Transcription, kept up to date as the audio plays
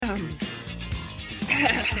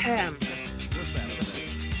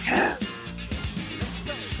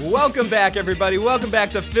Welcome back, everybody. Welcome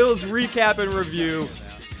back to Phil's Recap and Review.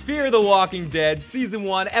 Fear the Walking Dead, Season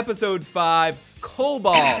 1, Episode 5,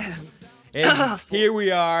 Cobalt. And here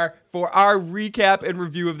we are for our recap and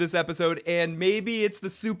review of this episode, and maybe it's the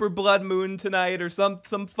super blood moon tonight or some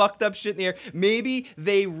fucked up shit in the air. Maybe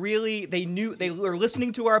they knew they were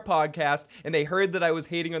listening to our podcast and they heard that I was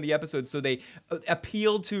hating on the episode, so they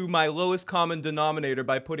appealed to my lowest common denominator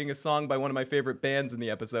by putting a song by one of my favorite bands in the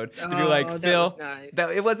episode to be like, Phil,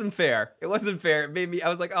 it wasn't fair. It wasn't fair. It made me, I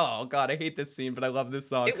was like, oh god, I hate this scene, but I love this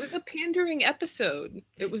song. It was a pandering episode.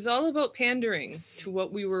 It was all about pandering to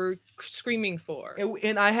what we were screaming for.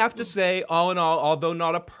 And I have to say, all in all, although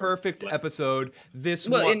not a perfect episode,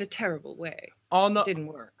 in a terrible way. It didn't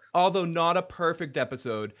work. Although not a perfect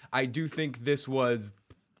episode, I do think this was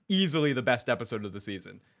easily the best episode of the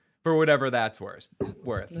season, for whatever that's worth.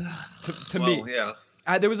 to me, yeah.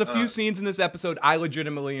 There was a few scenes in this episode I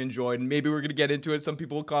legitimately enjoyed, and maybe we're gonna get into it. Some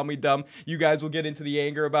people will call me dumb. You guys will get into the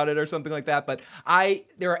anger about it or something like that. But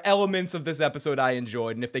there are elements of this episode I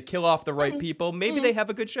enjoyed, and if they kill off the right people, maybe they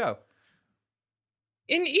have a good show.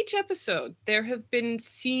 In each episode, there have been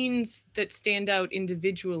scenes that stand out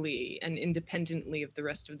individually and independently of the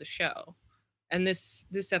rest of the show. And this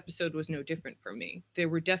episode was no different for me. There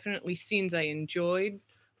were definitely scenes I enjoyed,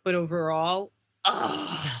 but overall,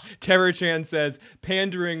 Terror Chan says,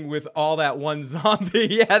 pandering with all that one zombie.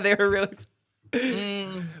 Yeah, they were really...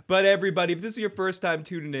 But everybody, if this is your first time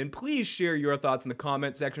tuning in, please share your thoughts in the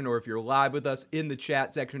comment section, or if you're live with us in the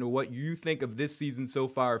chat section, of what you think of this season so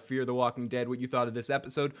far of Fear the Walking Dead, what you thought of this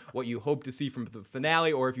episode, what you hope to see from the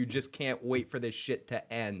finale, or if you just can't wait for this shit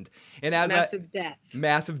to end. And as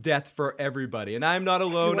massive death for everybody. And I'm not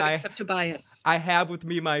alone. Except Tobias. I have with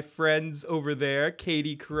me my friends over there,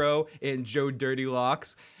 Katie Crow and Joe Dirty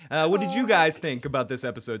Locks. What did you guys think about this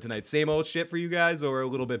episode tonight? Same old shit for you guys, or a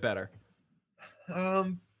little bit better?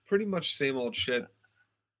 Pretty much same old shit.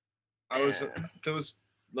 There was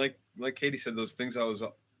like Katie said, those things I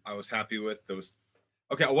was happy with.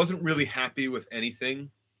 I wasn't really happy with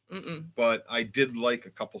anything, but I did like a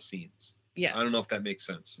couple scenes. Yeah, I don't know if that makes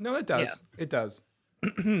sense. No, it does. Yeah. It does.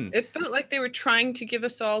 It felt like they were trying to give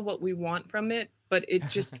us all what we want from it, but it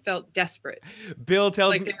just felt desperate. Bill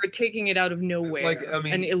tells me they were taking it out of nowhere,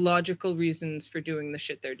 and illogical reasons for doing the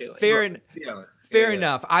shit they're doing. Fair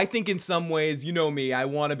enough. I think in some ways, you know me, I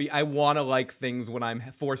want to like things when I'm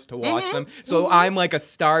forced to watch them. So I'm like a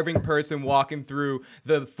starving person walking through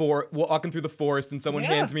the forest, and someone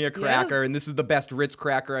hands me a cracker, and this is the best Ritz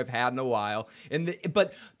cracker I've had in a while.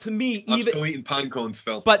 But to me, I'm still eating pine cones,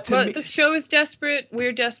 Phil. But the show is desperate.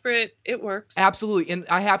 We're desperate. It works. Absolutely. And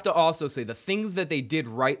I have to also say, the things that they did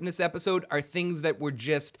right in this episode are things that were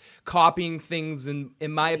just copying things, in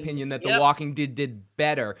my opinion, that The Walking Dead did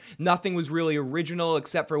better. Nothing was really original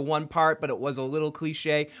except for one part, but it was a little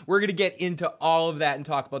cliche. We're going to get into all of that and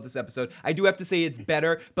talk about this episode. I do have to say it's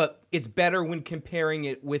better, but it's better when comparing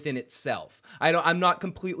it within itself. I'm not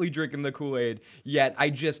completely drinking the Kool-Aid yet.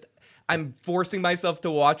 I'm forcing myself to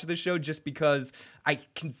watch the show just because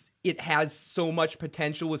it has so much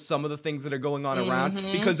potential with some of the things that are going on around.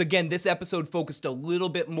 Because again, this episode focused a little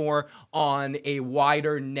bit more on a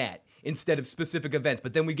wider net instead of specific events.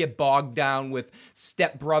 But then we get bogged down with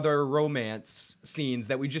stepbrother romance scenes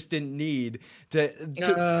that we just didn't need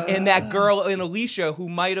and that girl in Alicia, who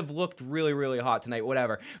might have looked really, really hot tonight,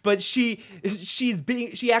 whatever. But she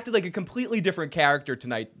acted like a completely different character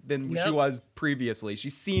tonight than she was previously. She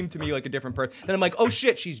seemed to me like a different person. Then I'm like, oh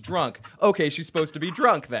shit, she's drunk. Okay, she's supposed to be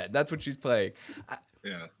drunk then. That's what she's playing.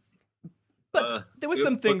 Yeah. But there was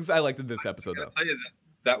some things I liked in this episode, though. Tell you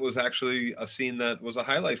that was actually a scene that was a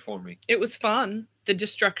highlight for me. It was fun. The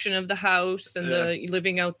destruction of the house and the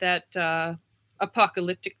living out that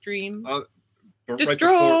apocalyptic dream.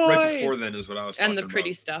 Destroy! Right before then is what I was talking about. And the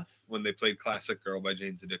pretty stuff. When they played Classic Girl by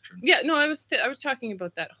Jane's Addiction. Yeah, no, I was talking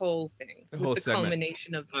about that whole thing. The whole segment.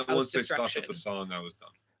 Culmination of house once destruction. Once they stopped with the song, I was done.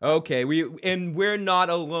 Okay, we're not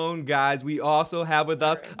alone, guys. We also have with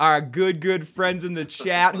us our good friends in the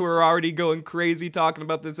chat who are already going crazy talking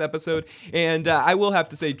about this episode. And I will have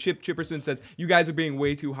to say, Chip Chipperson says, you guys are being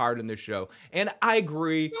way too hard on this show. And I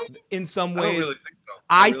agree in some ways.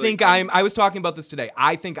 I don't really think so. I was talking about this today.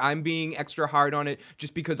 I think I'm being extra hard on it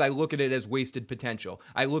just because I look at it as wasted potential.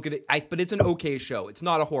 I look at it, but it's an okay show. It's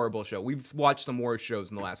not a horrible show. We've watched some worse shows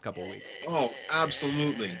in the last couple of weeks. Oh,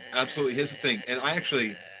 absolutely. Absolutely. Here's the thing. And I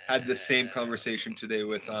actually had the same conversation today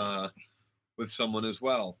with someone as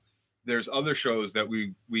well. There's other shows that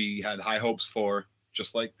we had high hopes for,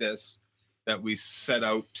 just like this, that we set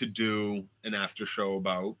out to do an after show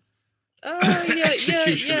about. Yeah.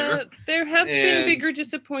 executioner. There have been bigger And,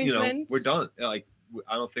 disappointments. we're done. Like,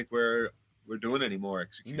 I don't think we're doing any more No,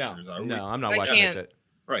 executioners, are we? no, I'm not I watching that can't. shit.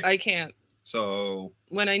 Right. I can't. So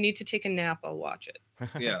When I need to take a nap, I'll watch it.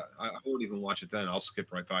 yeah, I won't even watch it then. I'll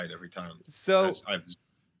skip right by it every time. So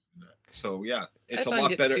So yeah, it's I a find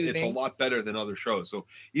lot it better. It's a soothing. lot better than other shows. So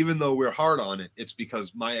even though we're hard on it, it's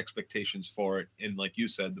because my expectations for it, and like you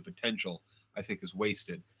said, the potential, I think, is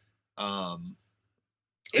wasted.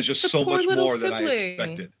 It's just the so poor much little more than I sibling.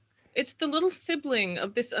 expected. It's the little sibling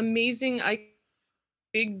of this amazing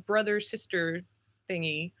big brother sister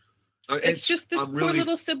thingy. It's just this poor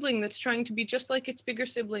little sibling that's trying to be just like its bigger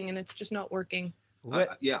sibling, and it's just not working.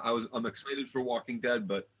 I'm excited for Walking Dead,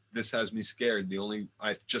 but this has me scared.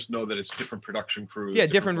 I just know that it's different production crews. Yeah,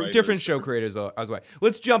 different show creators as well.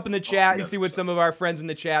 Let's jump in the chat and see what some of our friends in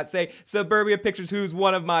the chat say. Suburbia Pictures, who's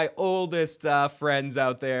one of my oldest friends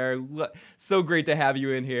out there. So great to have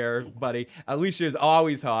you in here, buddy. Alicia is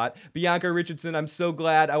always hot. Bianca Richardson, I'm so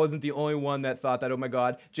glad I wasn't the only one that thought that. Oh my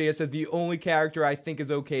God. JS says, the only character I think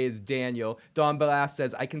is okay is Daniel. Don Balas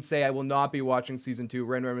says, I can say I will not be watching season 2.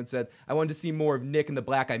 Ren Redmond says, I wanted to see more of Nick and the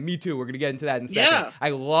Black Eye. Me too. We're going to get into that in a second. Yeah. I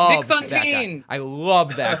love that guy. I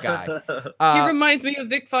love that guy. He reminds me of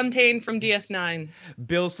Vic Fontaine from DS9.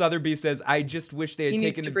 Bill Sotheby says, I just wish they had taken... He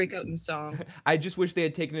needs to break out in song. I just wish they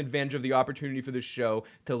had taken advantage of the opportunity for the show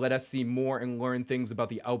to let us see more and learn things about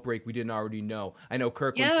the outbreak we didn't already know. I know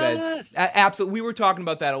Kirkland said, absolutely. We were talking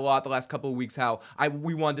about that a lot the last couple of weeks, how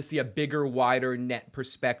we wanted to see a bigger, wider net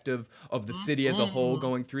perspective of the city as a whole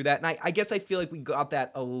going through that. And I guess I feel like we got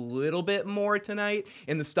that a little bit more tonight.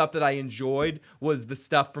 And the stuff that I enjoyed was the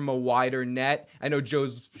stuff from a wider net. I know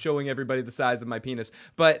Joe's showing everybody the size of my penis,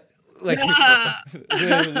 but like little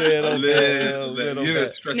bit. You gotta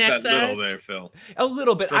stress that little there, Phil. A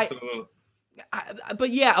little bit.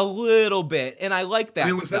 But yeah, a little bit, and I like that. I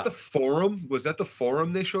mean, was that the forum? Was that the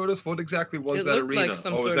forum they showed us? What exactly was that arena? Like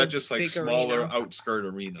or was that just like smaller outskirt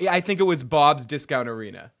arena? Yeah, I think it was Bob's Discount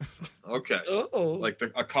Arena. Okay. Oh. Like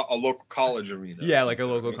a local college arena. Yeah, like a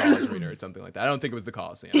local college arena or something like that. I don't think it was the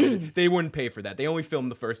Coliseum. They wouldn't pay for that. They only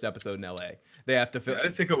filmed the first episode in LA. They have to film. Yeah, I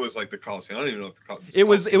didn't think it was like the Coliseum. I don't even know if the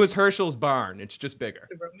Coliseum. It was Herschel's barn. It's just bigger.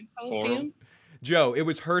 The Roman Coliseum? Joe, it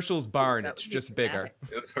was Herschel's barn. It's just bigger.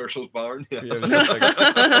 It was Herschel's barn? Yeah. It was just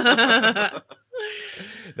bigger.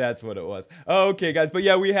 That's what it was. Okay, guys. But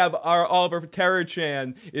yeah, we have our Oliver Terror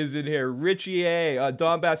Chan is in here. Richie A,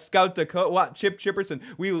 Don Bass, Scout Dakota, Chip Chipperson.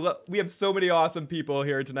 We have so many awesome people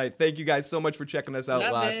here tonight. Thank you guys so much for checking us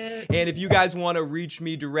out live. And if you guys want to reach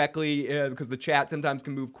me directly, because the chat sometimes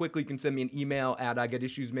can move quickly, you can send me an email at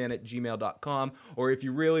igetissuesman@gmail.com. Or if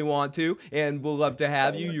you really want to, and we'll love to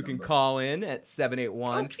have you, you can call in at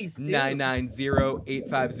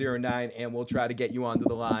 781-990-8509, and we'll try to get you onto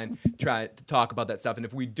the line, try to talk about that stuff. And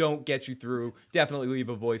if we don't get you through, definitely leave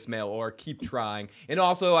a voicemail or keep trying. And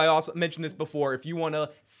also, I also mentioned this before, if you want to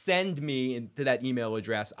send me to that email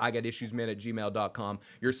address, igetissuesman@gmail.com,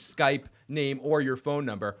 your Skype name or your phone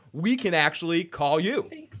number, we can actually call you.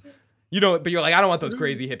 You know, but you're like, I don't want those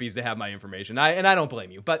crazy hippies to have my information. I don't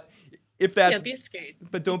blame you, but if that's be scared.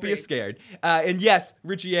 But don't be scared. And yes,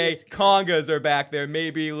 Richie A, congas are back there.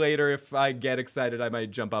 Maybe later, if I get excited, I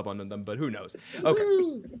might jump up on them, but who knows? Okay.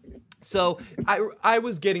 So I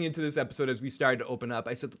was getting into this episode as we started to open up.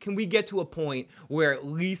 I said, can we get to a point where at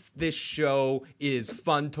least this show is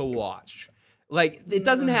fun to watch? Like, it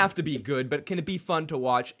doesn't have to be good, but can it be fun to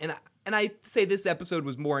watch? And I say this episode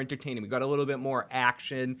was more entertaining. We got a little bit more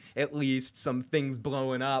action, at least some things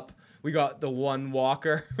blowing up. We got the one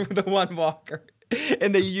walker,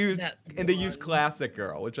 and they used Classic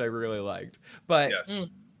Girl, which I really liked. But yes.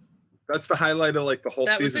 That's the highlight of like the whole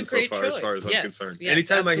season so far, as far as I'm concerned. Yes,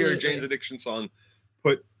 anytime absolutely. I hear a Jane's Addiction song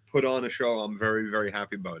put on a show, I'm very, very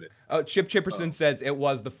happy about it. Oh, Chip Chipperson says it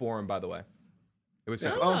was the forum, by the way. It was.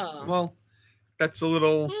 Oh, well, that's a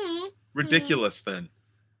little ridiculous then.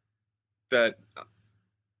 That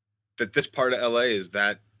this part of LA is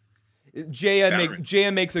that.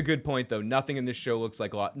 Jaya makes a good point though. Nothing in this show looks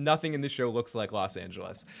like Los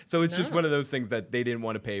Angeles. So it's just one of those things that they didn't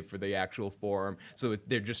want to pay for the actual forum. So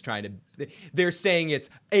they're just they're saying it's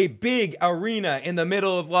a big arena in the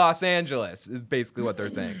middle of Los Angeles is basically what they're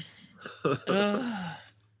saying.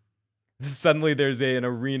 Suddenly there's an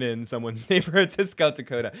arena in someone's neighborhood. It says Scout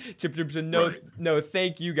Dakota. Chip no,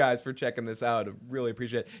 thank you guys for checking this out. I really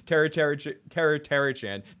appreciate it. Terra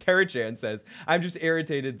Chan says, I'm just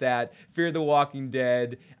irritated that Fear the Walking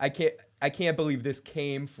Dead, I can't believe this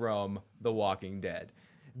came from The Walking Dead.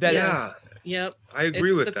 Yep. I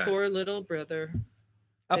agree with that. It's the poor little brother.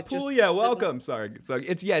 Apulia, welcome. Sorry. So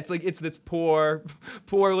it's this poor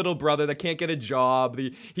little brother that can't get a job.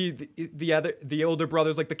 The older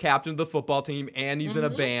brother's like the captain of the football team, and he's in a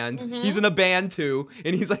band. He's in a band too,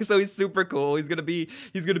 and he's super cool. He's gonna be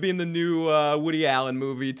in the new Woody Allen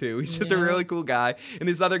movie too. He's just a really cool guy. And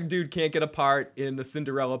this other dude can't get a part in the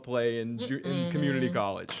Cinderella play in community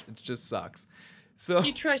college. It just sucks. So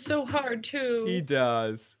he tries so hard too. He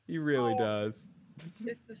does. He really does. It's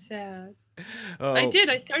so sad. Oh. I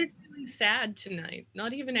started feeling sad tonight.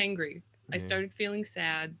 Not even angry. I started feeling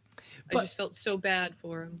sad. I just felt so bad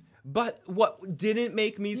for him. But what didn't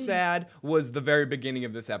make me sad was the very beginning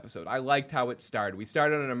of this episode. I liked how it started. We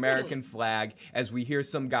started on an American flag as we hear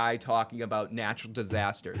some guy talking about natural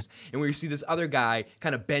disasters. And we see this other guy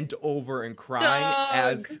kind of bent over and crying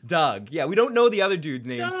as Doug. Yeah, we don't know the other dude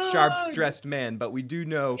named Sharp-Dressed Man, but we do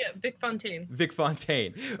know... Yeah, Vic Fontaine. Vic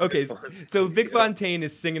Fontaine. Okay, so Vic Fontaine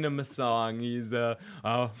is singing him a song. He's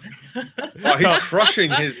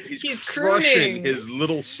he's crushing his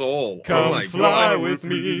little soul. Come fly with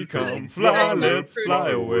me. Come fly, let's fly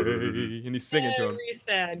away. And he's singing to him.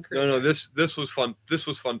 Sad no, this was fun. This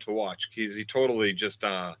was fun to watch because he totally just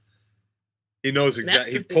he knows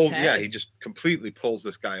exactly. He just completely pulls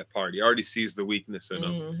this guy apart. He already sees the weakness in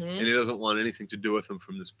him, and he doesn't want anything to do with him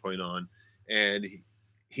from this point on. And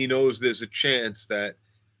he knows there's a chance that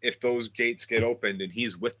if those gates get opened and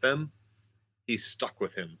he's with them, he's stuck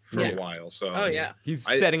with him for a while. So he's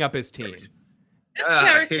setting up his team. This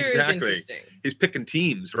character is interesting. He's picking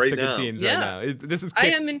teams right now. This is. I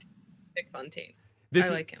am in Vic Fontaine. I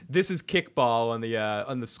like him. This is kickball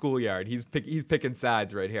on the schoolyard. He's picking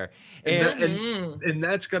sides right here, and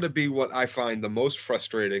that's got to be what I find the most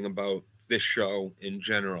frustrating about this show in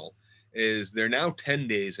general. Is they're now 10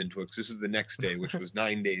 days into it. 'Cause this is the next day, which was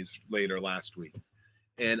 9 days later last week,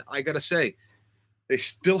 and I gotta say, they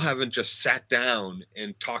still haven't just sat down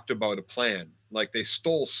and talked about a plan. Like they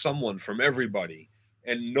stole someone from everybody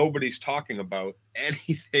and nobody's talking about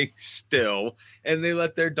anything still. And they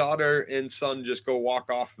let their daughter and son just go walk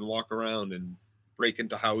off and walk around and break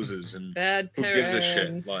into houses. And bad who parents. gives a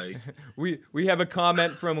shit? Like we have a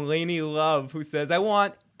comment from Lainey Love who says, I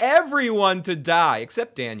want everyone to die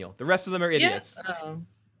except Daniel. The rest of them are idiots.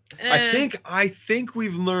 Yeah. I think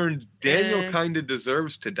we've learned Daniel kind of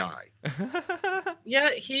deserves to die.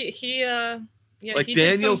 Yeah, he like he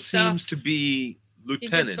Daniel did some seems stuff. to be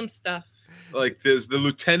lieutenant. He did some stuff. Like there's the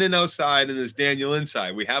lieutenant outside and there's Daniel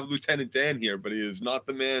inside. We have Lieutenant Dan here, but he is not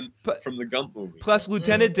the man from the Gump movie. Plus,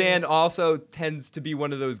 Lieutenant Dan also tends to be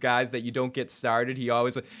one of those guys that you don't get started. He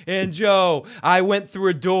always and Joe, I went through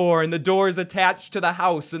a door and the door is attached to the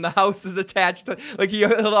house and the house is attached to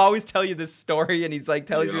he'll always tell you this story and he's like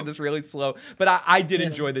tells you this really slow. But I did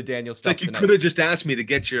enjoy the Daniel stuff. It's like you could have just asked me to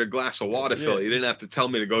get you a glass of water, Phil. You didn't have to tell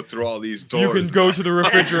me to go through all these doors. You can go to the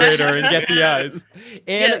refrigerator and get the ice.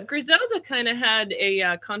 And Griselda kind of had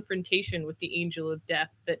a confrontation with the Angel of Death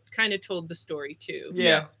that kind of told the story too.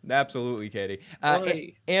 Yeah, absolutely, Katie.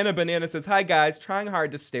 Anna Banana says, "Hi guys, trying hard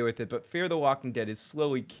to stay with it, but Fear the Walking Dead is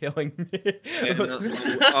slowly killing me."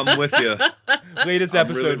 I'm with you. Latest I'm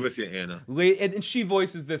episode really with you, Anna. And she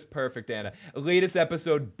voices this perfect, Anna. Latest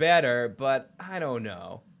episode better, but I don't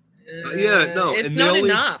know. It's not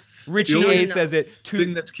enough. Richie A says it. The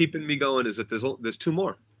thing that's keeping me going is that there's two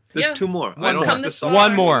more. There's two more. One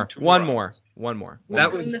more.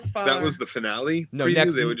 That was the finale. No,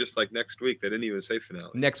 preview. They were just like next week. They didn't even say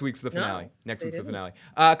finale. Next week's the finale.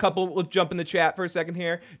 A couple. We'll jump in the chat for a second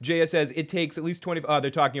here. Jaya says it takes at least 20. Oh,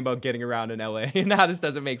 they're talking about getting around in LA. Now this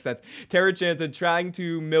doesn't make sense. Tara Chan said trying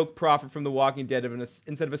to milk profit from The Walking Dead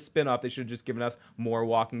instead of a spinoff. They should have just given us more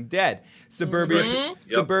Walking Dead.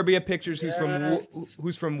 Suburbia Pictures,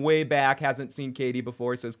 who's from way back, hasn't seen Katie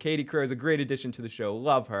before. Says Katie Crow is a great addition to the show.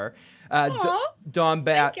 Love her.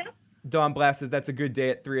 Don Blast says that's a good day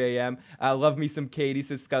at 3 a.m. Love me some Katie,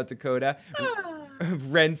 says Scout Dakota.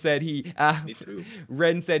 Ren said he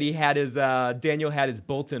had his Daniel had his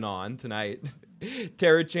Bolton on tonight.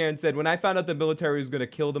 Tara Chan said, when I found out the military was going to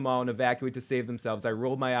kill them all and evacuate to save themselves, I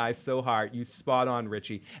rolled my eyes so hard. You spot on,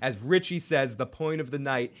 Richie. As Richie says, the point of the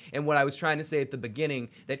night, and what I was trying to say at the beginning,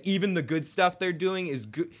 that even the good stuff they're doing is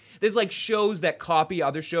good. There's like shows that copy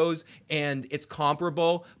other shows and it's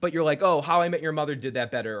comparable, but you're like, oh, How I Met Your Mother did that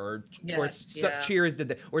better, or Cheers did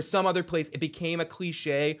that, or some other place. It became a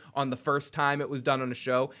cliche on the first time it was done on a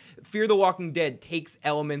show. Fear the Walking Dead takes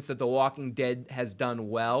elements that The Walking Dead has done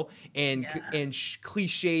well and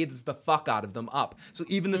cliches the fuck out of them up. So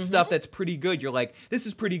even the stuff that's pretty good, you're like, this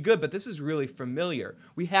is pretty good, but this is really familiar.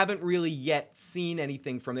 We haven't really yet seen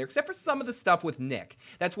anything from there, except for some of the stuff with Nick.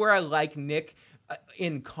 That's where I like Nick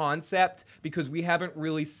in concept, because we haven't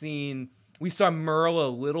really seen We saw Merle a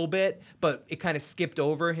little bit, but it kind of skipped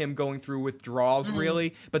over him going through withdrawals,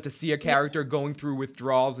 really. But to see a character going through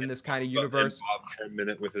withdrawals in this kind of universe, and Bob for a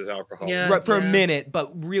minute with his alcohol, right, for a minute,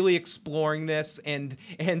 but really exploring this, and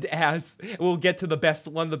as we'll get to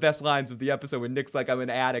one of the best lines of the episode when Nick's like, "I'm an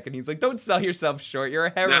addict," and he's like, "Don't sell yourself short. You're a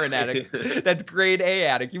heroin addict. That's grade A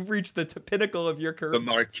addict. You've reached the pinnacle of your career." The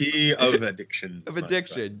marquee of addiction.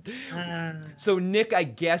 So Nick, I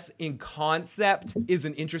guess in concept, is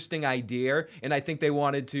an interesting idea, and I think they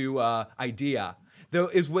wanted to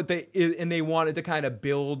they wanted to kind of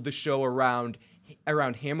build the show around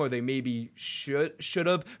him, or they maybe should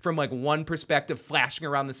have, from like one perspective, flashing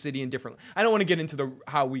around the city in different. I don't want to get into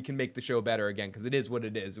how we can make the show better again, because it is what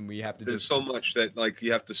it is, and we have to. There's so much that like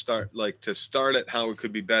you have to start at how it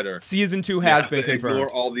could be better. Season 2 has been confirmed.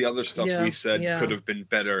 Ignore all the other stuff we said could have been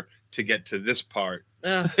better to get to this part.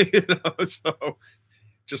 So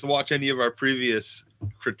just watch any of our previous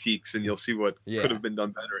critiques and you'll see what could have been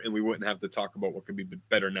done better, and we wouldn't have to talk about what could be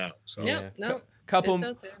better now. So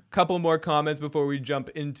couple more comments before we jump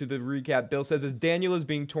into the recap. Bill says, as Daniel is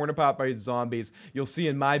being torn apart by zombies, you'll see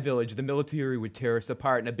in my village the military would tear us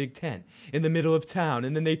apart in a big tent in the middle of town,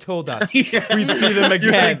 and then they told us we'd see them again.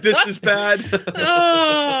 You think this is bad?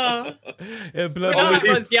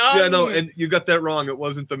 And you got that wrong. It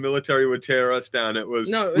wasn't the military would tear us down. It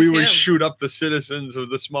was we would shoot up the citizens of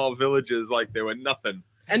the small villages like they were nothing.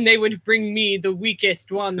 And they would bring me the weakest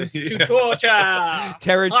ones to torture.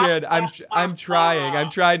 Tara Chan, I'm trying. I'm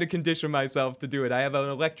trying to condition myself to do it. I have an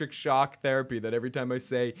electric shock therapy that every time I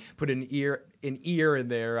say put an ear in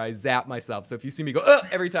there, I zap myself. So if you see me go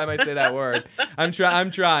every time I say that word, I'm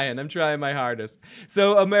trying. I'm trying my hardest.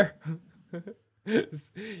 So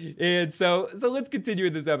and so let's continue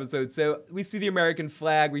with this episode. So we see the American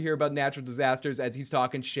flag. We hear about natural disasters as he's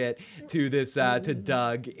talking shit to this to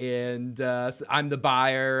Doug, and I'm the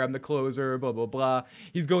buyer, I'm the closer, blah blah blah.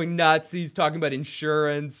 He's going nuts. He's talking about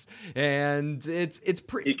insurance, and it's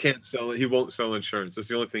pretty. He can't sell it. He won't sell insurance. That's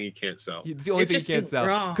the only thing he can't sell. It's the only thing he can't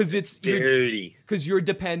sell because it's dirty. Because you're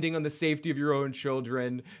depending on the safety of your own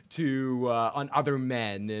children on other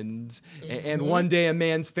men, and one day a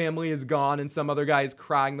man's family is gone, and some other guy is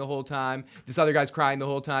crying the whole time. This other guy's crying the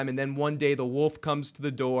whole time, and then one day the wolf comes to the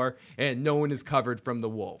door, and no one is covered from the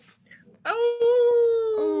wolf.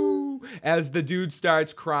 As the dude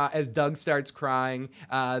starts as Doug starts crying,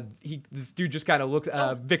 this dude just kind of looks.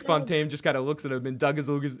 Vic Fontaine just kind of looks at him, and Doug is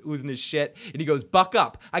losing his shit, and he goes, "Buck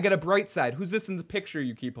up! I got a bright side. Who's this in the picture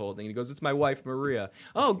you keep holding?" And he goes, "It's my wife, Maria."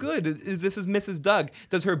 "Oh, good. Is Mrs. Doug?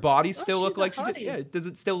 Does her body still look like she did? Yeah. Does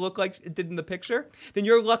it still look like it did in the picture? Then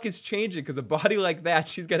your luck is changing, because a body like that,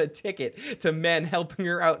 she's got a ticket to men helping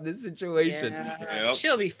her out in this situation." Yeah. Yep.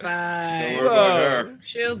 She'll be fine. Don't worry about her.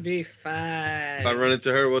 She'll be fine. If I run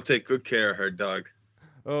into her, we'll take good care of her, Doug.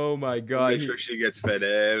 Oh my God! Make sure she gets fed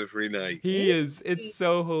every night. He is. It's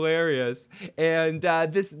so hilarious, and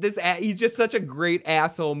he's just such a great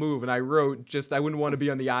asshole move. And I wouldn't want to be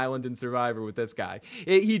on the island in Survivor with this guy.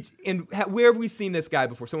 Where have we seen this guy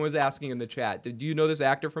before? Someone was asking in the chat. Do you know this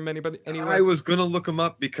actor from anybody? Anywhere? I was gonna look him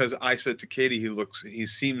up because I said to Katie, he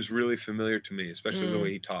seems really familiar to me, especially the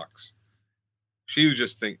way he talks. She was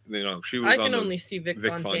just she was. I can only see Vic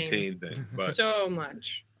Fontaine thing, but so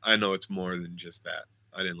much. I know it's more than just that.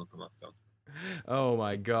 I didn't look him up though. Oh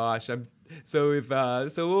my gosh!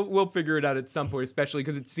 We'll figure it out at some point, especially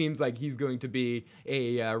because it seems like he's going to be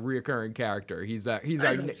a reoccurring character. He's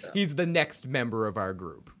the next member of our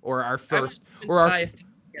group, or our first, or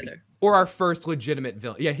our first legitimate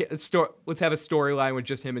villain. Yeah, let's have a storyline with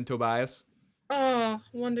just him and Tobias. Oh,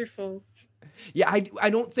 wonderful. Yeah, I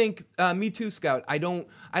don't think me too, Scout. I don't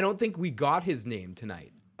think we got his name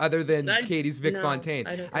tonight. Other than Katie's Vic Fontaine.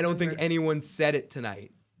 I don't think anyone said it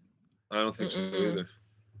tonight. I don't think so either.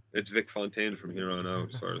 It's Vic Fontaine from here on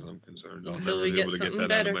out, as far as I'm concerned. I'll Until never we be get able to get that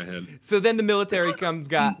better. out of my head. So then the military comes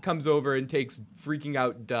over and takes freaking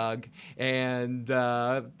out Doug, and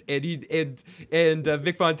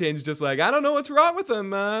Vic Fontaine's just like, I don't know what's wrong with him.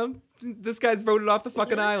 This guy's voted off the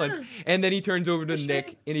fucking island. And then he turns over to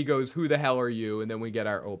Nick and he goes, "Who the hell are you?" And then we get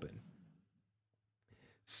our open.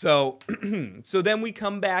 So then we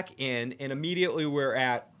come back in, and immediately we're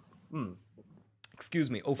at,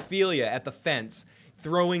 Ophelia at the fence,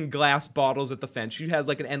 throwing glass bottles at the fence. She has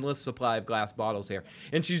like an endless supply of glass bottles here,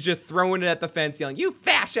 and she's just throwing it at the fence, yelling, "You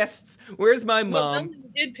fascists! Where's my mom?" Well,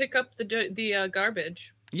 he did pick up the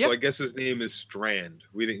garbage. Yep. So I guess his name is Strand.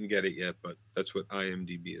 We didn't get it yet, but that's what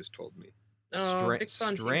IMDb has told me.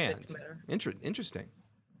 Strand. Interesting.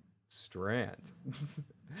 Strand.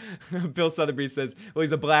 Bill Sotheby says, "Well,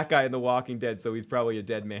 he's a black guy in The Walking Dead, so he's probably a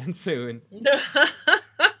dead man soon."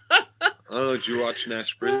 I don't know. Did you watch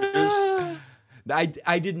Nash Bridges?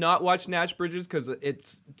 I did not watch Nash Bridges because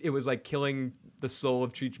it was like killing the soul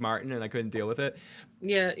of Cheech Martin, and I couldn't deal with it.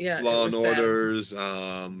 Yeah. Law and sad. Orders.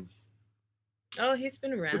 Oh, he's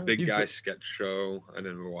been around. The Big Guy sketch show. I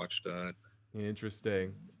never watched that.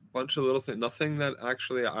 Interesting. Bunch of little things. Nothing that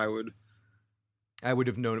actually I would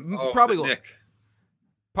have known him. Oh, Probably Nick.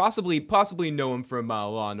 Possibly know him from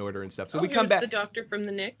Law and Order and stuff. So we come back. The doctor from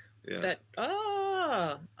the Nick. Yeah.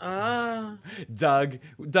 Doug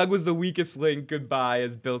was the weakest link. Goodbye,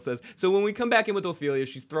 as Bill says. So when we come back in with Ophelia,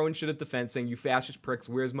 she's throwing shit at the fence, saying, "You fascist pricks,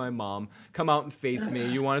 where's my mom? Come out and face me.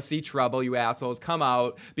 You want to see trouble, you assholes? Come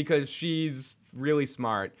out," because she's really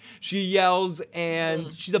smart. She yells, and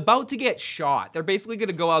she's about to get shot. They're basically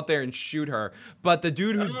gonna go out there and shoot her, but the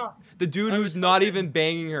dude who's not even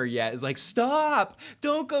banging her yet is like, "Stop!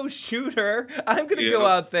 Don't go shoot her. I'm gonna go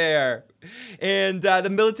out there." And the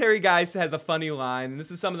military guy has a funny line, and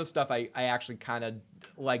this is some of the stuff I actually kind of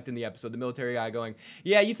liked in the episode. The military guy going,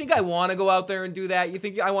 "Yeah, you think I want to go out there and do that? You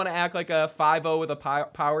think I want to act like a 5-0 with a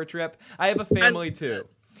power trip? I have a family too."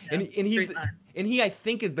 And he I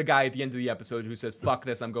think is the guy at the end of the episode who says, "Fuck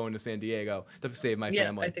this, I'm going to San Diego to save my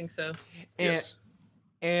family." Yeah, I think so.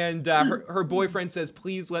 And her boyfriend says,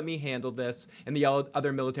 "Please let me handle this." And the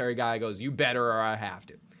other military guy goes, "You better, or I have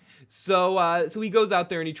to." So he goes out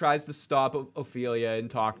there and he tries to stop Ophelia and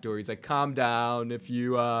talk to her. He's like, "Calm down. If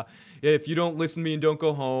you don't listen to me and don't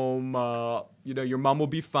go home, your mom will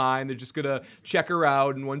be fine. They're just gonna check her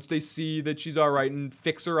out, and once they see that she's all right and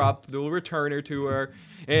fix her up, they'll return her to her."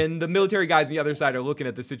 And the military guys on the other side are looking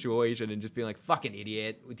at the situation and just being like, "Fucking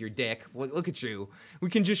idiot with your dick. Look at you. We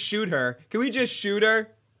can just shoot her. Can we just shoot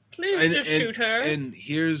her? Please shoot her." And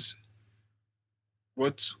here's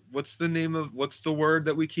what's the word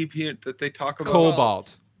that we keep hearing that they talk about?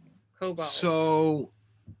 Cobalt. So,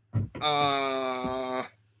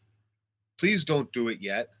 please don't do it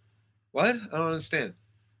yet. What? I don't understand.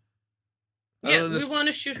 We want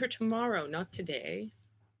to shoot her tomorrow, not today.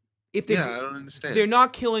 I don't understand. They're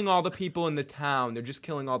not killing all the people in the town. They're just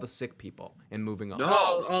killing all the sick people and moving on.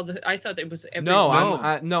 No, I thought it was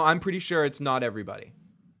everyone. No, I'm pretty sure it's not everybody.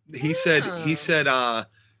 He said the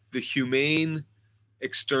humane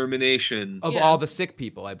extermination of all the sick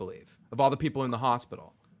people, I believe, of all the people in the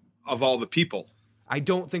hospital. Of all the people. I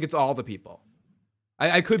don't think it's all the people.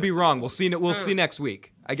 I could be wrong. We'll see next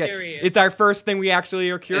week. It's our first thing we actually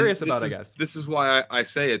are curious about, I guess. This is why I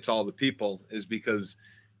say it's all the people, is because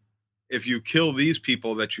if you kill these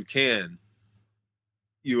people that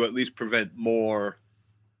you at least prevent more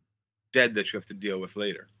dead that you have to deal with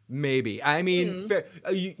later. Maybe. I mean, fair,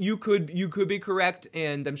 you could be correct,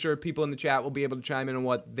 and I'm sure people in the chat will be able to chime in on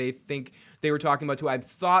what they think they were talking about too. I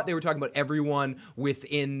thought they were talking about everyone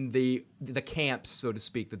within the camps, so to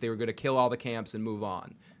speak, that they were going to kill all the camps and move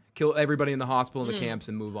on. Kill everybody in the hospital and the camps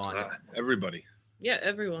and move on. Everybody. Yeah,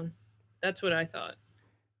 everyone. That's what I thought.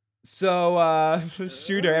 So,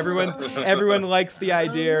 shooter, everyone likes the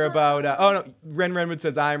idea about, Renwood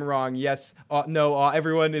says, "I'm wrong." Yes, no,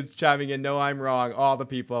 everyone is chiming in. "No, I'm wrong." All the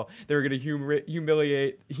people, they were going to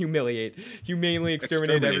humanely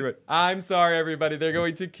exterminate everyone. I'm sorry, everybody. They're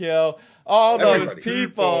going to kill all those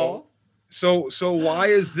people. So why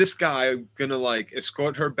is this guy going to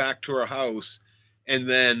escort her back to her house and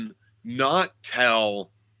then not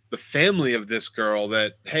tell the family of this girl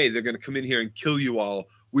that, hey, they're going to come in here and kill you all?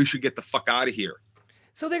 We should get the fuck out of here.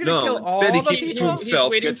 So they're going to kill all the people? Instead, he keeps to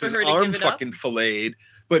himself, gets his arm fucking filleted,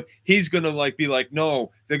 but he's going to be like,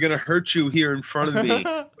 "No, they're going to hurt you here in front of me.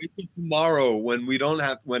 Wait till tomorrow when we don't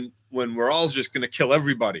have, when we're all just going to kill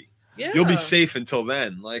everybody. Yeah. You'll be safe until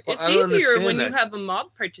then." It's easier when you have a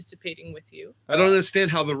mob participating with you. I don't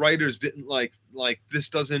understand how the writers didn't this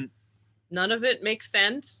doesn't. None of it makes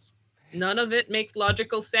sense. None of it makes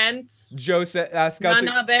logical sense. Joe said, "None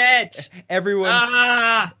of it."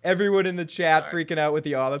 Everyone in the chat freaking out with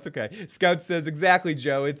the that's okay. Scout says, "Exactly,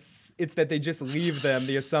 Joe. It's that they just leave them.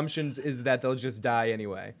 The assumption is that they'll just die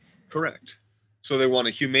anyway." Correct. So they want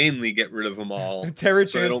to humanely get rid of them all, so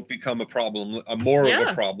they don't become a problem, of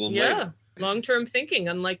a problem later. Long-term thinking,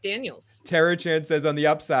 unlike Daniel's. Terror Chan says, "On the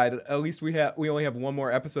upside, at least we only have one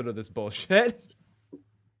more episode of this bullshit."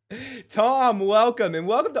 Tom, welcome, and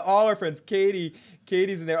welcome to all our friends.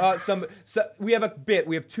 Katie's in there. We have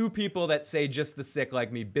we have two people that say just the sick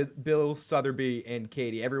like me, Bill Sotheby and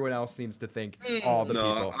Katie. Everyone else seems to think all the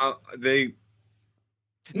people.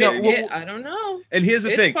 I don't know. And here's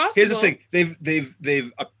the thing. Possible. Here's the thing.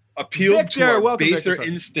 They've appealed to our baser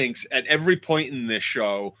instincts at every point in this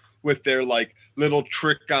show with their little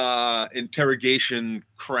trick interrogation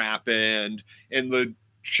crap and the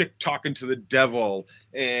chick talking to the devil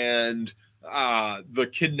and the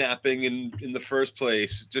kidnapping in the first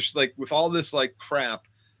place, just like with all this like crap,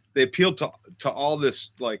 they appealed to all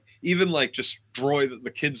this, like even like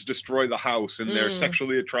the kids destroy the house and they're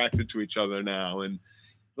sexually attracted to each other now, and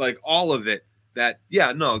like all of it. That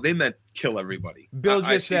they meant kill everybody. Bill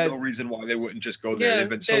I just see says no reason why they wouldn't just go there. Yeah, They've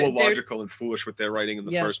been so illogical and foolish with their writing in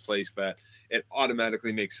the first place that it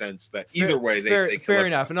automatically makes sense that either way they fair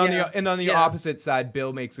enough. And on the Yeah. opposite side,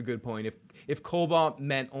 Bill makes a good point. If Cobalt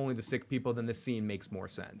meant only the sick people, then the scene makes more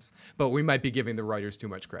sense. But we might be giving the writers too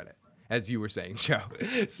much credit, as you were saying, Joe.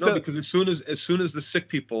 No, because as soon as the sick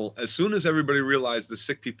people, as soon as everybody realized the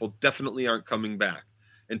sick people definitely aren't coming back,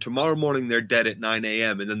 and tomorrow morning they're dead at 9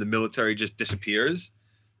 a.m. and then the military just disappears,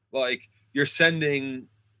 like you're sending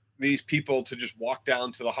these people to just walk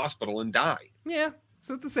down to the hospital and die. Yeah,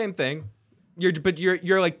 so it's the same thing.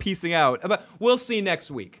 You're like piecing out. But we'll see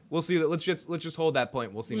next week. We'll see. Let's just hold that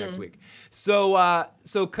point. We'll see next week. So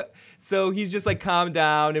he's just like calm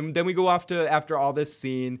down, and then we go off to after the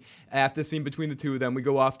scene between the two of them. We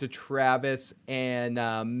go off to Travis and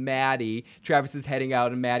Maddie. Travis is heading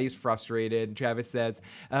out, and Maddie's frustrated. And Travis says,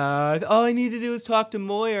 "All I need to do is talk to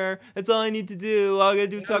Moyer. That's all I need to do. All I gotta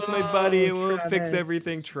do is talk to my buddy, and we'll fix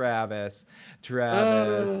everything." Travis.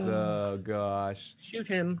 Oh gosh. Shoot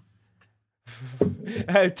him.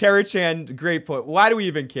 Tara Chan, great point. Why do we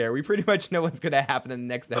even care? We pretty much know what's going to happen in the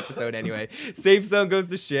next episode anyway. Safe zone goes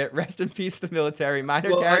to shit. Rest in peace, the military. Minor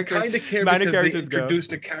characters. I kind of care because they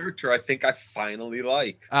introduced a character I think I finally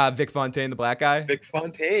like. Vic Fontaine, the black guy. Vic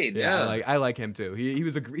Fontaine, yeah. I like him too. He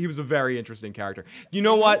was a very interesting character. You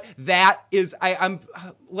know what? That is I'm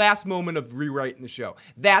last moment of rewriting the show.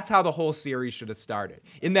 That's how the whole series should have started.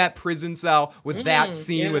 In that prison cell with that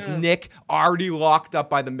scene with Nick already locked up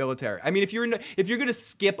by the military. I mean, if you're gonna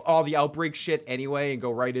skip all the outbreak shit anyway and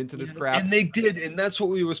go right into this crap, and they did, and that's what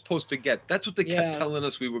we were supposed to get. That's what they kept telling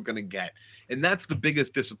us we were gonna get, and that's the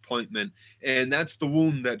biggest disappointment, and that's the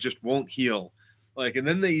wound that just won't heal. Like, and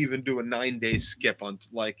then they even do a 9-day skip on,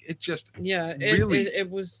 like, it just it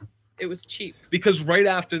was cheap. Because right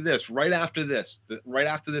after this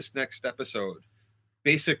next episode,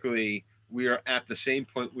 basically we are at the same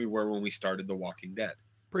point we were when we started The Walking Dead.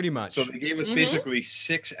 Pretty much. So they gave us basically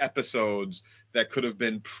 6 episodes that could have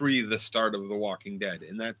been pre the start of The Walking Dead,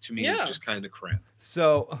 and that to me is just kind of crap.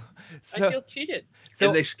 So I feel cheated.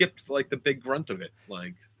 And they skipped like the big grunt of it,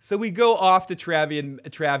 like. So we go off to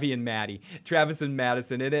Travie and Maddie, Travis and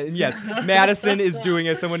Madison, and yes, Madison is doing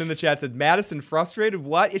as someone in the chat said. Madison frustrated?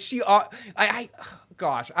 What is she?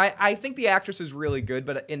 Gosh, I think the actress is really good,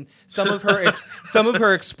 but in some of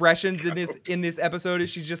her expressions in this episode,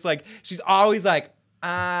 she's always like.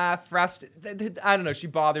 Frustrated. I don't know. She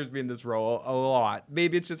bothers me in this role a lot.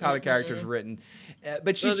 Maybe it's just how the character's written,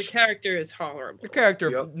 but the character is horrible. The character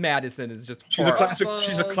of Madison is just horrible.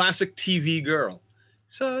 She's a classic TV girl.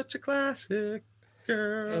 Such a classic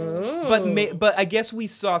girl. Oh. But I guess we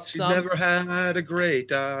saw some. She never had a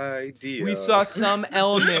great idea. We saw some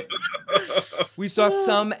element. We saw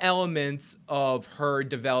some elements of her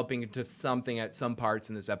developing into something at some parts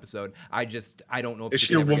in this episode. I don't know if is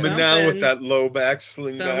she a woman now with that low back,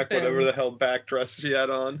 sling back, whatever the hell back dress she had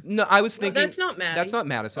on? No, I was thinking that's not Maddie. That's not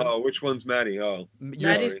Madison. Oh, which one's Maddie? Oh,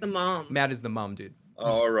 Maddie's the mom. Matt is the mom, dude. Oh,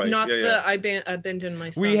 all right. Not I abandoned my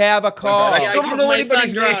son. We have a call. I still don't know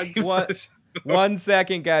anybody's name. What? 1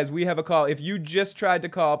 second, guys. We have a call. If you just tried to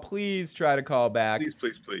call, please try to call back.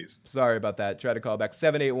 Please. Sorry about that. Try to call back.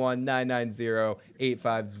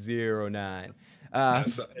 781-990-8509. I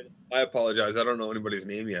apologize. I don't know anybody's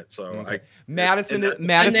name yet. So okay. Madison.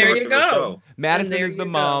 And there you go. Madison is the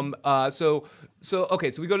mom. So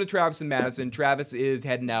we go to Travis and Madison. Travis is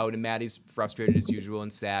heading out, and Maddie's frustrated as usual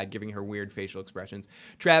and sad, giving her weird facial expressions.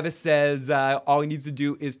 Travis says all he needs to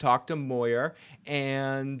do is talk to Moyer,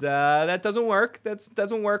 and that doesn't work. That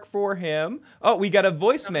doesn't work for him. Oh, we got a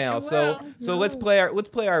voicemail. So let's play our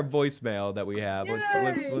voicemail that we have. Yay.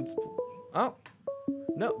 Let's. Oh,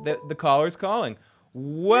 no, the caller's calling.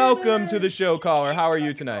 Welcome to the show, caller. How are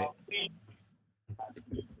you tonight?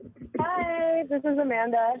 Hi, this is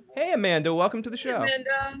Amanda. Hey, Amanda. Welcome to the show.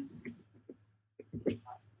 Amanda.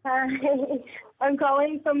 Hi, I'm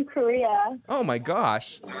calling from Korea. Oh my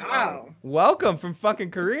gosh! Wow. Welcome from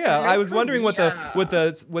fucking Korea. I was wondering what the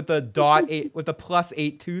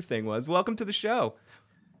 +82 thing was. Welcome to the show.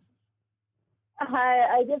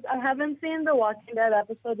 Hi, I haven't seen the Walking Dead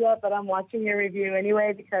episode yet, but I'm watching your review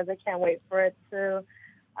anyway because I can't wait for it to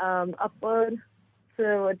upload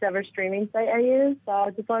to whichever streaming site I use. So I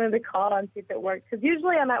just wanted to call and see if it worked. Because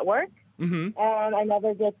usually I'm at work, Mm-hmm. and I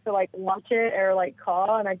never get to like watch it or like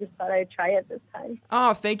call, and I just thought I'd try it this time.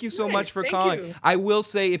 Oh, thank you so Nice, much for thank calling. you. I will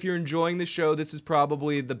say, if you're enjoying the show, this is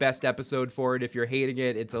probably the best episode for it. If you're hating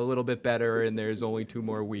it, it's a little bit better, and there's only 2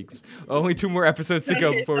 more weeks, only 2 more episodes to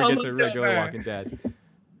go It's before we get to almost regular over. Walking Dead.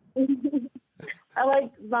 I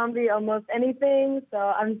like zombie almost anything, so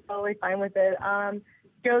I'm totally fine with it.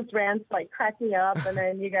 Joe's rants like crack me up, and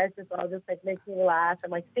then you guys just all just like make me laugh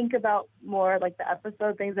and like think about more like the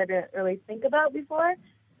episode things I didn't really think about before.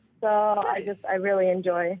 So Nice. I really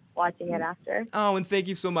enjoy watching it after. Oh, and thank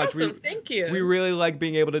you so much. Awesome, thank you. We really like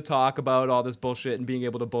being able to talk about all this bullshit and being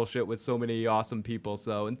able to bullshit with so many awesome people.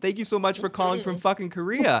 So, and thank you so much for calling from fucking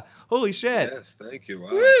Korea. Holy shit. Yes, thank you. Wow.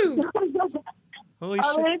 Woo! Holy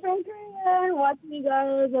All the shit. way from Korea, watching you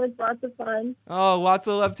guys, and it's lots of fun. Oh, lots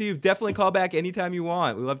of love to you. Definitely call back anytime you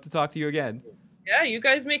want. We love to talk to you again. Yeah, you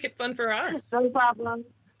guys make it fun for us. No problem.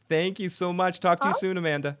 Thank you so much. Talk to you Huh? soon,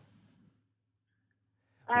 Amanda.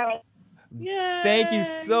 All right. Yay! Thank you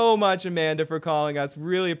so much, Amanda, for calling us.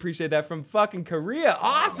 Really appreciate that from fucking Korea.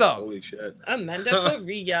 Awesome. Holy shit. Amanda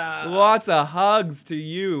Korea. Lots of hugs to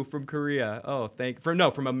you from Korea. Oh,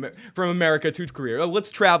 from America to Korea. Oh, let's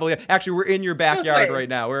travel. Actually, we're in your backyard ways. right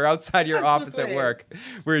now. We're outside your Both office at ways. work.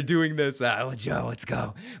 We're doing this. Oh, Joe, let's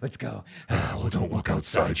go. Let's go. Well, don't look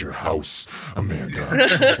outside your house,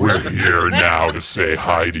 Amanda. We're here now to say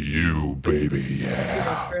hi to you, baby.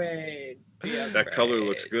 Yeah. Afraid. Be That color afraid.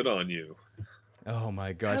 looks good on you. Oh my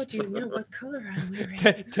How gosh. do you know what color I'm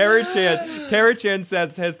wearing? Tara Chan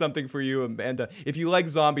has something for you, Amanda. If you like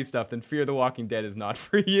zombie stuff, then Fear the Walking Dead is not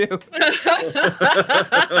for you.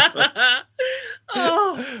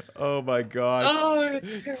 Oh, Oh my gosh. oh,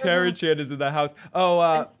 it's terrible. Tara Chan is in the house.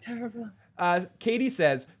 Oh, It's terrible. Katie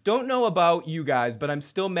says, don't know about you guys, but I'm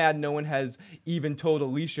still mad no one has even told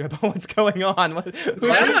Alicia about what's going on.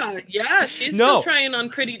 Yeah, she's No. still trying on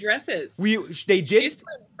pretty dresses. They She's did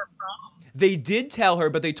planning for prom. they did tell her,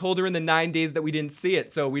 but they told her in the 9 days that we didn't see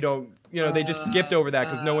it, so we don't, they just skipped over that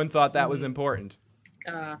because no one thought that was important.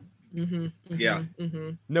 Yeah.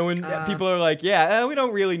 No one, people are like, yeah, we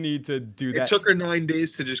don't really need to do It that. took her 9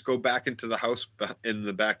 days to just go back into the house in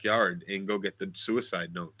the backyard and go get the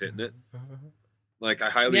suicide note, didn't it? Like, I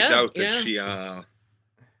highly doubt that she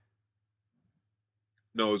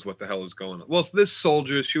knows what the hell is going on. Well, this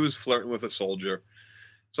soldier, she was flirting with a soldier.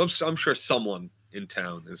 So I'm sure someone in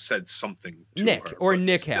town has said something to Nick, her. or but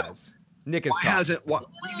Nick still, has. Nick has Why talked. hasn't?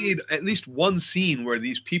 We need at least one scene where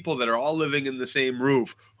these people that are all living in the same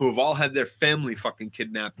roof, who have all had their family fucking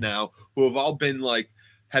kidnapped now, who have all been like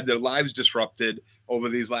had their lives disrupted over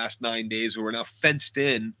these last 9 days, who are now fenced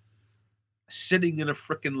in, sitting in a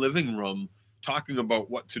freaking living room talking about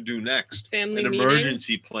what to do next, Family an meeting?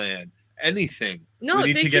 emergency plan, anything. No, we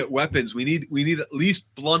need they to get weapons. We need at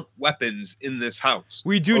least blunt weapons in this house.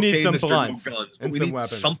 We do need some Mr. No blunts guns, but and we some need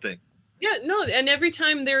weapons. something. Yeah, no, and every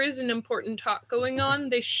time there is an important talk going on,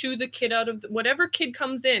 they shoo the kid out of whatever kid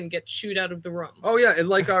comes in gets shooed out of the room. Oh yeah, and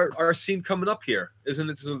like our scene coming up here, isn't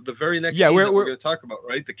it? The very next Yeah, scene we're we're going to talk about,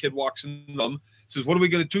 right? The kid walks in the room, says, "What are we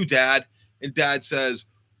going to do, Dad?" And Dad says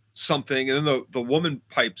something, and then the woman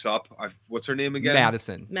pipes up. What's her name again?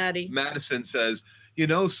 Madison. Maddie. Madison says,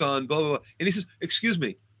 son, blah blah blah, and he says, "Excuse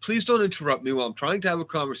me, please don't interrupt me while I'm trying to have a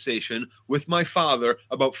conversation with my father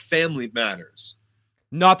about family matters."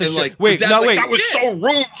 Not the And like, wait, Dad, no, like, wait, that was so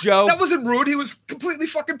rude, Joe. That wasn't rude. He was completely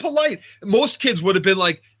fucking polite. Most kids would have been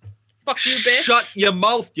like, Fuck you, bitch. "Shut your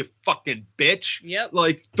mouth, you fucking bitch." Yep.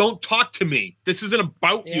 Like, don't talk to me. This isn't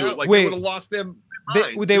about you. Yep. Like, Wait. they would have lost their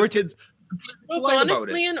minds. They were This kid's Spoke polite about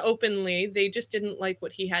honestly it. and openly. They just didn't like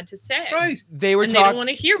what he had to say. Right. They were And they don't talking. want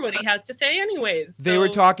to hear what he has to say anyways. They were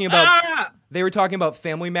so- talking about. Ah! They were talking about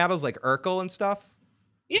family matters like Urkel and stuff.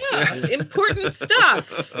 Yeah, important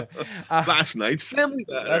stuff. Last night's family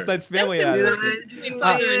matter. Last night's family That's matters. important between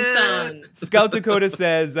father and son. Scout Dakota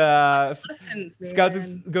says. Lessons, man. Scout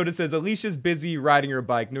Dakota says Alicia's busy riding her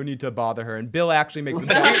bike. No need to bother her. And Bill actually makes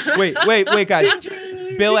a wait, guys.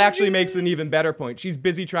 Bill actually makes an even better point. She's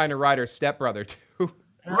busy trying to ride her stepbrother too.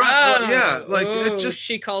 Right, well, yeah, like, it Oh, just-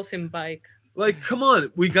 she calls him bike. Like, come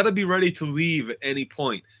on. We got to be ready to leave at any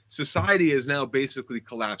point. Society has now basically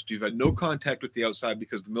collapsed. You've had no contact with the outside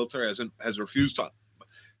because the military has refused to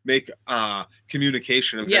make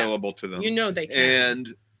communication available to them. You know they can.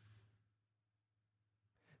 And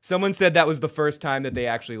Someone said that was the first time that they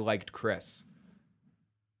actually liked Chris.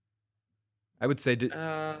 I would say,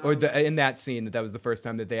 in that scene that was the first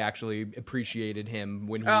time that they actually appreciated him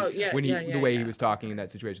when the way he was talking in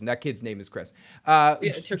that situation. That kid's name is Chris.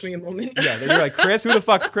 It took me a moment. Yeah, you're like, Chris? Who the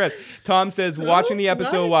fuck's Chris? Tom says, watching the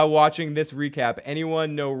episode while watching this recap.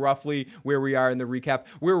 Anyone know roughly where we are in the recap?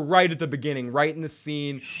 We're right at the beginning, right in the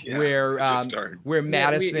scene where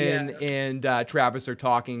Madison and Travis are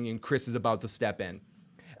talking and Chris is about to step in.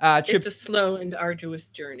 It's a slow and arduous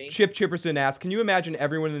journey. Chip Chipperson asks, can you imagine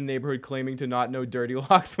everyone in the neighborhood claiming to not know Dirty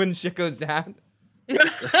Locks when shit goes down? I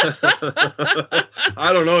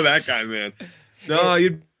don't know that guy, man. No,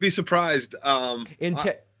 you'd be surprised.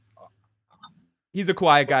 He's a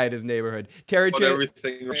quiet guy in his neighborhood. Terry Chan,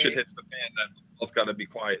 everything shit hits the fan, that both gotta be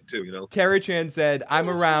quiet too, you know. Terry Chan said, I'm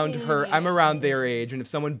around their age, and if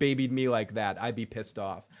someone babied me like that, I'd be pissed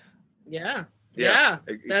off. Yeah.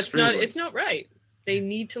 It's not right. They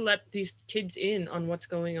need to let these kids in on what's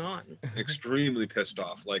going on. Extremely pissed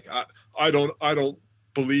off. Like, I don't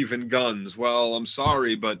believe in guns. Well, I'm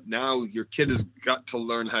sorry, but now your kid has got to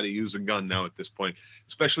learn how to use a gun now at this point,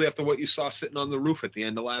 especially after what you saw sitting on the roof at the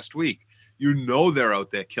end of last week. You know they're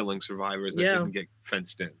out there killing survivors that didn't get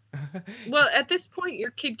fenced in. Well, at this point,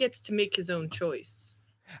 your kid gets to make his own choice.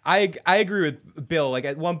 I agree with Bill. Like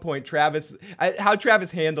at one point, how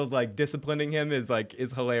Travis handled like disciplining him is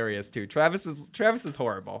hilarious too. Travis is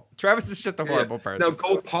horrible. Travis is just a horrible person. Now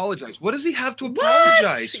go apologize. What does he have to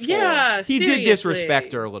apologize for? Yeah, he did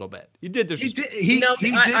disrespect her a little bit. He did disrespect. He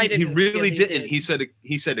really didn't. He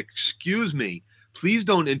said, "Excuse me, please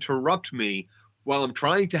don't interrupt me while I'm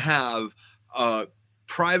trying to have a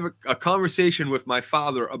conversation with my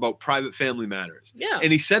father about private family matters." Yeah,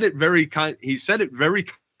 and he said it very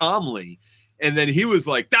calmly, and then he was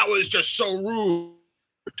like, "That was just so rude."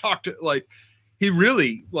 He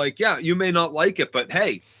really you may not like it, but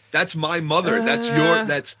hey, that's my mother. That's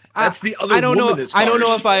the other woman. I don't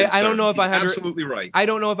know if I absolutely right. I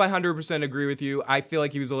don't know if I 100% agree with you. I feel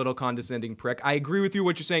like he was a little condescending prick. I agree with you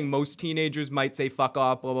what you're saying. Most teenagers might say fuck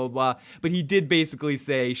off, blah blah blah, but he did basically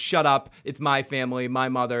say shut up. It's my family, my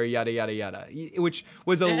mother, yada yada yada, which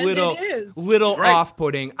was a little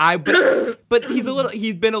off-putting. But he's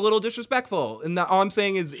been a little disrespectful, and all I'm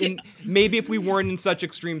saying is, maybe if we weren't in such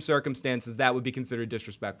extreme circumstances, that would be considered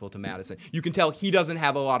disrespectful to Madison. You can tell he doesn't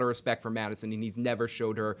have a lot of respect for Madison, and he's never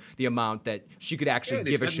showed her the amount that she could actually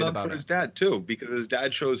give a shit about him. His dad too, because his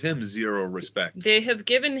dad shows him zero respect. They have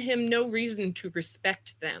given him no reason to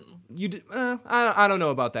respect them. I don't know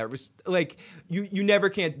about that. Like you never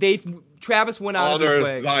can. Travis went out of his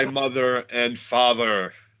way. Honor thy mother and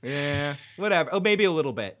father. Yeah, whatever. Oh, maybe a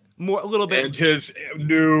little bit more, a little bit. And his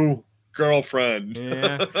new girlfriend.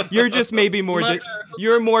 Yeah, you're just maybe more.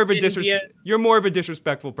 You're more of a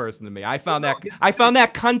disrespectful person than me. I found that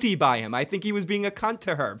cunty by him. I think he was being a cunt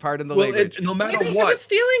to her. Pardon the language. No matter Maybe what, he was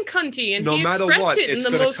feeling cunty, and he expressed it in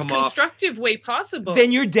the most constructive way possible.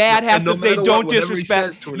 Then your dad has to say, "Don't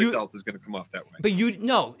disrespect." To an adult is going to come off that way. But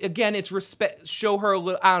again, it's respect. Show her a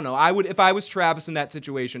little. I don't know. I would, if I was Travis in that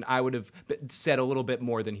situation, I would have said a little bit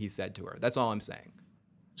more than he said to her. That's all I'm saying.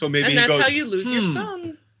 So maybe that's how you lose your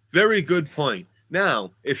son. Very good point.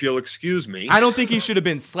 Now, if you'll excuse me. I don't think he should have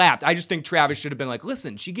been slapped. I just think Travis should have been like,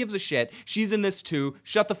 listen, she gives a shit. She's in this too.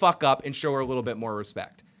 Shut the fuck up and show her a little bit more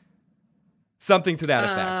respect. Something to that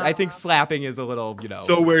effect. I think slapping is a little,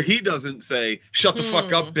 So where he doesn't say, shut the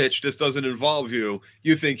fuck up, bitch, this doesn't involve you,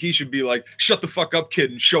 you think he should be like, shut the fuck up,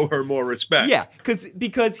 kid, and show her more respect. Yeah,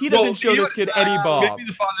 because he doesn't show this kid any balls. Maybe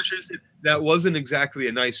the father should have said, that wasn't exactly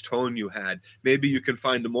a nice tone you had. Maybe you can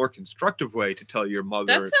find a more constructive way to tell your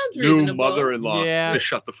new mother-in-law to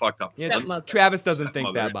shut the fuck up. Yeah, Travis doesn't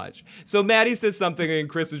think that much. So Maddie says something and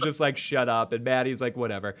Chris is just like, shut up. And Maddie's like,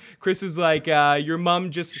 whatever. Chris is like, your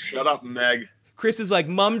mom just... Shut up, Meg. Chris is like,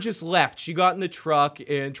 Mom just left. She got in the truck,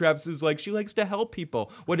 and Travis is like, she likes to help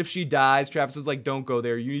people. What if she dies? Travis is like, don't go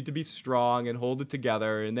there. You need to be strong and hold it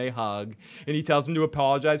together. And they hug. And he tells him to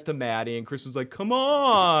apologize to Maddie. And Chris is like, come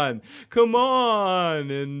on.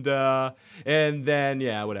 And then,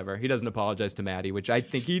 whatever. He doesn't apologize to Maddie, which I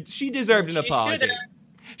think she deserved an apology.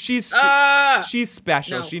 She's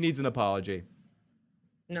special. No. She needs an apology.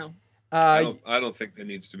 No. I don't think there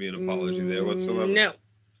needs to be an apology there whatsoever. No.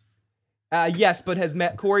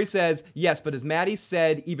 Corey says, yes, but as Maddie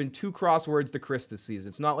said, even 2 crosswords to Chris this season.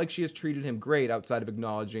 It's not like she has treated him great outside of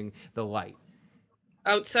acknowledging the light.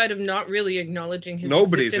 Outside of not really acknowledging his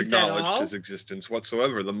Nobody's existence acknowledged at all? his existence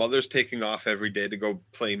whatsoever. The mother's taking off every day to go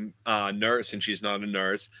play nurse, and she's not a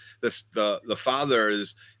nurse. The father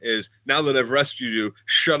is now that I've rescued you,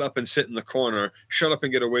 shut up and sit in the corner. Shut up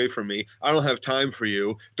and get away from me. I don't have time for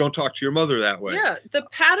you. Don't talk to your mother that way. Yeah, the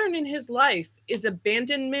pattern in his life is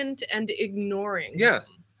abandonment and ignoring. Yeah. him.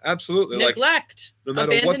 Absolutely. Neglect. Like, no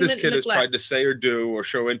matter what this kid has neglect. tried to say or do or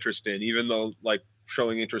show interest in, even though like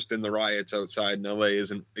showing interest in the riots outside in LA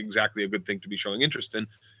isn't exactly a good thing to be showing interest in,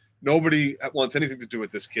 nobody wants anything to do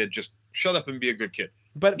with this kid. Just shut up and be a good kid.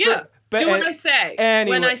 But do what I say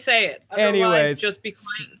when I say it. Otherwise, just be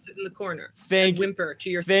quiet and sit in the corner. Whimper to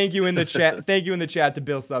your. Thank you in the chat. Thank you in the chat to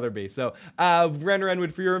Bill Sotheby. So, Ren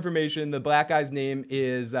Renwood, for your information, the black guy's name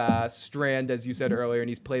is Strand, as you said earlier, and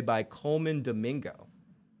he's played by Coleman Domingo.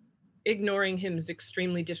 Ignoring him is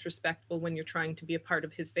extremely disrespectful when you're trying to be a part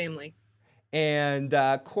of his family. And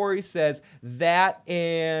Corey says that,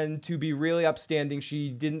 and to be really upstanding,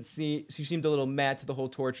 she seemed a little mad to the whole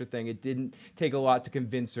torture thing. It didn't take a lot to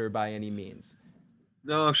convince her by any means.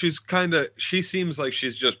 No, she seems like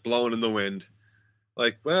she's just blowing in the wind.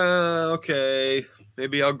 Like, well, okay,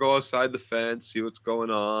 maybe I'll go outside the fence, see what's going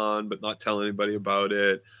on, but not tell anybody about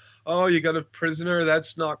it. Oh, you got a prisoner?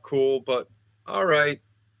 That's not cool, but all right,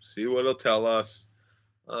 see what he'll tell us.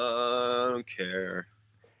 I don't care.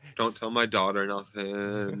 Don't tell my daughter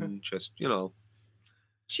nothing. Just,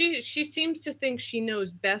 She seems to think she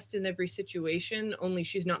knows best in every situation, only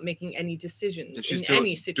she's not making any decisions in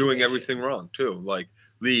any situation. Doing everything wrong, too. Like,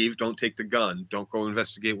 leave, don't take the gun, don't go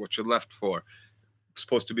investigate what you're left for.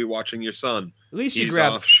 Supposed to be watching your son. At least he's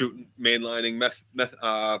off shooting, mainlining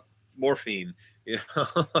morphine.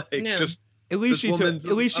 Just... At least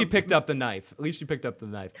she picked up the knife.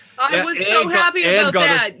 I was so happy about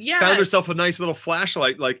that. Yes. Found herself a nice little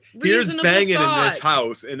flashlight. Like, here's banging in this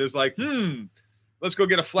house, and is like, let's go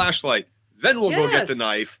get a flashlight. Then we'll go get the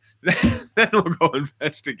knife. Then we'll go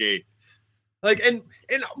investigate. Like,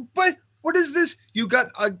 but what is this? You got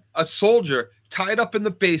a soldier tied up in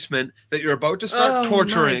the basement that you're about to start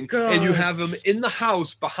torturing, and you have him in the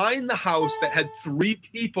house, behind the house that had 3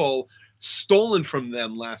 people stolen from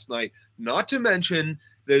them last night. Not to mention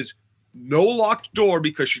there's no locked door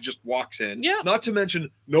because she just walks in. Yeah. Not to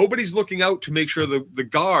mention nobody's looking out to make sure the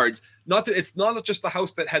guards, it's not just the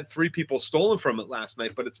house that had 3 people stolen from it last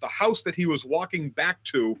night, but it's the house that he was walking back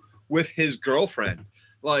to with his girlfriend.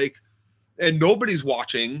 Like, and nobody's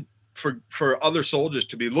watching for other soldiers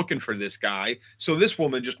to be looking for this guy. So this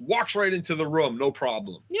woman just walks right into the room, no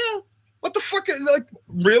problem. Yeah. What the fuck? Like,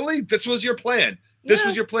 really? This was your plan? This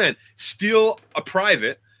was your plan? Steal a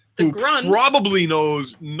private who probably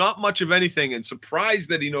knows not much of anything and surprised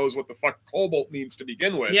that he knows what the fuck Cobalt means to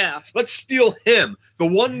begin with. Yeah. Let's steal him. The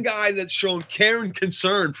one guy that's shown care and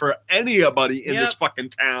concern for anybody in this fucking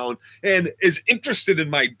town and is interested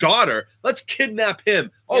in my daughter. Let's kidnap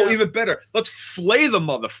him. Oh, even better. Let's flay the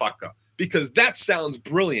motherfucker because that sounds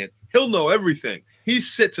brilliant. He'll know everything. He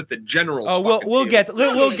sits at the general's. Oh, we'll get to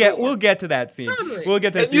that scene. Totally. We'll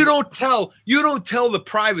get to that scene. You don't tell the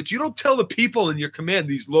privates. You don't tell the people in your command.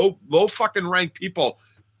 These low fucking rank people.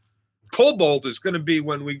 Cobalt is going to be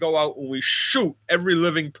when we go out and we shoot every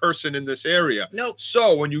living person in this area. Nope.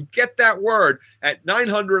 So when you get that word at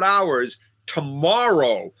 900 hours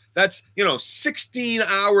tomorrow, that's 16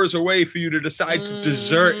 hours away for you to decide to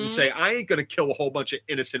desert and say, I ain't gonna kill a whole bunch of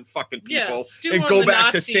innocent fucking people and go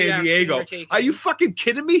back to San Diego. Are you fucking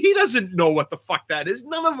kidding me? He doesn't know what the fuck that is.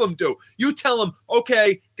 None of them do. You tell him,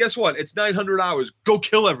 okay, guess what? It's 900 hours. Go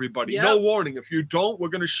kill everybody. No warning. If you don't, we're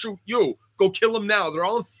gonna shoot you. Go kill them now. They're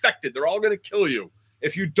all infected. They're all gonna kill you.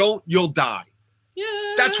 If you don't, you'll die. Yeah.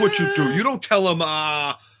 That's what you do. You don't tell them,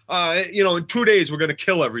 in 2 days we're going to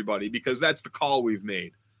kill everybody because that's the call we've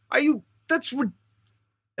made. That's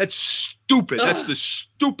stupid. That's the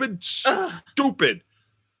stupid.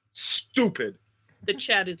 The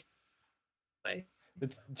chat is. The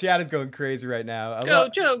chat is going crazy right now. Go,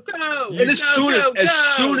 Joe, go. And as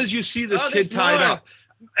soon as you see this kid tied up,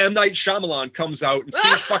 M. Night Shyamalan comes out and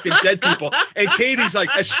sees fucking dead people. And Katie's like,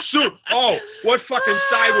 what fucking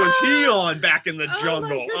side was he on back in the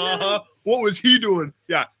jungle? What was he doing?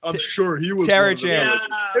 Yeah, I'm sure he was. Tara Chan.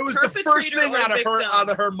 It was the first thing out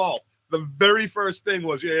of her mouth. The very first thing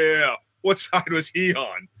was, what side was he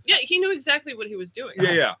on? Yeah, he knew exactly what he was doing.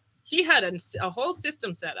 Yeah. He had a whole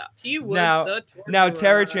system set up. He was the torturer. Now,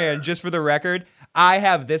 Tara Chan, just for the record, I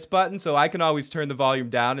have this button, so I can always turn the volume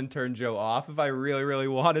down and turn Joe off if I really, really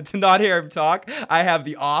wanted to not hear him talk. I have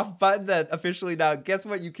the off button that officially now, guess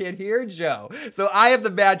what? You can't hear Joe. So I have the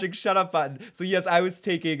magic shut up button. So yes, I was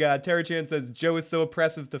taking, Tara Chan says, Joe is so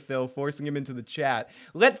oppressive to Phil, forcing him into the chat.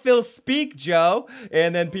 Let Phil speak, Joe.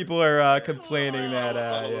 And then people are complaining that,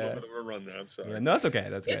 We're run there, I'm sorry. Yeah, no, it's okay.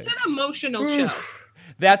 That's okay. It's an emotional show.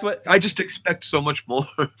 That's what I just expect so much more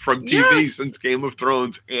from TV since Game of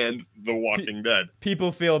Thrones and The Walking Dead.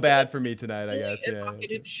 People feel bad for me tonight, I guess.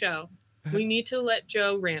 Evocative show. We need to let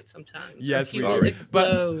Joe rant sometimes. Yes, we will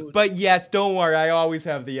explode. But yes, don't worry. I always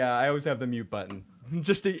have the mute button.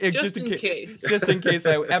 Just in case. Just in case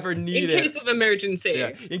I ever need it. In case of emergency.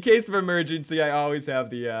 Yeah. In case of emergency, I always have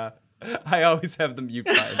the mute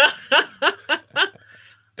button.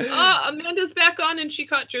 Amanda's back on and she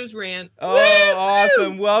caught Joe's rant. Oh, woo-hoo!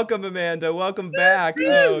 Awesome. Welcome, Amanda. Welcome back. Woo-hoo!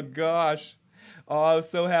 Oh, gosh. Oh, I'm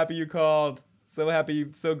so happy you called. So happy,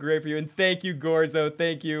 so great for you. And thank you, Gorzo.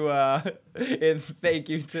 Thank you, and thank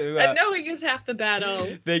you to... and knowing is half the battle.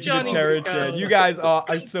 Thank you to Tara Chan. You guys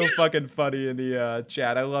are so fucking funny in the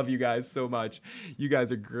chat. I love you guys so much. You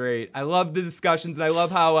guys are great. I love the discussions, and I love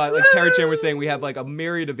how, like Tara Chan was saying, we have like a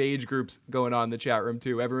myriad of age groups going on in the chat room,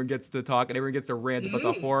 too. Everyone gets to talk, and everyone gets to rant about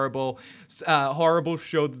the horrible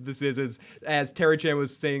show that this is. As Tara Chan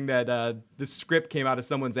was saying that the script came out of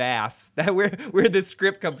someone's ass. Where did this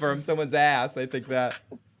script come from? Someone's ass. I think that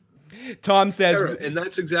Tom says, Tara, and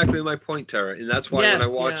that's exactly my point, Tara. And that's why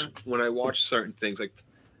when I watch certain things,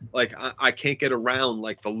 like I can't get around,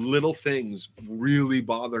 like the little things really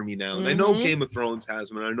bother me now. And I know Game of Thrones has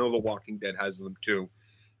them, and I know The Walking Dead has them too.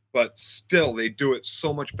 But still, they do it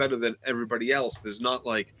so much better than everybody else. There's not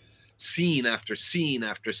like scene after scene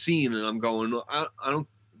after scene, and I'm going, I don't.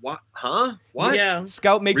 What? Huh? What? Yeah.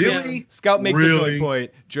 Scout makes a good point.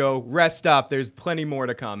 Joe, rest up. There's plenty more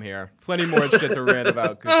to come here. Plenty more shit to rant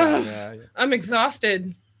about. I'm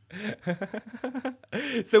exhausted.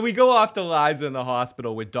 So we go off to Liza in the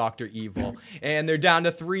hospital with Dr. Evil, and they're down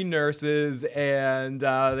to 3 nurses, and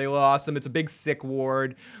they lost them. It's a big sick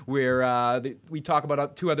ward where we talk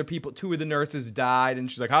about 2 other people. 2 of the nurses died, and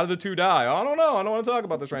she's like, "How did the 2 die? I don't know. I don't want to talk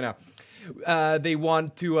about this right now." They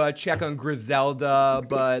want to check on Griselda,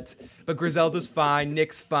 but Griselda's fine.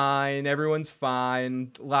 Nick's fine. Everyone's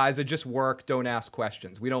fine. Liza, just work. Don't ask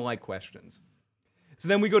questions. We don't like questions. So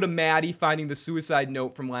then we go to Maddie finding the suicide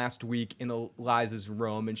note from last week in Liza's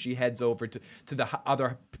room, and she heads over to the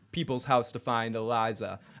other people's house to find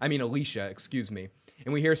Alicia, excuse me.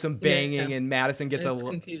 And we hear some banging, and Madison gets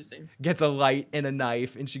a light and a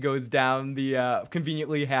knife, and she goes down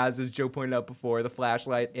conveniently has, as Joe pointed out before, the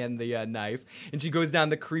flashlight and the knife. And she goes down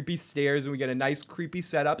the creepy stairs, and we get a nice creepy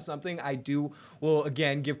setup, something I will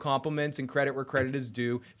again give compliments and credit where credit is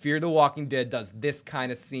due. Fear the Walking Dead does this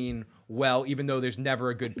kind of scene well, even though there's never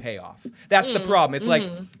a good payoff. That's the problem.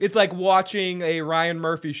 It's like watching a Ryan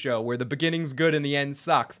Murphy show where the beginning's good and the end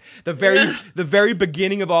sucks. The very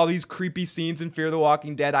beginning of all these creepy scenes in Fear the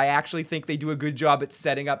Walking Dead, I actually think they do a good job at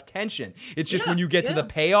setting up tension. It's just when you get to the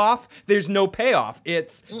payoff, there's no payoff.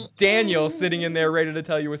 It's Daniel sitting in there ready to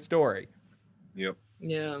tell you a story. Yep.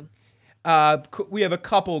 Yeah. We have a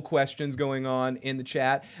couple questions going on in the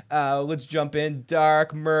chat. Let's jump in.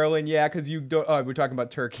 Dark Merlin, yeah, because you don't. Oh, we're talking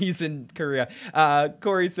about turkeys in Korea.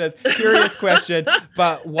 Corey says, curious question,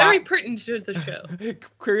 but why? Very pertinent to the show.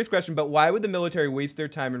 Curious question, but why would the military waste their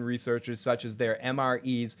time in researchers such as their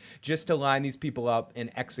MREs just to line these people up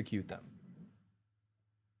and execute them?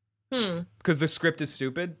 Because the script is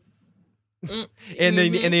stupid. And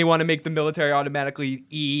they want to make the military automatically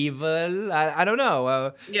evil. I don't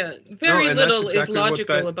know. Very little is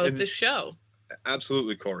logical about this show.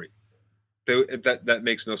 Absolutely, Corey. That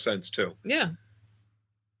makes no sense too. Yeah.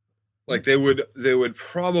 Like they would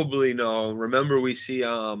probably know. Remember, we see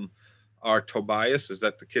our Tobias. Is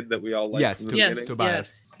that the kid that we all like? Yes, from the beginning?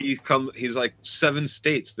 Tobias. He's like 7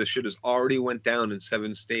 states. This shit has already went down in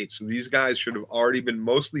 7 states. So these guys should have already been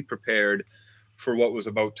mostly prepared for what was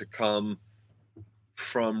about to come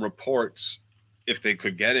from reports, if they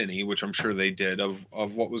could get any, which I'm sure they did, of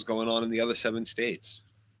what was going on in the other 7 states.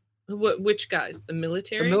 Which guys? The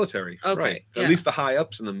military? The military. Okay. Right. Yeah. At least the high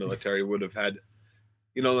ups in the military would have had,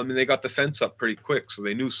 they got the fence up pretty quick, so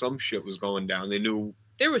they knew some shit was going down. They knew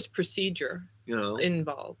there was procedure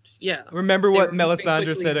involved. Yeah. Remember what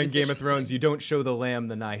Melisandre said on Game of Thrones, you don't show the lamb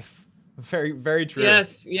the knife. Very, very true.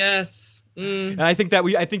 Yes. And I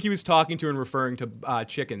think he was talking to and referring to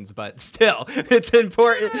chickens, but still, it's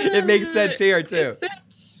important. It makes sense here too.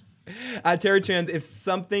 Tara Chan, if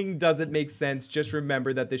something doesn't make sense, just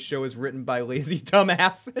remember that this show is written by lazy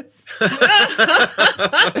dumbasses.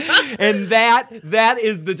 And that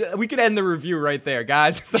is we could end the review right there,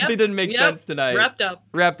 guys. If something didn't make sense tonight.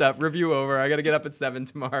 Wrapped up. Review over. I got to get up at 7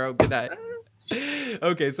 tomorrow. Good night.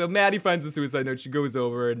 Okay, so Maddie finds the suicide note. She goes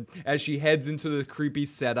over, and as she heads into the creepy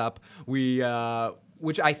setup, which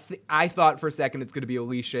I thought for a second it's going to be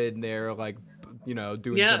Alicia in there, like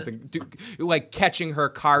doing something, like catching her,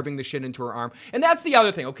 carving the shit into her arm. And that's the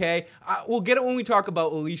other thing, okay? We'll get it when we talk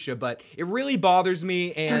about Alicia, but it really bothers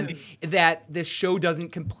me and that this show doesn't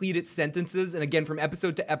complete its sentences. And again, from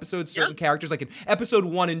episode to episode, certain characters, like in episode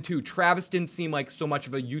 1 and 2, Travis didn't seem like so much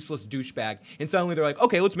of a useless douchebag. And suddenly they're like,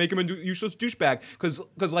 okay, let's make him a useless douchebag.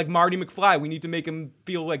 Because like Marty McFly, we need to make him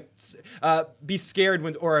feel like, be scared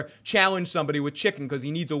or challenge somebody with chicken because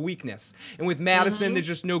he needs a weakness. And with Madison, there's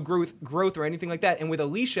just no growth or anything like that. And with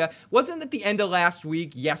Alicia, wasn't at the end of last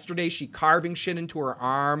week, yesterday, she carving shit into her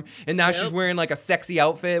arm, and now she's wearing like a sexy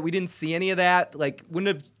outfit. We didn't see any of that. Like,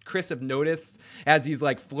 wouldn't Chris have noticed as he's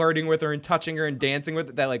like flirting with her and touching her and dancing with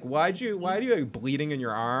her, that like, why do you have bleeding in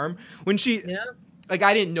your arm? When she like,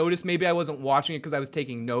 I didn't notice. Maybe I wasn't watching it because I was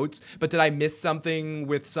taking notes. But did I miss something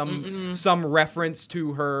with some reference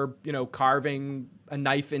to her, carving a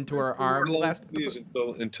knife into her arm last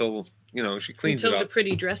until she cleans it up. Until the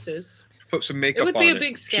pretty dresses. Put some makeup on it. It would be a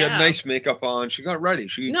big scab. She had nice makeup on. She got ready.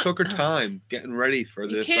 She took her time getting ready for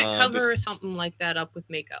this. You can't cover something like that up with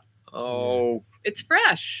makeup. Oh. It's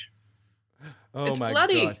fresh. Oh, it's my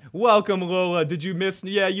bloody. God. Welcome, Lola. Did you miss?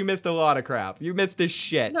 Yeah, you missed a lot of crap. You missed this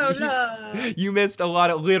shit. Lola. You missed a lot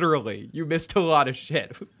of, literally, you missed a lot of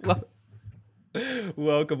shit.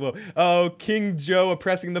 Welcome, Lola. Oh, King Joe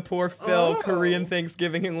oppressing the poor Phil, Korean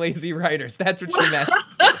Thanksgiving and lazy writers. That's what you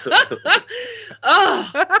missed.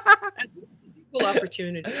 Equal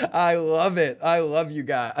opportunity. I love it. I love you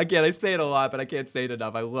guys. Again, I say it a lot, but I can't say it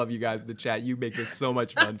enough. I love you guys in the chat. You make this so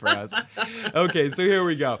much fun for us. Okay, so here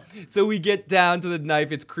we go. So we get down to the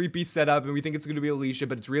knife. It's creepy setup, and we think it's going to be Alicia,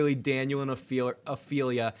 but it's really Daniel and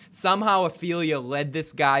Ophelia. Somehow Ophelia led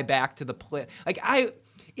this guy back to the play.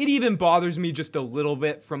 It even bothers me just a little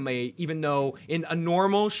bit even though in a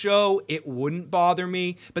normal show, it wouldn't bother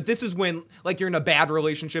me. But this is when, like, you're in a bad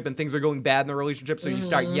relationship and things are going bad in the relationship. So you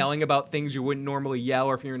start yelling about things you wouldn't normally yell,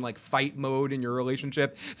 or if you're in, like, fight mode in your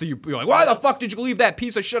relationship. So you're like, why the fuck did you leave that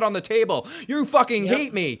piece of shit on the table? You fucking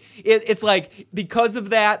hate me. It's like, because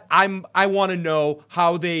of that, I want to know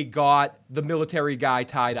how they got the military guy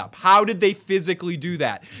tied up. How did they physically do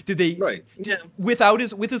that? Did they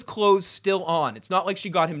with his clothes still on? It's not like she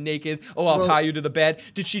got him naked. Oh, I'll tie you to the bed.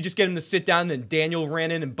 Did she just get him to sit down and then Daniel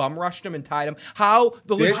ran in and bum rushed him and tied him?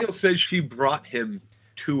 Daniel said she brought him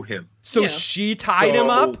to him. So she tied him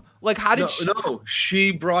up? Like, how did she? No,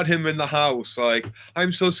 she brought him in the house. Like,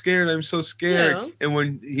 I'm so scared. Yeah. And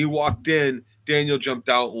when he walked in, Daniel jumped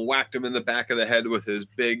out and whacked him in the back of the head with his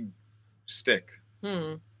big stick.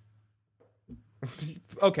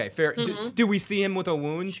 Okay, fair. Do we see him with a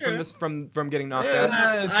wound from getting knocked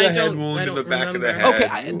out? It's a head wound in the back of the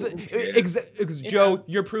head. Okay, Joe,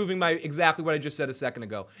 you're proving exactly what I just said a second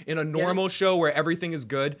ago. In a normal show where everything is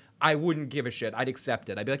good, I wouldn't give a shit. I'd accept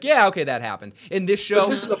it. I'd be like, yeah, okay, that happened. In this show,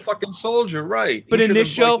 but this is a fucking soldier, right? But in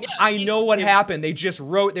this show, I know what happened. They just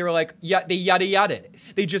wrote. They were like, they yada yada it.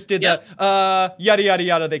 They just did the yada yada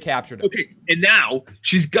yada. They captured him. Okay, and now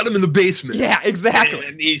she's got him in the basement. Yeah, exactly.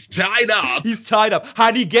 And he's tied up. He's tied up.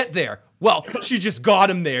 How did he get there? Well, she just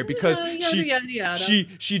got him there because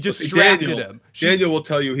she distracted him. Daniel will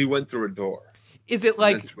tell you he went through a door. Is it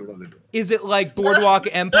like Boardwalk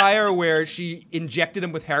Empire where she injected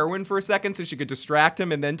him with heroin for a second so she could distract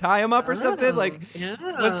him and then tie him up or something? Like,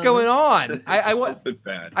 what's going on?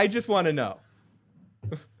 I just want to know.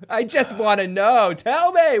 I just want to know.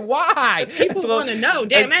 Tell me why. People want to know.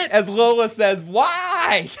 Damn it. As Lola says,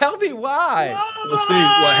 why? Tell me why. Well, see,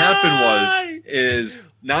 what happened is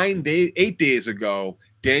 8 days ago,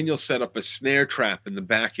 Daniel set up a snare trap in the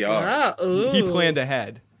backyard. He planned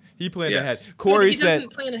ahead. Corey said,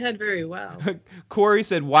 doesn't plan ahead very well. Corey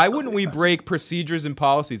said, why wouldn't we break procedures and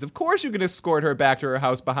policies? Of course you can escort her back to her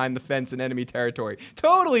house behind the fence in enemy territory.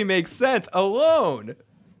 Totally makes sense. Alone.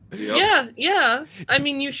 Yep. Yeah. I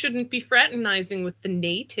mean, you shouldn't be fraternizing with the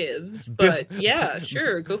natives, but yeah,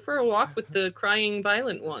 sure. Go for a walk with the crying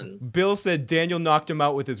violent one. Bill said Daniel knocked him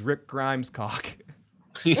out with his Rick Grimes cock.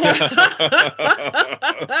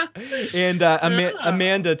 And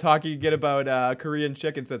Amanda, talking again about Korean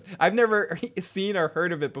chicken, says, I've never seen or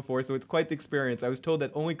heard of it before, so it's quite the experience. I was told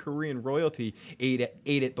that only Korean royalty ate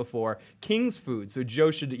it before. King's food, so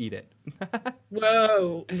Joe should eat it.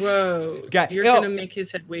 Whoa. You're going to make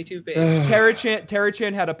his head way too big. Tara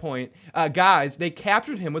Chan had a point. Guys, they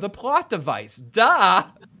captured him with a plot device. Duh!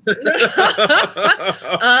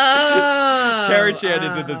 Tara Chan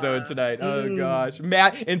is in the zone tonight. Oh gosh.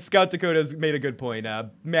 Matt and Scout Dakota's made a good point.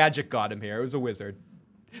 Magic got him here. It was a wizard.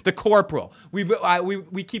 The corporal.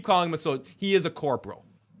 We keep calling him a soldier. He is a corporal.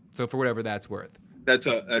 So for whatever that's worth. That's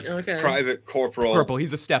okay. Private corporal. Corporal.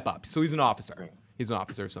 He's a step up. So he's an officer. He's an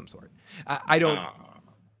officer of some sort. I don't.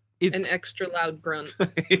 An extra loud grunt.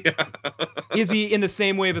 Yeah. Is he in the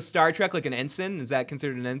same way of a Star Trek, like an ensign? Is that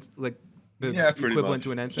considered an ensign, like the Yeah, pretty equivalent much.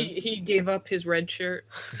 to an ensign? He gave up his red shirt.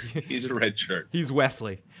 He's a red shirt. He's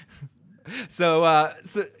Wesley. So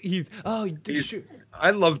he's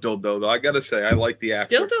I love Dildo though. I gotta say, I like the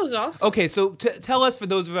actor. Dildo's awesome. Okay, so tell us, for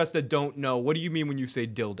those of us that don't know, what do you mean when you say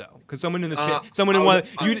dildo? Because someone in the chat,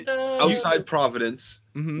 Outside Providence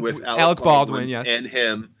with Alec Baldwin, yes, and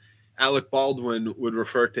him. Alec Baldwin would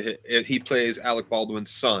refer to him, and he plays Alec Baldwin's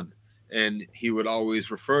son, and he would always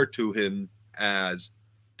refer to him as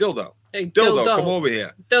Dildo. Hey, Dildo, come over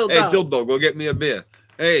here. Dildo. Hey, Dildo, go get me a beer.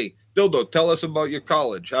 Hey, Dildo, tell us about your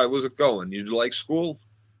college. How was it going? Did you like school?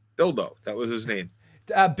 Dildo, that was his name.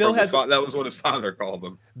 That was what his father called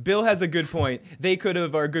him. Bill has a good point. They could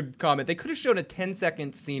have, or a good comment. They could have shown a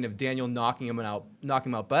 10-second scene of Daniel knocking him out.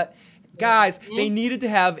 But guys, they needed to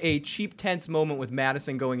have a cheap, tense moment with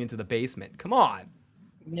Madison going into the basement. Come on.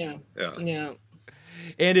 Yeah.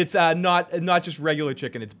 And it's not just regular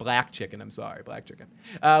chicken. It's black chicken. I'm sorry, black chicken.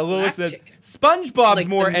 Lola says chicken.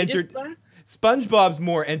 SpongeBob's Like SpongeBob's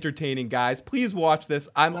more entertaining, guys. Please watch this.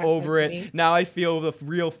 I'm over it. Now I feel the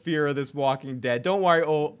real fear of this Walking Dead. Don't worry,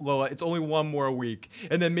 Lola. It's only one more week.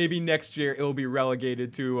 And then maybe next year it will be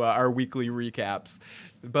relegated to our weekly recaps.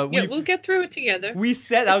 But we'll get through it together. We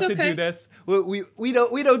set out to do this. We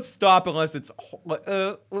don't stop unless it's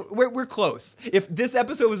we're close. If this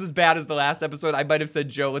episode was as bad as the last episode, I might have said,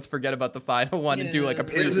 Joe, let's forget about the final one and do like a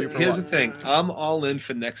preview. Here's the thing. I'm all in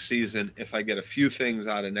for next season if I get a few things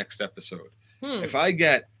out of next episode. If I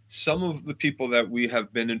get some of the people that we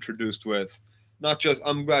have been introduced with, not just,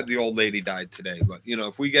 I'm glad the old lady died today, but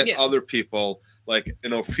if we get other people like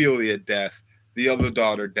an Ophelia death, the other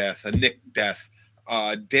daughter death, a Nick death,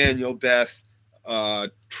 Daniel death,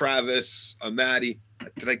 Travis, Maddie.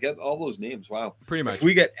 Did I get all those names? Wow. Pretty much. If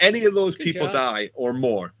we get any of those Good people job. die or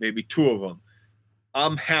more, maybe two of them,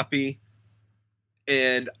 I'm happy.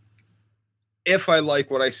 And if I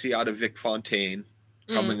like what I see out of Vic Fontaine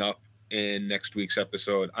coming up in next week's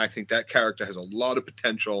episode, I think that character has a lot of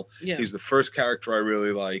potential. Yeah. He's the first character I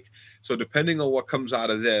really like. So depending on what comes out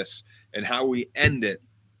of this and how we end it,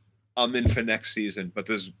 I'm in for next season. But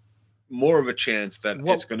there's more of a chance that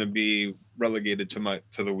it's going to be relegated to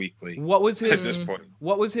the weekly. What was his at this point?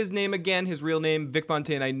 What was his name again? His real name, Vic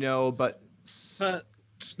Fontaine. I know, but Snatch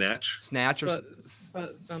or something.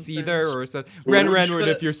 Seether or something. Renward,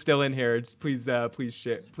 if you're still in here, please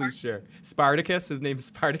share. Spartacus. His name's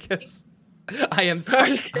Spartacus. I am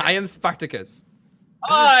Spartacus. I am Spartacus.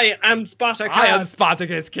 I am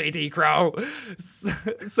Spartacus, Katie Crow. So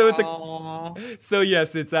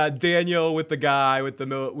yes, it's Daniel with the guy with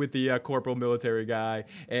the corporal military guy,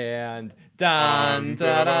 and dun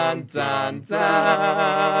dun dun dun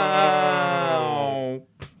dun.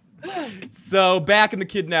 So back in the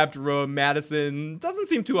kidnapped room, Madison doesn't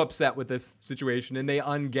seem too upset with this situation, and they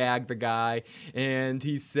ungag the guy, and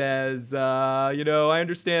he says, I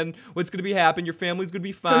understand what's going to be happening. Your family's going to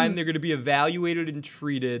be fine. They're going to be evaluated and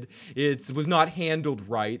treated. It was not handled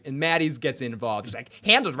right, and Maddie's gets involved. She's like,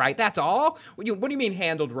 handled right? That's all? What do you mean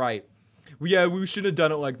handled right? Yeah, we shouldn't have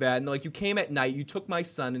done it like that. And like, you came at night, you took my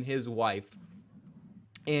son and his wife.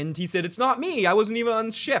 And he said, it's not me. I wasn't even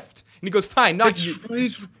on shift. And he goes, fine, not you.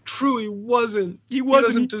 He's true. He wasn't. He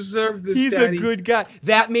doesn't deserve this. He's Daddy. a good guy.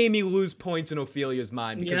 That made me lose points in Ophelia's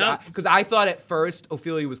mind because I thought at first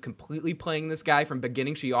Ophelia was completely playing this guy from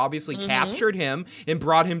beginning. She obviously captured him and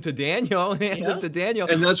brought him to Daniel and handed him to Daniel.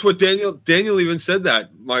 And that's what Daniel even said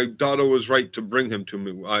that my daughter was right to bring him to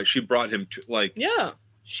me. She brought him to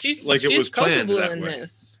she's it was planned culpable that in way.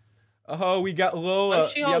 this. Oh, we got Lola.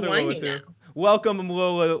 She the all other Lola whiny too. now. Welcome,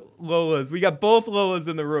 Lolas. We got both Lolas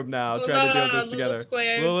in the room now, trying to deal with this together.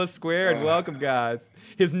 Lola squared. Welcome, guys.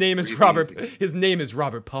 His name is Robert. Easy. His name is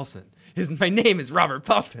Robert Paulson. My name is Robert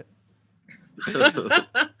Paulson.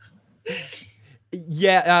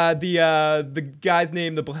 Yeah, the guy's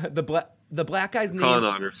name, the black guy's name. Con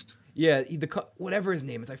artist. Yeah, whatever his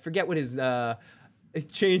name is. I forget what his.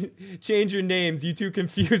 Change your names. You two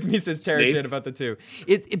confuse me, says Tara Jan about the two.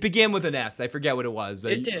 It began with an S. I forget what it was.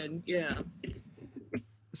 It did, yeah.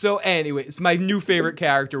 So anyway, it's my new favorite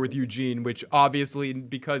character with Eugene, which obviously,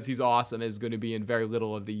 because he's awesome, is going to be in very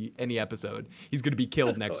little of any episode. He's going to be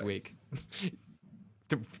killed next week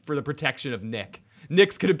for the protection of Nick.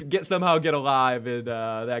 Nick's going to somehow get alive, and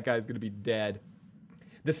that guy's going to be dead.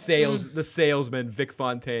 The salesman, Vic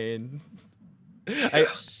Fontaine.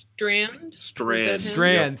 Strand.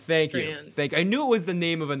 Thank you. I knew it was the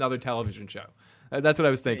name of another television show. That's what I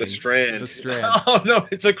was thinking. The Strand. Oh no,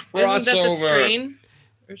 it's a crossover. Isn't that the Strain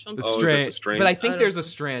or something? The Strain. But I think there's a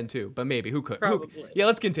Strand too. But maybe who could? Probably. Yeah,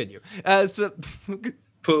 let's continue.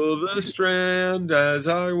 Pull the strand as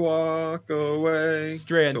I walk away.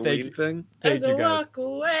 Strand, it's a thank Ween you. thing. Thank As you, I guys. walk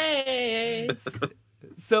away.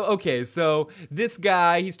 So this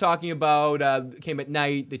guy, he's talking about came at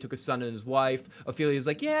night. They took his son and his wife. Ophelia's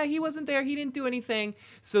like, yeah, he wasn't there. He didn't do anything.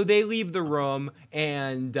 So they leave the room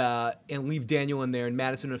and leave Daniel in there. And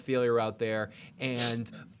Madison and Ophelia are out there.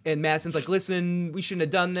 And Madison's like, listen, we shouldn't have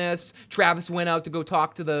done this. Travis went out to go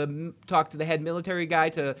talk to the head military guy.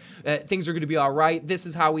 Things are going to be all right. This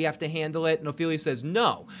is how we have to handle it. And Ophelia says,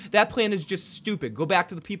 no, that plan is just stupid. Go back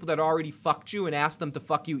to the people that already fucked you and ask them to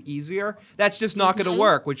fuck you easier. That's just not going to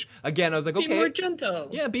work. Which again, I was like, okay, Be more gentle.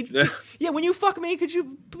 yeah, yeah. When you fuck me, could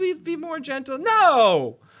you be more gentle?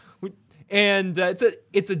 No. And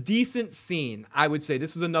it's a decent scene, I would say.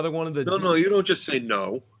 This is another one of the. No, you don't just say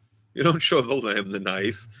no. You don't show the lamb the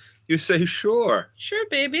knife. You say sure. Sure,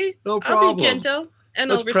 baby. No problem. I'll be gentle, and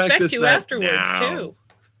Let's I'll respect practice you that afterwards now. too.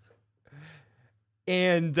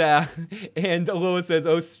 And Lola says,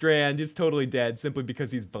 "Oh, Strand, he's totally dead simply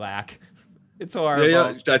because he's black." It's horrible.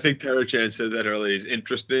 Yeah. I think Tara Chan said that earlier. He's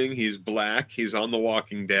interesting. He's black. He's on The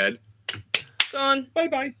Walking Dead. Gone.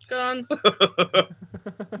 Bye. Gone.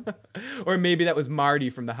 Or maybe that was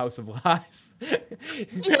Marty from the House of Lies.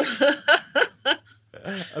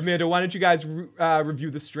 Amanda, why don't you guys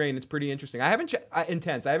review The Strain? It's pretty interesting. I haven't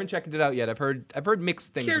intense. I haven't checked it out yet. I've heard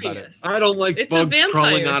mixed things about it. I don't like It's a bugs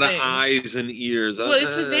crawling vampire out of thing. eyes and ears. Well,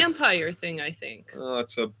 it's a vampire thing, I think. Oh,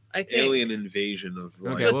 it's a I think. alien invasion of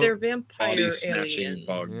like, Okay, But well, they're vampire body-snatching aliens.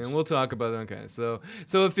 bugs. Yeah, we'll talk about it. Okay, so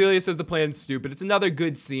Ophelia says the plan's stupid. It's another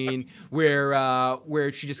good scene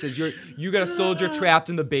where she just says you got a soldier trapped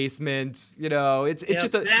in the basement. You know, it's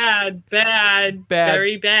just a bad,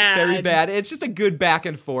 very bad, very bad. It's just a good back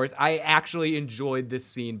and forth. I actually enjoyed this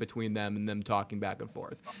scene between them and them talking back and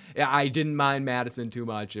forth. I didn't mind Madison too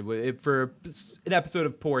much. For an episode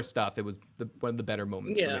of poor stuff, it was one of the better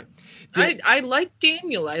moments for me. I like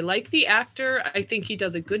Daniel. I like the actor. I think he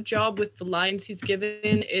does a good job with the lines he's given.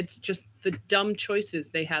 It's just the dumb choices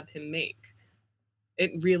they have him make.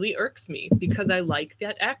 It really irks me because I like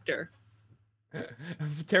that actor.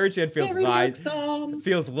 Tara Chan feels Very lied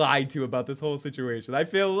to about this whole situation. I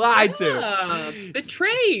feel lied to.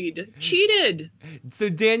 Betrayed. Cheated. So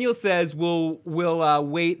Daniel says we'll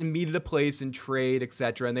wait and meet at a place and trade,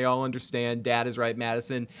 etc. And they all understand. Dad is right.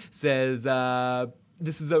 Madison says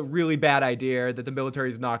this is a really bad idea, that the military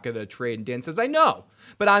is not going to trade. And Dan says, I know,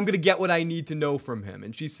 but I'm going to get what I need to know from him.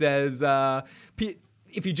 And she says,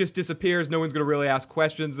 if he just disappears, no one's going to really ask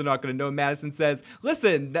questions. They're not going to know. Madison says,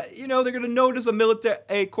 listen, they're going to notice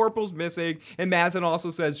a corporal's missing. And Madison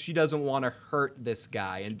also says she doesn't want to hurt this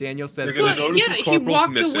guy. And Daniel says, he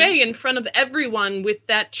walked away in front of everyone with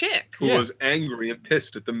that chick. Who was angry and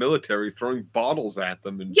pissed at the military throwing bottles at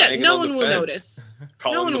them. And no one will notice.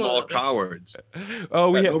 Calling them all cowards.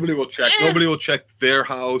 Nobody will check. Nobody will check their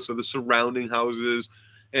house or the surrounding houses.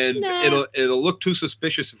 And it'll look too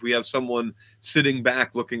suspicious if we have someone sitting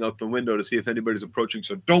back looking out the window to see if anybody's approaching.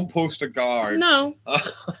 So don't post a guard. No.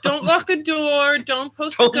 Don't lock a door. Don't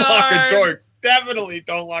post a guard. Don't lock a door. Definitely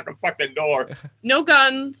don't lock a fucking door. No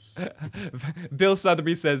guns. Bill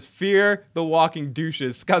Sotheby says, fear the walking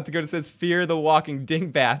douches. Scout Dakota says, fear the walking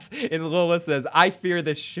dingbats. And Lola says, I fear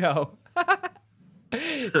this show.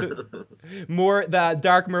 The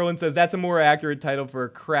Dark Merlin says, that's a more accurate title for a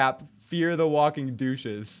crap. Fear the walking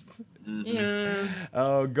douches. Mm-hmm.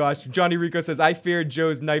 Oh gosh. Johnny Rico says, I fear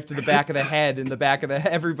Joe's knife to the back of the head in the back of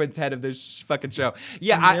everyone's head of this fucking show.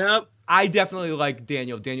 Yeah, I definitely like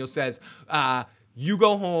Daniel. Daniel says, you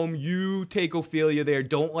go home, you take Ophelia there,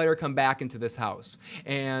 don't let her come back into this house.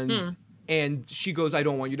 And she goes, I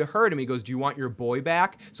don't want you to hurt him. He goes, do you want your boy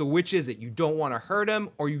back? So which is it? You don't want to hurt him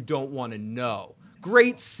or you don't want to know?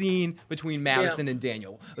 Great scene between Madison and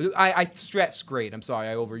Daniel. I stress great. I'm sorry,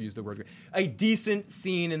 I overused the word great. A decent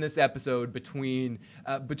scene in this episode between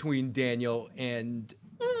Daniel and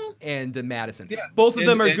Madison. Yeah. Both of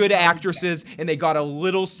them are good actresses, and they got a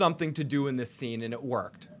little something to do in this scene, and it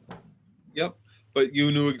worked. Yep. But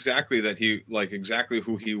you knew exactly that exactly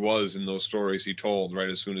who he was in those stories he told right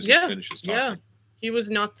as soon as he finishes talking. Yeah. He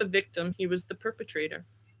was not the victim. He was the perpetrator.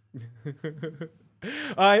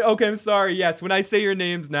 Okay, I'm sorry. Yes, when I say your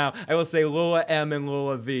names now, I will say Lola M and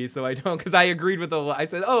Lola V. So I don't, because I agreed with Lola. I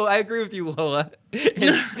said, "Oh, I agree with you, Lola."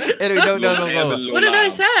 and I don't know Lola. What did I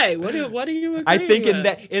say? What do you agree I think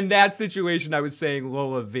with? in that situation, I was saying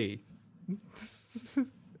Lola V.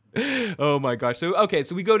 Oh my gosh. So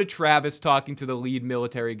we go to Travis talking to the lead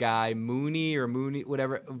military guy, Mooney,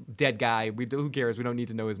 whatever, dead guy. Who cares? We don't need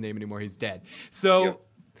to know his name anymore. He's dead. So.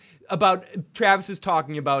 about Travis is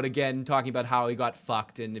talking about how he got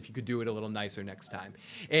fucked and if you could do it a little nicer next time.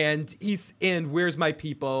 And where's my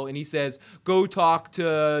people? And he says, go talk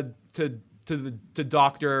to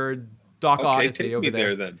Doc Odyssey over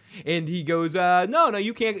there. Then. And he goes, no,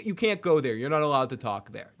 you can't go there. You're not allowed to talk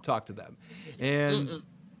to them.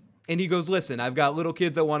 And he goes, listen, I've got little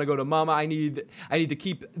kids that want to go to Mama. I need to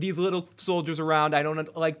keep these little soldiers around. I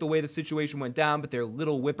don't like the way the situation went down, but they're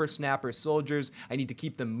little whippersnapper soldiers. I need to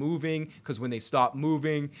keep them moving because when they stop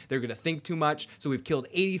moving, they're going to think too much. So we've killed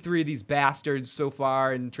 83 of these bastards so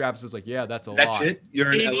far. And Travis is like, yeah, that's a lot. That's it?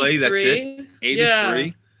 You're in 83? LA, that's it? 83?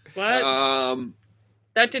 Yeah. What?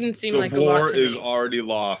 That didn't seem like a lot to me. The war is already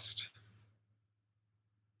lost.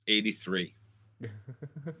 83.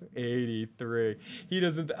 83. He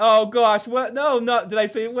doesn't. Oh gosh, what? No. What did I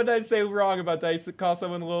say wrong about that? I call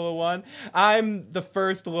someone Lola 1. I'm the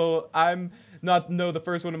first Lola. I'm not the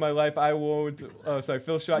first one in my life. I won't. Oh, sorry,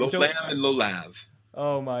 Phil Shaw. Lolam and Lolav.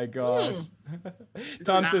 Oh my gosh.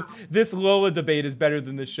 Tom says this Lola debate is better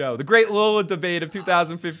than the show. The great Lola debate of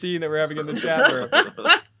 2015 that we're having in the chat room.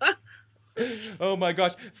 Oh my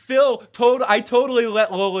gosh, Phil! I totally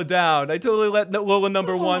let Lola down. I totally let Lola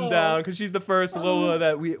number 1 down because she's the first Lola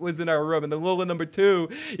that was in our room, and the Lola number 2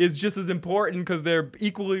 is just as important because they're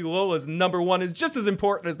equally Lolas. Number 1 is just as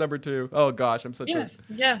important as number 2. Oh gosh, I'm such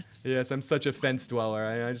yes, I'm such a fence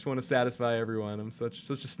dweller. I just want to satisfy everyone. I'm such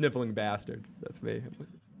a sniveling bastard. That's me.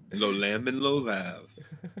 Lolam and Lolav.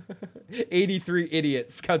 83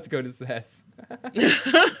 idiots. Scout Dakota says.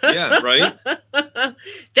 Yeah, right?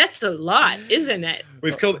 That's a lot, isn't it?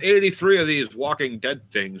 We've killed 83 of these Walking Dead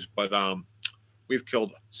things, but we've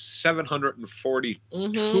killed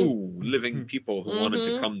 742 living people who wanted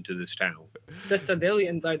to come to this town. The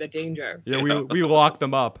civilians are the danger. Yeah, we locked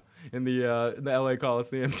them up in the LA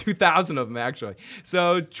Coliseum. 2,000 of them, actually.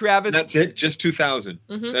 So Travis. That's it? Just 2,000.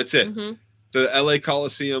 That's it. The LA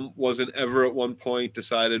Coliseum wasn't ever at one point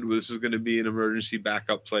decided this is going to be an emergency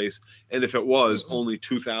backup place. And if it was, only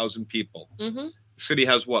 2,000 people. The city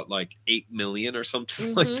has what, like 8 million or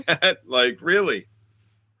something like that? Like, really?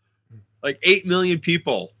 Like 8 million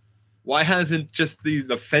people. Why hasn't just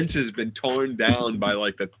the fences been torn down by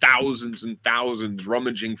like the thousands and thousands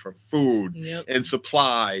rummaging for food and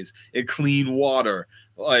supplies and clean water?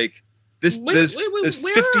 Like, there's 50 soldiers.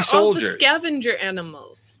 Where are all the scavenger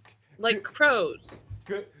animals? Like crows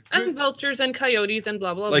and vultures and coyotes and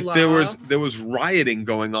blah, blah, blah. Like there was rioting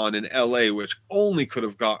going on in LA, which only could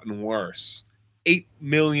have gotten worse. 8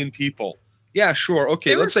 million people. Yeah, sure.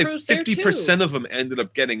 Okay, let's say 50% of them ended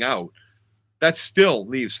up getting out. That still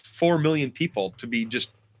leaves 4 million people to be just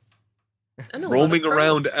roaming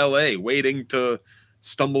around LA, waiting to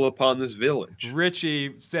stumble upon this village.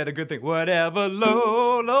 Richie said a good thing. Whatever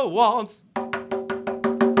Lola wants.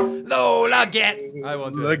 Lola gets. I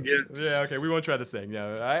won't do it. Yeah, okay. We won't try to sing.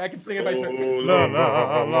 Yeah, I can sing if I try. La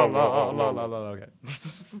la la la la la la. Okay.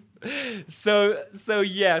 So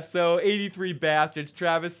 83 bastards.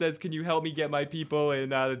 Travis says, "Can you help me get my people?"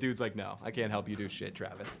 And the dude's like, "No, I can't help you do shit,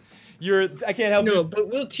 Travis. I can't help you." No, but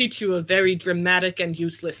we'll teach you a very dramatic and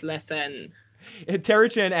useless lesson. And Tara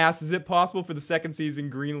Chan asks, "Is it possible for the second season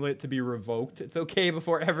greenlit to be revoked? It's okay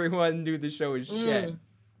before everyone knew the show is shit."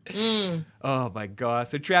 Oh my god.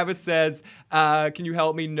 So Travis says, can you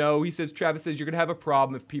help me? No. Travis says, you're gonna have a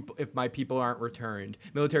problem if my people aren't returned.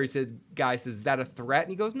 Military guy says, is that a threat? And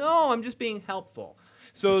he goes, no, I'm just being helpful.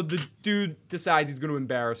 So the dude decides he's going to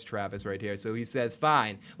embarrass Travis right here. So he says,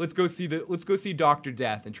 fine, let's go see Dr.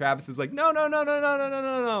 Death. And Travis is like,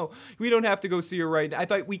 no. We don't have to go see her right now. I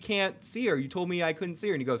thought we can't see her. You told me I couldn't see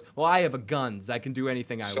her. And he goes, well, I have guns. I can do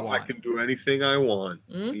anything I want. So I can do anything I want.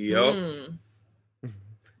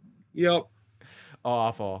 Yep.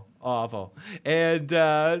 Awful. And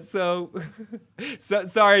so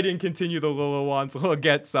sorry I didn't continue the Lola Wants Lola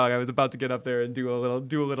Get song. I was about to get up there and do a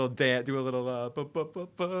little dance,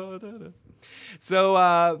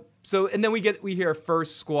 So and then we hear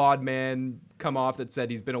first squad man come off that said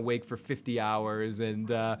he's been awake for 50 hours and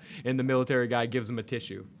the military guy gives him a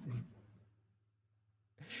tissue.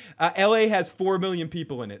 LA has 4 million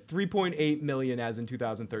people in it. 3.8 million as in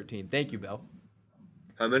 2013. Thank you, Bill.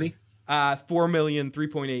 How many? 4 million,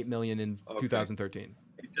 3.8 million in 2013.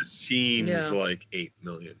 It just seems like 8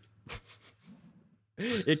 million.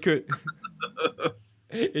 It could.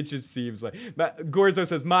 It just seems like. Gorzo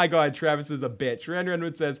says, my God, Travis is a bitch.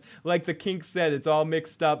 Renwood says, like the Kinks said, it's all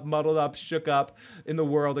mixed up, muddled up, shook up in the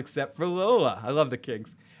world except for Lola. I love the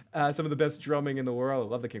Kinks. Some of the best drumming in the world. I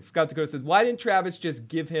love the Kinks. Scott Dakota says, why didn't Travis just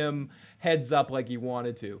give him heads up like he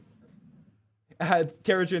wanted to?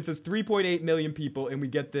 Tara Chan says 3.8 million people, and we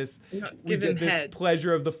get this head.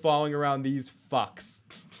 pleasure of the following around these fucks.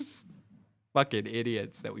 Fucking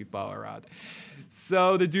idiots that we follow around.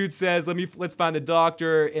 So the dude says, let's find the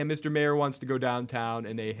doctor, and Mr. Mayor wants to go downtown,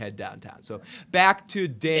 and they head downtown. So back to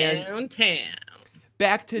Dan. Downtown.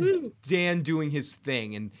 Back to Dan doing his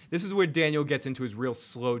thing, and this is where Daniel gets into his real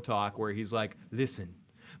slow talk, where he's like, listen,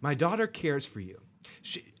 my daughter cares for you,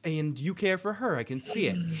 and you care for her, I can see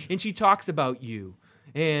it. And she talks about you,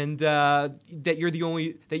 and that you're the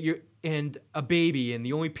only, and a baby, and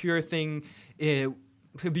the only pure thing to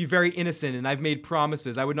be very innocent, and I've made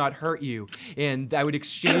promises. I would not hurt you, and I would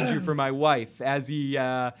exchange you for my wife. As he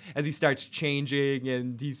starts changing,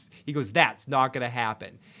 and he goes, that's not gonna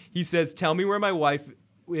happen. He says, tell me where my wife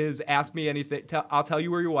is. Ask me anything. I'll tell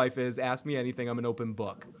you where your wife is. Ask me anything. I'm an open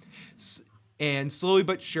book. And slowly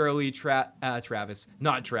but surely,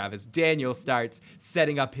 Daniel starts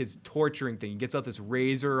setting up his torturing thing. He gets out this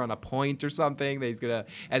razor on a point or something that he's gonna,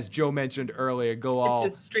 as Joe mentioned earlier, go all.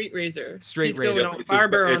 It's a straight razor. Straight razor. razor. Going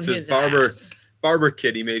barber on his ass. Barber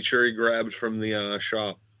kit he made sure he grabbed from the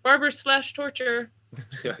shop. Barber/torture.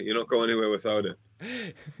 Yeah, you don't go anywhere without it.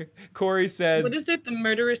 Corey says, what is it? The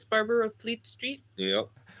murderous barber of Fleet Street? Yep.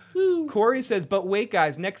 Woo. Corey says, but wait,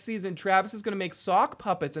 guys, next season, Travis is going to make sock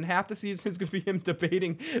puppets, and half the season is going to be him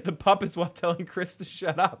debating the puppets while telling Chris to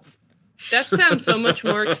shut up. That sounds so much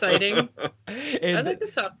more exciting. And I like the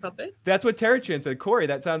sock puppet. That's what Tara Chan said. Corey,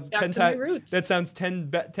 that sounds Back 10 to my times. roots. That sounds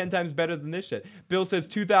 10 times better than this shit. Bill says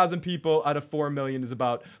 2,000 people out of 4 million is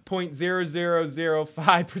about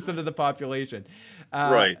 0.0005% of the population.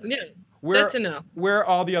 Right. Yeah. That's enough. Where are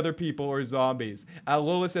all the other people or zombies?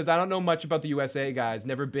 Lola says, I don't know much about the USA, guys.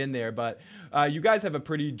 Never been there, but you guys have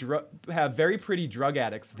very pretty drug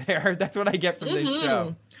addicts there. That's what I get from this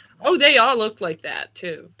show. Oh, they all look like that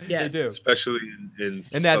too. Yes, they do. Especially in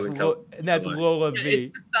and that's Southern Lola V. It's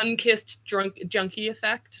the sun-kissed junkie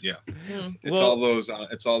effect. Yeah, it's all those.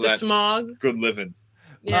 It's all the that smog. Good living.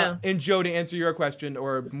 Yeah. And Joe, to answer your question,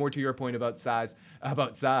 or more to your point about size,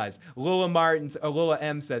 Lola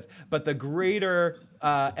M says, but the greater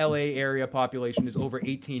LA area population is over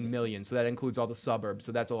 18 million, so that includes all the suburbs.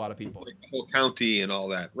 So that's a lot of people. Like the whole county and all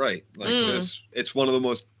that, right? Like this, it's one of the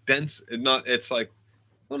most dense. It's like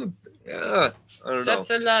one of, I don't know.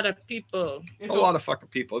 That's a lot of people. It's a lot of fucking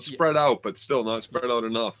people. It's spread out, but still not spread out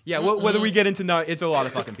enough. Yeah, whether we get into it's a lot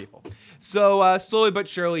of fucking people. So slowly but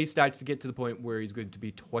surely, he starts to get to the point where he's going to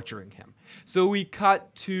be torturing him. So we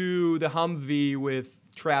cut to the Humvee with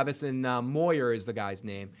Travis and Moyer is the guy's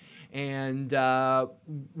name. And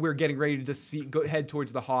we're getting ready to head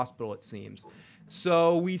towards the hospital, it seems.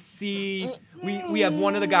 So we see, we have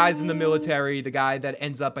one of the guys in the military, the guy that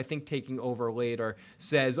ends up, I think, taking over later,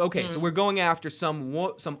 says, okay, so we're going after some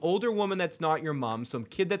older woman that's not your mom, some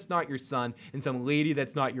kid that's not your son, and some lady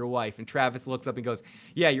that's not your wife. And Travis looks up and goes,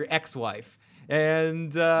 yeah, your ex-wife.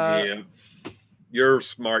 And yeah. You're a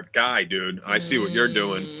smart guy, dude. I see what you're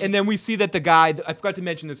doing. And then we see that the guy, I forgot to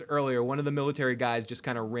mention this earlier, one of the military guys just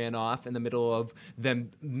kind of ran off in the middle of the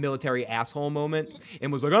military asshole moment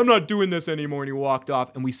and was like, I'm not doing this anymore. And he walked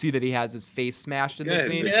off. And we see that he has his face smashed in the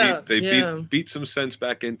scene. They beat some sense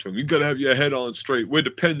back into him. You got to have your head on straight. We're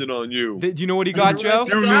dependent on you. Do you know what he got, Joe?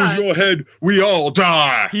 You lose your head, we all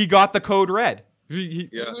die. He got the code red. He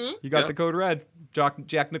got the code red.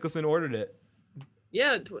 Jack Nicholson ordered it.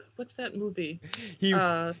 Yeah, what's that movie? He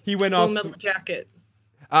went all Metal Jacket.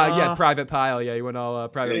 Private Pile. Yeah, he went all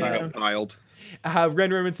Private Pile. He got piled. Ren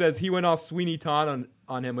Rimmon says he went all Sweeney Todd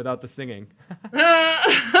on him without the singing.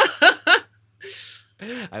 I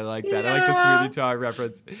like that. I like the Sweeney Todd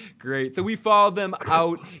reference. Great. So we follow them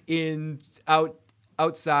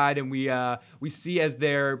outside, and we see as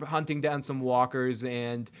they're hunting down some walkers,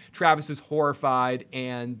 and Travis is horrified,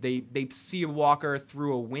 and they see a walker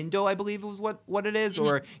through a window, I believe it was what it is,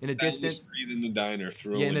 or in a distance. In the diner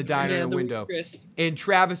through. Yeah, in a diner, in a window. And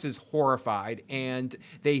Travis is horrified, and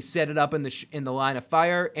they set it up in the line of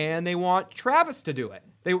fire, and they want Travis to do it.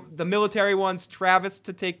 The military wants Travis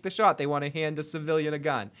to take the shot. They want to hand a civilian a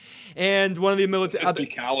gun, and one of the military 50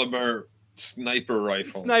 caliber. Sniper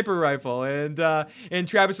rifle, and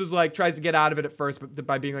Travis was like, tries to get out of it at first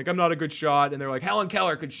by being like, I'm not a good shot, and they're like, Helen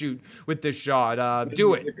Keller could shoot with this shot,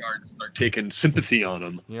 do it. The guards are taking sympathy on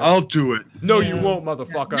him. Yeah. I'll do it. No, you won't,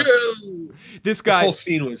 motherfucker. No. This whole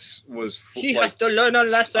scene was she has to learn a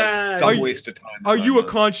lesson. Dumb waste of time. Are you a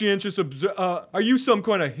conscientious are you some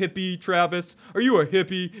kind of hippie, Travis? Are you a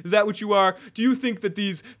hippie? Is that what you are? Do you think that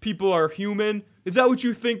these people are human? Is that what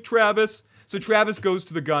you think, Travis? So Travis goes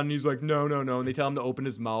to the gun and he's like, no. And they tell him to open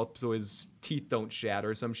his mouth so his teeth don't shatter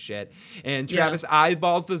or some shit. And Travis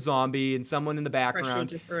eyeballs the zombie and someone in the Pressure background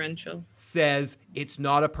differential. says, it's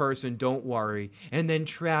not a person, don't worry. And then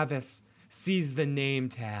Travis sees the name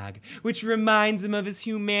tag, which reminds him of his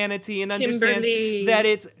humanity and understands Kimberly. that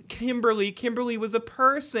it's Kimberly. Kimberly was a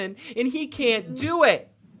person and he can't do it.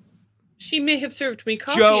 She may have served me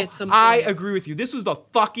coffee Joe, at some point. I agree with you. This was a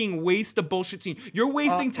fucking waste of bullshit scene. You're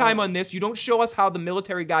wasting time on this. You don't show us how the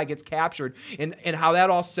military guy gets captured and how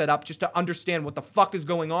that all set up just to understand what the fuck is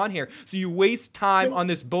going on here. So you waste time on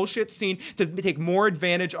this bullshit scene to take more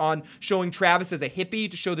advantage on showing Travis as a hippie,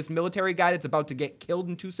 to show this military guy that's about to get killed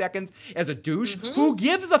in 2 seconds as a douche. Who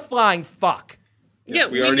gives a flying fuck? Yeah,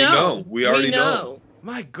 we already know. We already know.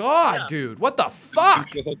 My God, dude. What the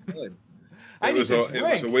fuck? The whole time. It was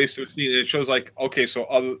a waste of scene. It shows like, okay,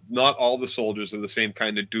 so not all the soldiers are the same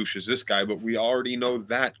kind of douche as this guy, but we already know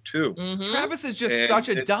that too. Travis is just such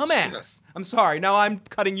a dumbass. I'm sorry. Now I'm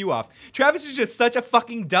cutting you off. Travis is just such a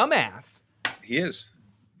fucking dumbass. He is.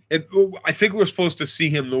 I think we're supposed to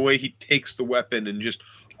see him the way he takes the weapon and just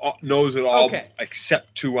knows it all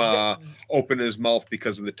except to open his mouth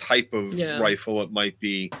because of the type of rifle it might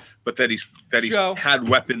be, but that he's Joe, had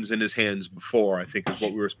weapons in his hands before, I think is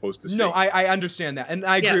what we were supposed to see. No, I understand that, and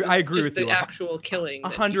I agree with you. The actual killing,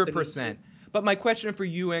 100%. But my question for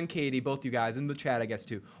you and Katie, both you guys in the chat, I guess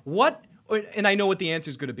too. And I know what the answer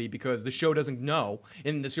is going to be because the show doesn't know,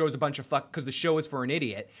 and the show is a bunch of fuck because the show is for an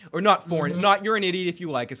idiot, or not for not you're an idiot if you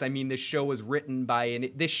like us. I mean, this show was written by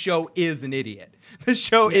this show is an idiot. This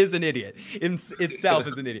show is an idiot in itself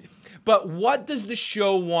is an idiot. But what does the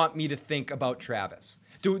show want me to think about Travis?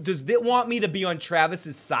 Does it want me to be on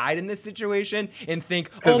Travis's side in this situation and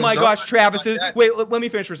think, oh my gosh, Travis is... Wait, let me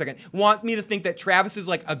finish for a second. Want me to think that Travis is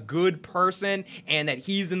like a good person and that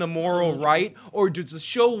he's in the moral right? Or does the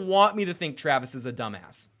show want me to think Travis is a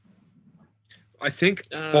dumbass? I think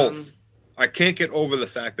both. I can't get over the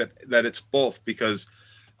fact that it's both because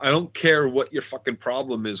I don't care what your fucking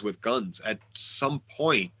problem is with guns. At some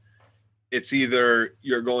point, it's either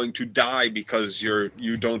you're going to die because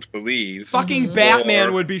you don't believe. Fucking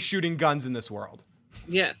Batman would be shooting guns in this world.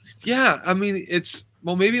 Yes. Yeah, I mean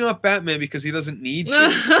maybe not Batman because he doesn't need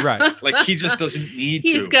to. Right. Like he just doesn't need to.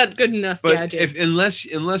 He's got good enough gadgets.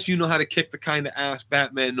 Unless you know how to kick the kind of ass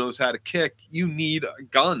Batman knows how to kick, you need a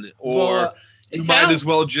gun or you might as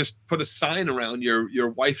well just put a sign around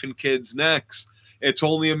your wife and kids' necks. It's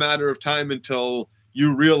only a matter of time until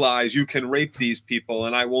you realize you can rape these people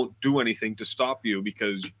and I won't do anything to stop you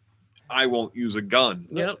because I won't use a gun.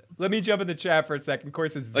 Yep. Let me jump in the chat for a second. Of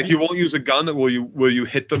course, it's like you won't use a gun. Will you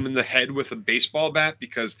hit them in the head with a baseball bat?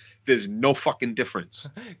 Because there's no fucking difference.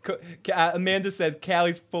 Amanda says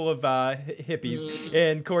Callie's full of hippies,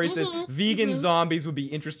 and Corey says vegan zombies would be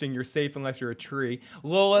interesting. You're safe unless you're a tree.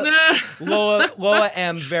 Lola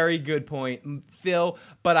M. Very good point, Phil.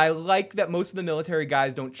 But I like that most of the military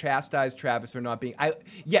guys don't chastise Travis for not being. I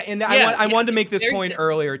wanted to make this point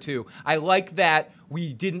earlier too. I like that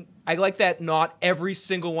not every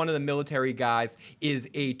single one of the military guys is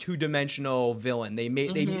a two-dimensional villain.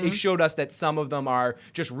 They showed us that some of them are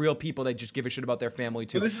just real people that just give a shit about their family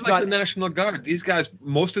too. Well, this is like the National Guard. These guys,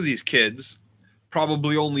 most of these kids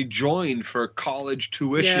probably only joined for college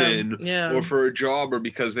tuition or for a job or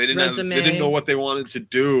because they didn't know what they wanted to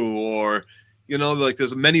do or like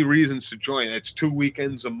there's many reasons to join. It's 2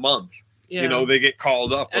 weekends a month. Yeah. They get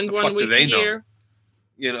called up. What the fuck do they know?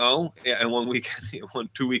 And 1 weekend,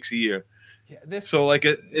 2 weeks a year. Yeah, so like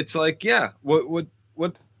it's like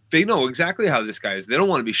what they know exactly how this guy is. They don't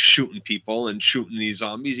want to be shooting people and shooting these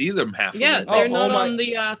zombies either. Half of them. They're not on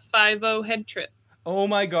the 5-0 head trip. Oh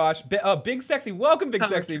my gosh. Big Sexy. Welcome, Big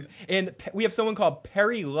Sexy. And we have someone called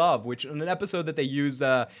Perry Love, which in an episode that they use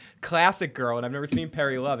Classic Girl, and I've never seen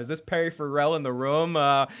Perry Love. Is this Perry Farrell in the room?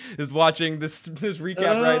 Is watching this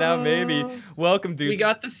recap right now? Maybe. Welcome, dude. We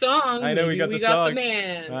got the song. I know we got the song. We got the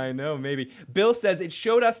man. I know, maybe. Bill says, it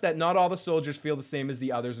showed us that not all the soldiers feel the same as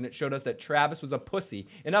the others, and it showed us that Travis was a pussy.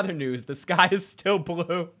 In other news, the sky is still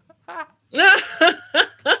blue.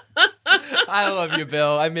 I love you,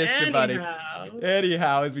 Bill. I missed you, buddy.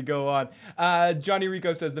 Anyhow, as we go on. Johnny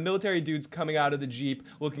Rico says, the military dude's coming out of the Jeep,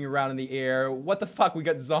 looking around in the air. What the fuck? We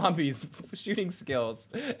got zombies. Shooting skills.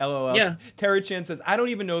 LOL. Yeah. Terry Chan says, I don't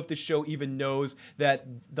even know if the show even knows that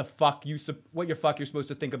what you're supposed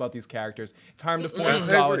to think about these characters. It's hard to form a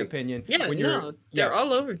solid opinion. Yeah, they're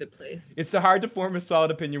all over the place. It's hard to form a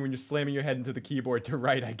solid opinion when you're slamming your head into the keyboard to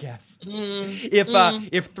write, I guess.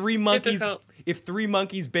 If three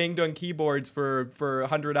monkeys banged on keyboards for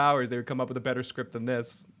 100 hours, they would come up with a better script than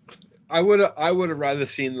this. I would have rather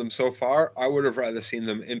seen them so far. I would have rather seen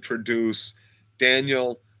them introduce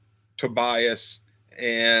Daniel, Tobias,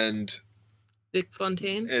 and Vic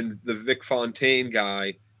Fontaine. the Vic Fontaine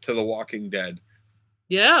guy to The Walking Dead.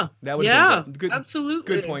 Yeah. That would have been good.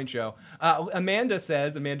 Absolutely. Good point, Joe. Amanda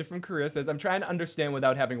from Korea says, I'm trying to understand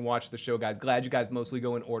without having watched the show, guys. Glad you guys mostly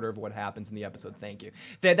go in order of what happens in the episode. Thank you.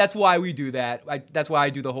 That's why we do that. That's why I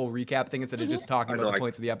do the whole recap thing instead of just talking about the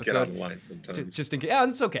points of the episode. Get online sometimes. Just in case. Yeah,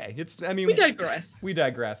 it's okay. We digress. We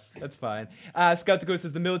digress. That's fine. Scout Dakota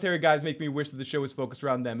says, the military guys make me wish that the show was focused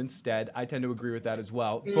around them instead. I tend to agree with that as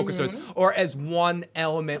well. Focused on, or as one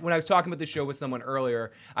element. When I was talking about the show with someone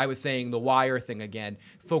earlier, I was saying the Wire thing again,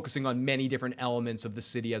 focusing on many different elements of the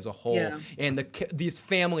city as a whole. Yeah. And this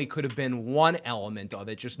family could have been one element of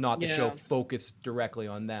it, just not the show focused directly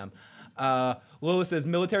on them. Lola says,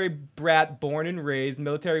 military brat, born and raised,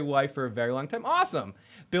 military wife for a very long time. Awesome.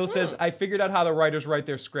 Bill says, I figured out how the writers write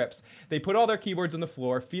their scripts. They put all their keyboards on the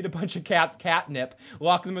floor, feed a bunch of cats catnip,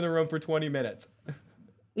 lock them in the room for 20 minutes.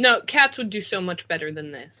 No, cats would do so much better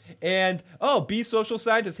than this. And, B Social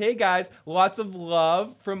Scientist, hey guys, lots of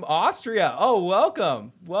love from Austria. Oh,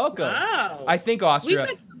 welcome. Wow. I think Austria. We've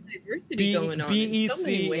got some diversity going on.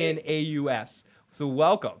 BEC and AUS. So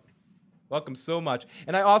welcome. Welcome so much.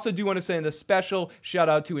 And I also do want to send a special shout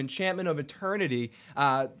out to Enchantment of Eternity.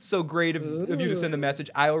 So great of you to send a message.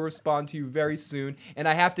 I will respond to you very soon. And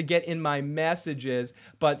I have to get in my messages,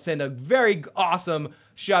 but send a very awesome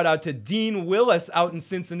shout out to Dean Willis out in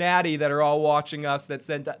Cincinnati that are all watching us, that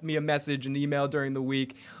sent me a message and email during the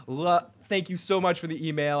week. Thank you so much for the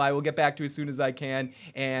email. I will get back to you as soon as I can.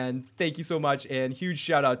 And thank you so much. And huge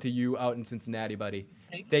shout out to you out in Cincinnati, buddy.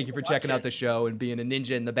 Thank you for checking out the show and being a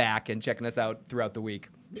ninja in the back and checking us out throughout the week.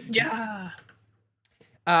 Yeah.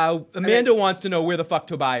 Amanda wants to know where the fuck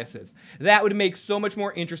Tobias is. That would make so much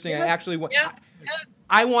more interesting. I actually want. Yes.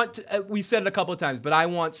 I want to, we said it a couple of times, but I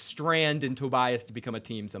want Strand and Tobias to become a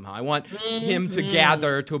team somehow. I want him to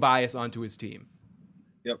gather Tobias onto his team.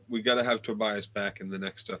 Yep, we got to have Tobias back in the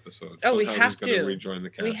next episode. Oh, we have to. Rejoin the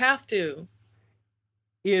cast. We have to.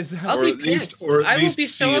 I'll be pissed. I will be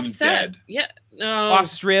so upset. Yeah. No.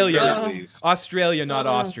 Australia, not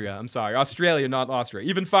Austria. I'm sorry. Australia, not Austria.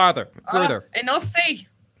 Even further. And I'll say.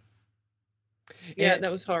 Yeah,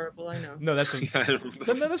 that was horrible. I know. No, that's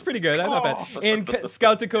that's pretty good. Not bad. And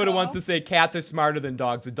Scout Dakota wants to say cats are smarter than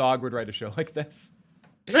dogs. A dog would write a show like this.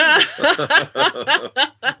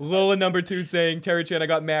 Lola number 2 saying Terry Chan, I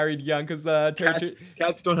got married young because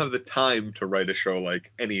cats don't have the time to write a show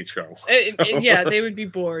like any show. Yeah, they would be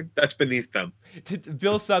bored. That's beneath them.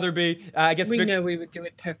 Bill Sotheby, I guess we know we would do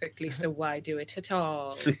it perfectly, so why do it at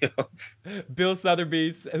all? Bill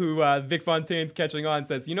Sotheby, who Vic Fontaine's catching on,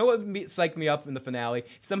 says, you know what psyched me up in the finale?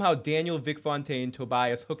 Somehow Daniel, Vic Fontaine,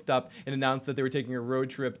 Tobias hooked up and announced that they were taking a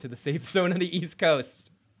road trip to the safe zone on the East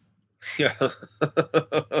Coast. Yeah.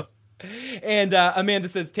 And Amanda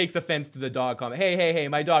says, takes offense to the dog comment. Hey,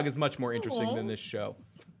 my dog is much more interesting than this show.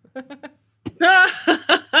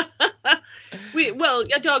 Well,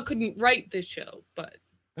 a dog couldn't write this show, but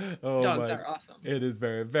dogs are awesome. It is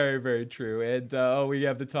very, very, very true. And we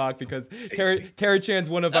have to talk because Terry Chan's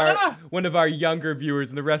one of our younger viewers,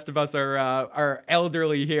 and the rest of us are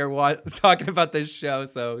elderly here talking about this show.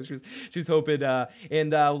 So she's hoping.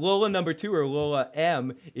 And Lola number 2, or Lola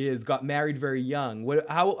M, got married very young.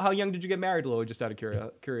 How young did you get married, Lola? Just out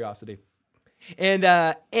of curiosity.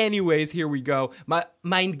 And anyways, here we go.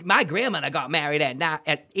 My grandmother got married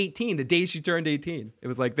at 18, the day she turned 18. It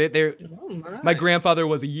was like my grandfather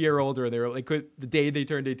was a year older, and they were like the day they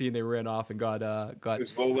turned 18, they ran off and got.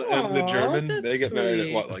 Is Lola and the German? They get married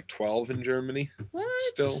at sweet. like 12 in Germany? What?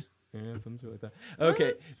 Still. Yeah, something like that.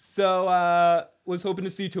 Okay, so was hoping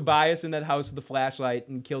to see Tobias in that house with the flashlight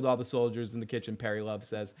and killed all the soldiers in the kitchen, Perry Love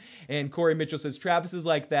says. And Corey Mitchell says, Travis is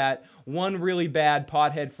like that one really bad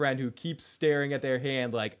pothead friend who keeps staring at their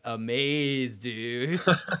hand like, amazed, dude.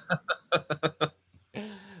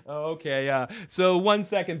 Okay, so 1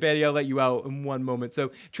 second, Betty, I'll let you out in one moment.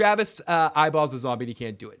 So Travis eyeballs a zombie and he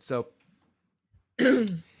can't do it. So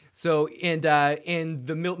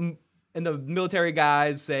And the military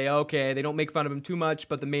guys say, okay, they don't make fun of him too much,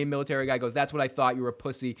 but the main military guy goes, that's what I thought, you were a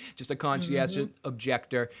pussy, just a conscientious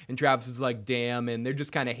objector. And Travis is like, damn, and they're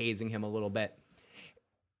just kind of hazing him a little bit.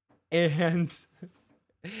 And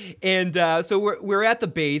so we're at the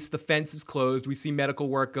base, the fence is closed, we see medical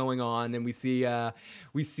work going on, and we see a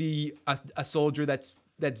soldier that's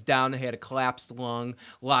down, and had a collapsed lung.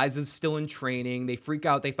 Liza's still in training. They freak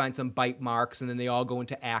out. They find some bite marks, and then they all go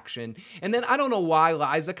into action. And then I don't know why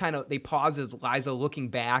they pause as Liza looking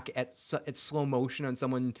back at slow motion on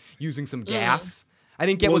someone using some gas. I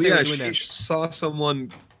didn't get what they were doing there. She saw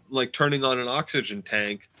someone like turning on an oxygen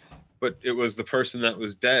tank, But it was the person that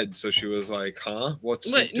was dead, so she was like, "Huh? What's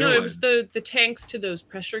he Wait, no, doing?" it was the tanks to those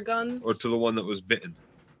pressure guns. Or to the one that was bitten.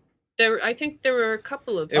 I think there were a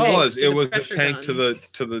couple of. It was the a pressure tank guns.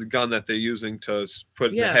 to the gun that they're using to put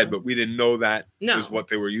in the Yeah. head, but we didn't know that No. is what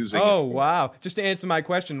they were using. Oh it for. wow! Just to answer my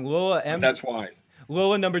question, Lola M. That's why.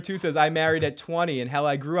 Lola number 2 says I married at 20, and hell,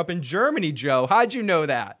 I grew up in Germany. Joe, how'd you know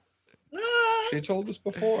that? She told us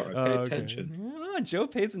before. I paid attention. Oh, Joe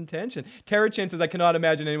pays attention. Tara Chan says, I cannot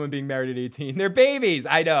imagine anyone being married at 18. They're babies.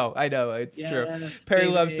 I know. It's true. Perry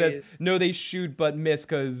Love says, no, they shoot but miss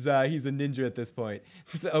because he's a ninja at this point.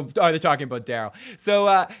 They're talking about Daryl.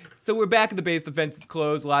 So we're back at the base. The fence is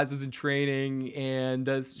closed. Liza's in training, and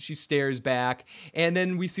she stares back. And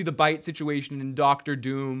then we see the bite situation, and Dr.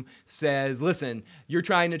 Doom says, listen, you're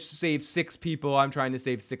trying to save 6 people. I'm trying to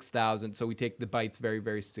save 6,000. So we take the bites very,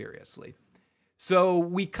 very seriously. So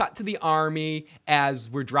we cut to the army as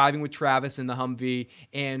we're driving with Travis in the Humvee,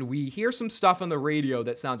 and we hear some stuff on the radio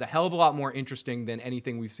that sounds a hell of a lot more interesting than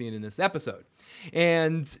anything we've seen in this episode.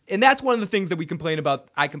 And that's one of the things that we complain about.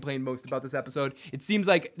 I complain most about this episode. It seems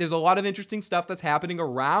like there's a lot of interesting stuff that's happening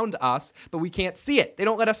around us, but we can't see it. They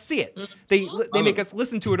don't let us see it. They make us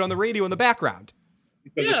listen to it on the radio in the background.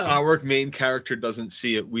 Because if our main character doesn't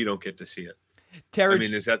see it, we don't get to see it. I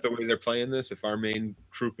mean, is that the way they're playing this? If our main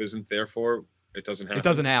troop isn't there for it, it doesn't happen. It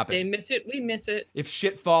doesn't happen. They miss it. We miss it. If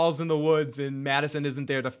shit falls in the woods and Madison isn't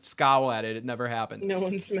there to scowl at it, it never happened. No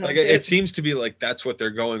one smells like, it seems to be like that's what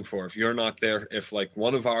they're going for. If you're not there, if like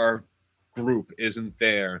one of our group isn't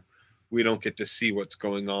there, we don't get to see what's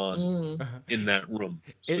going on in that room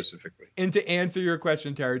specifically. And to answer your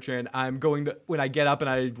question, Tara Chan, I'm going to, when I get up and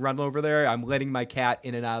I run over there, I'm letting my cat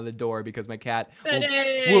in and out of the door because my cat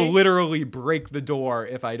will literally break the door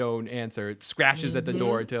if I don't answer. It scratches at the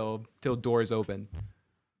door till doors open.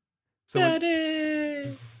 So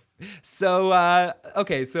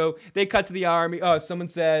they cut to the army. Oh,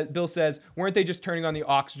 Bill says, weren't they just turning on the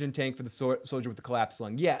oxygen tank for the soldier with the collapsed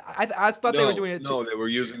lung? Yeah, I thought they were doing it too. No, they were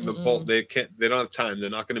using the bolt. They don't have time.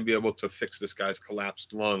 They're not going to be able to fix this guy's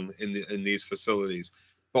collapsed lung in these facilities.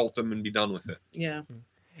 Bolt them and be done with it. Yeah.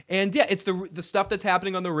 And yeah, it's the stuff that's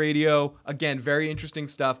happening on the radio. Again, very interesting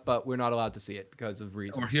stuff, but we're not allowed to see it because of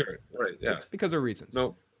reasons. Or hear it, right? Yeah. Because of reasons.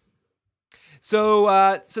 No.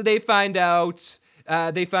 So they find out.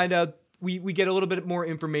 We get a little bit more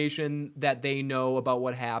information that they know about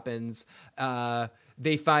what happens.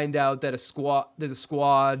 They find out that there's a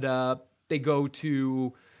squad. They go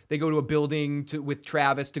to a building with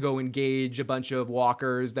Travis to go engage a bunch of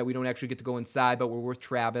walkers that we don't actually get to go inside, but we're with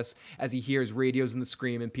Travis as he hears radios in the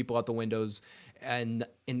scream and people out the windows, and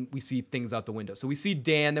we see things out the window. So we see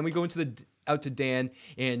Dan, then we go out to Dan,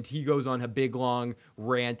 and he goes on a big long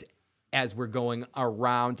rant as we're going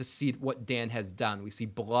around to see what Dan has done. We see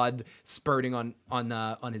blood spurting on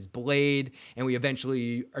his blade, and we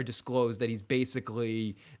eventually are disclosed that he's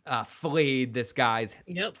basically flayed this guy's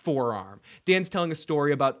forearm. Dan's telling a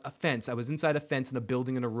story about a fence. I was inside a fence in a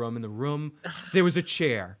building in a room. In the room, there was a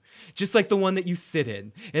chair, just like the one that you sit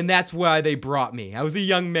in, and that's why they brought me. I was a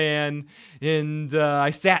young man, and I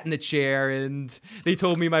sat in the chair, and they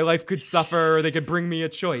told me my life could suffer, or they could bring me a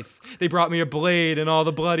choice. They brought me a blade and all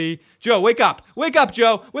the bloody... Joe, wake up,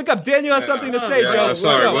 Joe, wake up. Daniel has something to say, Joe.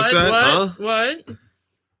 Sorry, Joe. what's that?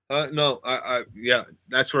 What? No, yeah,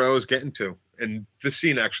 that's where I was getting to. And this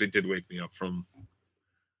scene actually did wake me up from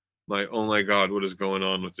my, oh my God, what is going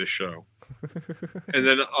on with this show? And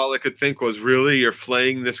then all I could think was, really, you're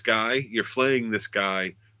flaying this guy? You're flaying this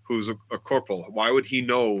guy who's a corporal. Why would he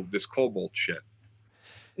know this Cobalt shit?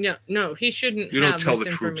 Yeah, no, he shouldn't. You don't tell the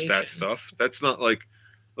troops that stuff. That's not like,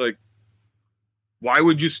 why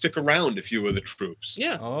would you stick around if you were the troops?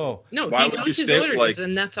 Yeah. Oh. No, why he would knows you his stay, orders,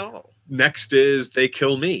 and that's all. Next is they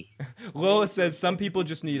kill me. Lola says some people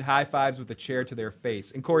just need high fives with a chair to their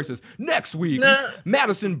face. And Corey says, next week,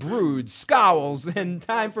 Madison broods, scowls, and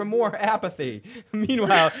time for more apathy.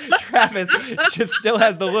 Meanwhile, Travis just still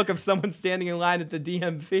has the look of someone standing in line at the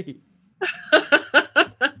DMV.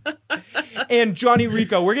 And Johnny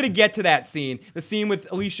Rico, we're going to get to that scene. The scene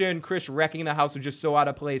with Alicia and Chris wrecking the house was just so out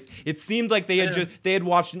of place. It seemed like they had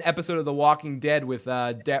watched an episode of The Walking Dead with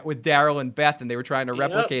Daryl and Beth, and they were trying to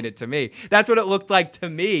replicate it to me. That's what it looked like to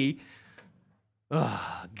me.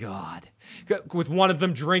 Oh, God. With one of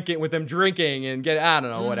them drinking, and I don't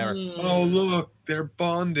know, whatever. Oh, look, they're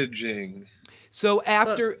bondaging. So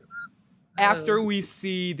after we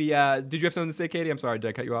see the, did you have something to say, Katie? I'm sorry, did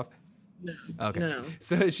I cut you off? No. Okay. No.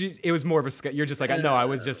 So it was more of a, you're just like, no, I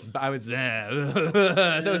was.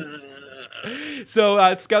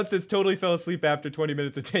 So Scout says totally fell asleep after 20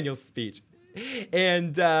 minutes of Daniel's speech.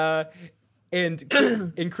 And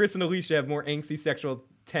Chris and Alicia have more angsty sexual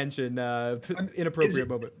tension, inappropriate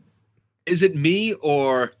moment. Is it me,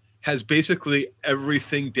 or has basically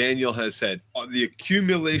everything Daniel has said, the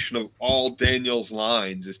accumulation of all Daniel's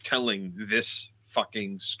lines is telling this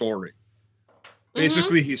fucking story?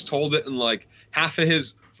 Basically, he's told it in like half of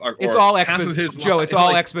his. It's all half of exposition, his Joe. line- It's all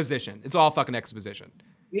like, exposition. It's all fucking exposition.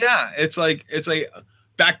 Yeah, it's like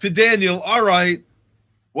back to Daniel. All right,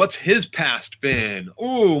 what's his past been?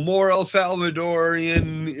 Ooh, more El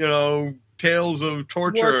Salvadorian, tales of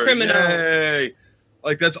torture. War criminal. Yay.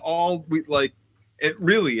 Like that's all we like. It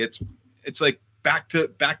really, it's like back to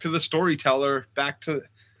the storyteller. Back to.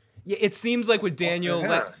 Yeah, it seems like with Daniel, we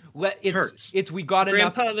got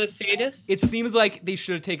enough. Grandpa the sadist. It seems like they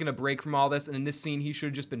should have taken a break from all this, and in this scene, he should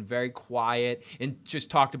have just been very quiet and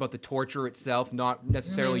just talked about the torture itself, not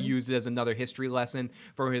necessarily used it as another history lesson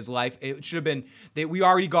for his life. It should have been that we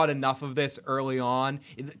already got enough of this early on.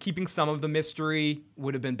 Keeping some of the mystery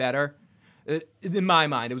would have been better. In my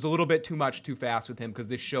mind, it was a little bit too much, too fast with him because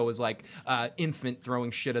this show is like infant throwing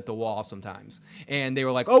shit at the wall sometimes. And they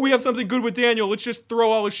were like, "Oh, we have something good with Daniel. Let's just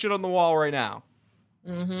throw all his shit on the wall right now."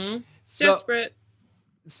 Desperate.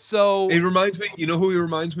 So it reminds me. You know who he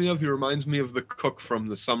reminds me of? He reminds me of the cook from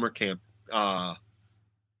the summer camp.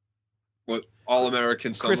 What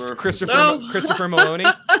All-American Summer? Christopher Maloney.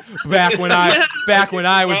 Back when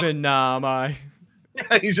I was in Namai.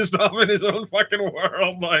 He's just off in his own fucking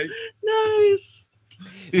world, like nice.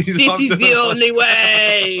 This is the only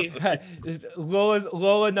way.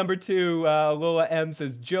 Lola number 2, Lola M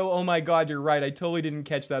says, Joe, oh my God, you're right. I totally didn't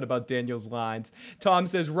catch that about Daniel's lines. Tom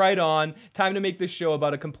says, right on. Time to make this show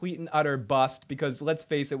about a complete and utter bust because let's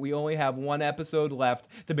face it, we only have one episode left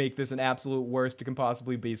to make this an absolute worst it can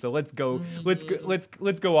possibly be. So let's go. Let's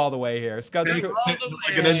go all the way here. Scott, like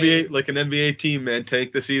an NBA team, man.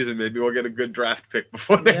 Take the season. Maybe we'll get a good draft pick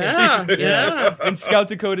before next season. Yeah. And Scout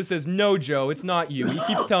Dakota says, no, Joe, it's not you. He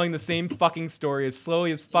keeps telling the same fucking story as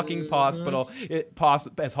slowly as fucking possible. It's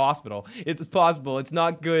possible. It's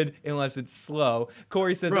not good unless it's slow.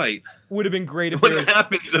 Corey says it would have been great if when it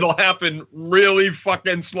happens, it'll happen really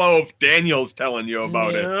fucking slow if Daniel's telling you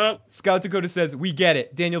about it. Scout Dakota says, we get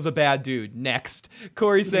it. Daniel's a bad dude. Next.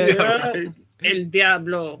 Corey says, El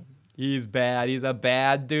Diablo. He's bad. He's a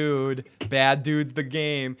bad dude. Bad dude's the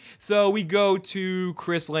game. So we go to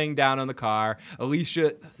Chris laying down on the car.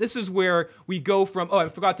 Alicia, this is where we go from, I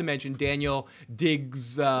forgot to mention, Daniel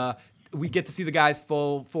digs, we get to see the guy's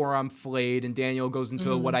full forearm flayed, and Daniel goes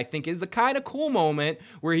into what I think is a kind of cool moment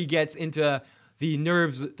where he gets into the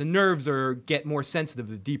nerves get more sensitive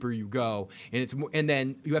the deeper you go, and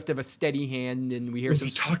then you have to have a steady hand. And we hear he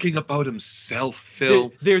talking about himself,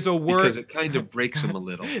 Phil. There's a word because it kind of breaks him a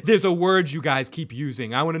little. There's a word you guys keep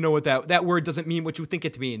using. I want to know what that word doesn't mean what you think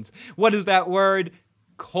it means. What is that word?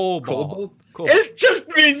 Cobalt. It just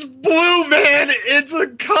means blue, man. It's a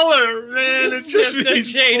color, man. It just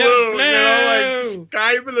means blue. Like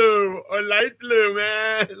sky blue or light blue,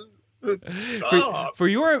 man. For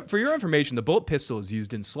your information, the bolt pistol is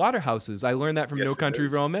used in slaughterhouses. I learned that from No Country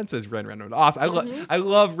for Old Men, says Ren Renward. Awesome. I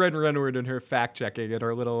love Ren Renward and her fact checking and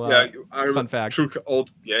her little fun fact.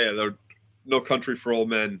 No Country for Old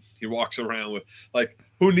Men. He walks around with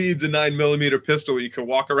who needs a 9mm pistol where you can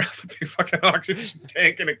walk around with a big fucking oxygen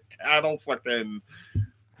tank and a cattle fucking.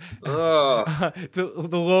 The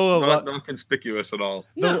Lola not conspicuous at all.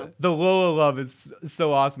 The Lola love is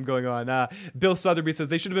so awesome going on. Bill Sotheby says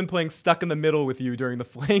they should have been playing Stuck in the Middle with you during the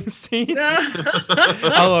flaying scene.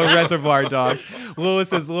 Hello, Reservoir Dogs. Lola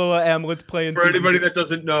says, Lola M, let's play in for anybody that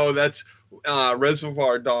doesn't know, that's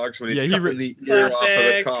Reservoir Dogs when he's cutting the ear off of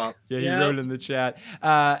the cop. Yeah, he wrote it in the chat.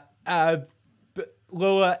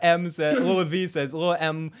 Lola V says, Lola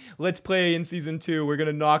M, let's play in season 2. We're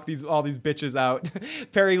gonna knock all these bitches out.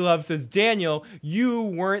 Perry Love says, Daniel, you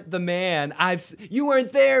weren't the man. You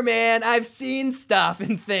weren't there, man. I've seen stuff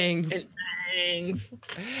and things.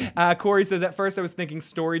 Corey says, at first I was thinking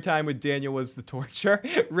story time with Daniel was the torture.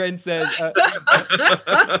 Ren says,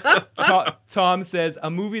 Tom says,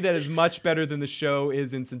 a movie that is much better than the show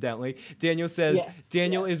is Incidentally. Daniel says,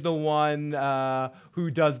 Daniel is the one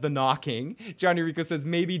who does the knocking. Johnny Rico says,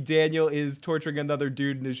 maybe Daniel is torturing another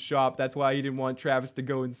dude in his shop. That's why he didn't want Travis to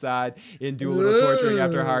go inside and do a little torturing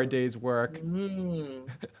after a hard day's work.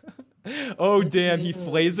 Oh, damn, he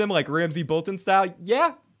flays him like Ramsey Bolton style.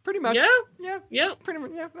 Yeah. Pretty much. Yeah. Pretty much.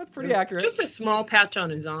 Yeah, that's pretty accurate. Just a small patch on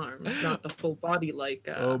his arm, not the full body like.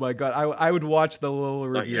 Oh my God, I would watch the Lola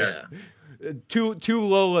review. Two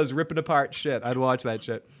Lolas ripping apart shit. I'd watch that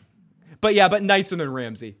shit. But nicer than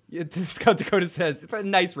Ramsey. Scott Dakota says,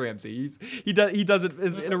 nice Ramsey. He does it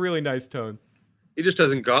in a really nice tone. He just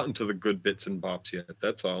hasn't gotten to the good bits and bops yet.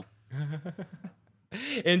 That's all.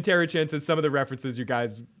 And Tara Chan says some of the references you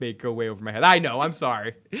guys make go way over my head. I know, I'm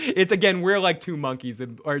sorry. It's again, we're like two monkeys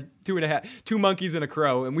or two monkeys and a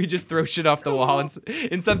crow, and we just throw shit off the wall,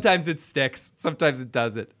 and sometimes it sticks, sometimes it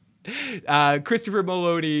doesn't. Christopher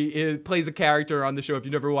Maloney plays a character on the show. If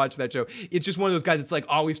you never watched that show, it's just one of those guys that's like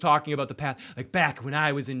always talking about the past. Like back when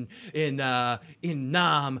I was in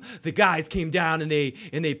Nam, the guys came down and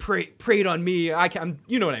they preyed on me. I'm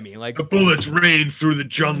you know what I mean? Like the bullets rained through the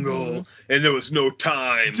jungle and there was no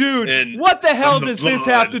time. Dude, and what the hell does this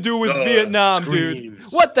have to do with Vietnam, screams.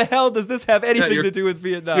 Dude? What the hell does this have anything to do with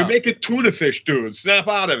Vietnam? You're making tuna fish, dude. Snap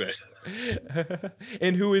out of it.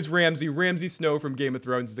 And who is Ramsay? Ramsay Snow from Game of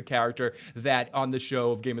Thrones is a character that on the show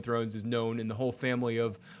of Game of Thrones is known, and the whole family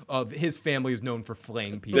of his family is known for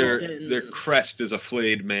flaying people. Their crest is a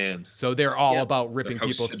flayed man. So they're all about ripping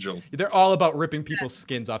people's. Sigil. They're all about ripping people's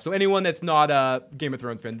skins off. So anyone that's not a Game of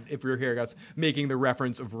Thrones fan, if you're hearing us making the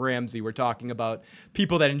reference of Ramsay, we're talking about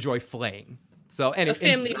people that enjoy flaying. So a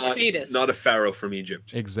family of fetus. Not a pharaoh from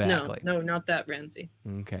Egypt. Exactly. No, not that Ramsay.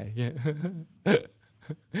 Okay. Yeah.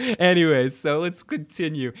 Anyways, so let's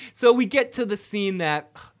continue. So we get to the scene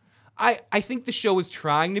that I think the show is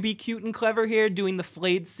trying to be cute and clever here, doing the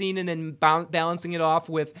flayed scene and then balancing it off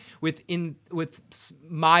with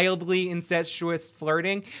mildly incestuous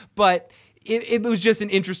flirting, but it was just an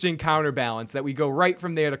interesting counterbalance that we go right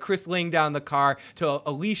from there to Chris laying down the car to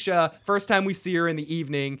Alicia. First time we see her in the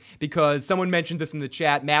evening, because someone mentioned this in the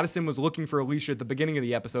chat. Madison was looking for Alicia at the beginning of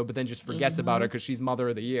the episode, but then just forgets about her because she's Mother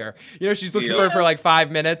of the Year. You know, she's looking for her for like 5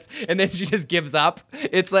 minutes, and then she just gives up.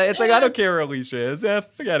 It's like I don't care where Alicia is.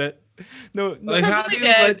 Forget it. No. Like, how do you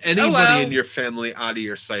let anybody in your family out of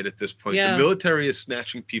your sight at this point? Yeah. The military is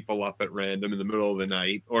snatching people up at random in the middle of the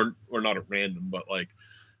night, or not at random, but like.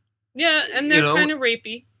 Yeah, and they're kind of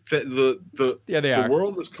rapey. The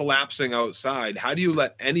world is collapsing outside. How do you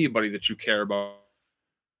let anybody that you care about?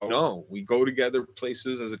 No, we go together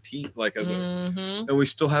places as a team, like and we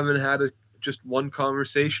still haven't had just one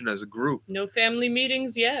conversation as a group. No family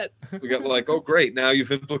meetings yet. We got like, oh great, now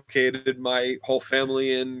you've implicated my whole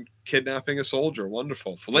family in kidnapping a soldier.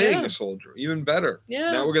 Wonderful. Filleting a soldier, even better.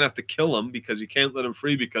 Yeah. Now we're gonna have to kill him because you can't let him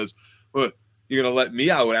free because you're gonna let me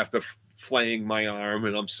out after flaying my arm,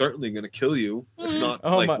 and I'm certainly going to kill you, if not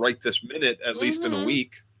right this minute, at least in a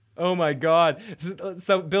week. Oh my God.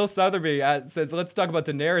 So Bill Sotheby says, let's talk about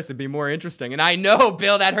Daenerys. It'd be more interesting. And I know,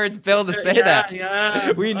 Bill, that hurts Bill to say that.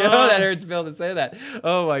 Yeah. We know that hurts Bill to say that.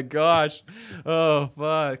 Oh my gosh. Oh,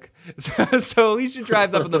 fuck. So Alicia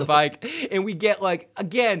drives up on the bike, and we get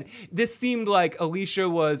again, this seemed like Alicia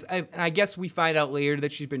was, I guess we find out later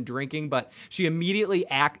that she's been drinking, but she immediately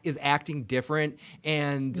is acting different,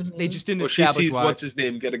 and they just didn't establish she sees, why. what's his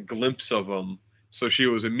name, get a glimpse of him. So she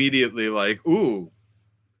was immediately like, ooh.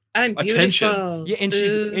 I'm beautiful. Yeah, and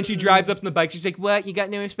she drives up on the bike. She's like, "What? You got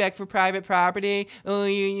no respect for private property?" Oh,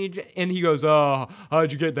 and he goes, "Oh,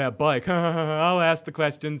 how'd you get that bike? I'll ask the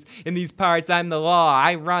questions. In these parts, I'm the law.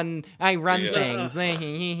 I run things."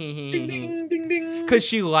 Ding, ding, ding, ding. Because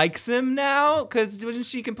she likes him now. Because wasn't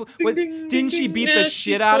she? Didn't she beat the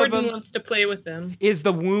shit Steve out Gordon of him? Wants to play with him. Is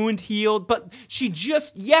the wound healed? But she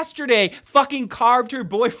just yesterday fucking carved her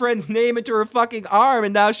boyfriend's name into her fucking arm,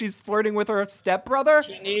 and now she's flirting with her stepbrother.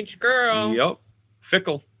 Teenage girl. Yep.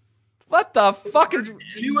 Fickle. What the fuck is?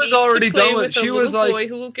 She was already done with. She was like boy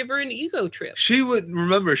who will give her an ego trip. She would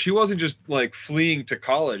remember. She wasn't just like fleeing to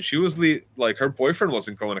college. She was like her boyfriend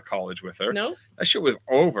wasn't going to college with her. No, that shit was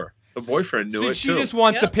over. The boyfriend knew it she too. Just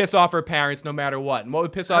wants to piss off her parents no matter what. And what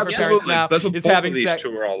would piss off her parents now That's what is both having of these sex.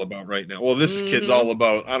 two are all about right now. Well, this kid's all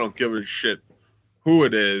about. I don't give a shit who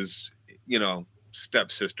it is. You know,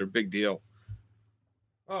 stepsister, big deal.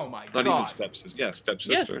 Oh my God. God. Even stepsister. Yeah,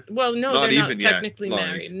 stepsister. Yes. Well, no, not they're even not technically yet,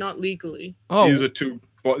 married, not legally. Oh, these are two.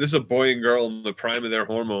 This is a boy and girl in the prime of their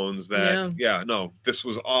hormones. This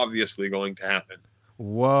was obviously going to happen.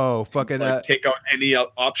 Whoa, fucking take out any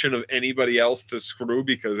option of anybody else to screw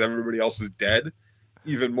because everybody else is dead.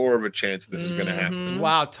 Even more of a chance this is going to happen.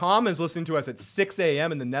 Wow, Tom is listening to us at 6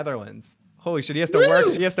 a.m. in the Netherlands. Holy shit, he has to work.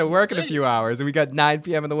 He has to work in a few hours, and we got 9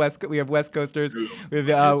 p.m. in the West. We have West Coasters. We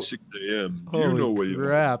have 6 a.m. Holy you know where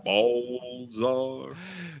crap. your balls are.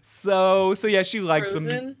 So yeah, she likes him.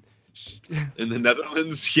 In the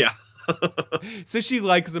Netherlands, yeah. So she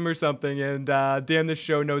likes him or something, and damn, this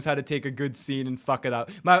show knows how to take a good scene and fuck it up.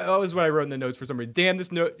 That was what I wrote in the notes for some reason. Damn, this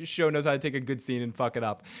show knows how to take a good scene and fuck it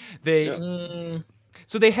up.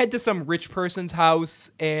 So they head to some rich person's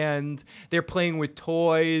house, and they're playing with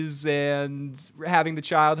toys and having the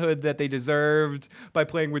childhood that they deserved by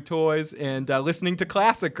playing with toys and listening to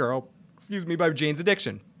Classic Girl, by Jane's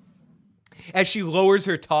Addiction. as she lowers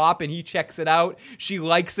her top and he checks it out, she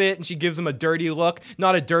likes it and she gives him a dirty look.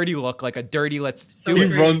 Not a dirty look, like a dirty let's do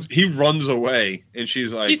it. He runs away and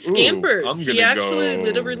she's like, he scampers. I'm gonna he actually go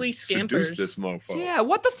literally scampers. seduce this mofo. Yeah,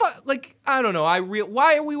 what the fuck? Like, I don't know.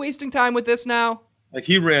 Why are we wasting time with this now? Like,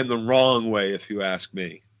 he ran the wrong way, if you ask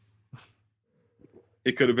me.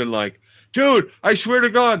 It could have been like, dude, I swear to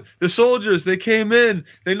God, the soldiers, they came in,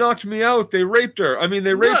 they knocked me out, they raped her. I mean,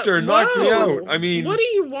 they raped her and knocked me out. I mean, what are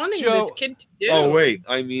you wanting Joe, this kid to do? Oh, wait.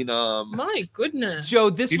 I mean, my goodness. Joe,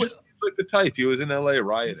 he just like the type. He was in LA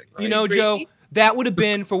rioting. Right? You know, Joe, that would have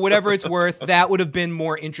been, for whatever it's worth, that would have been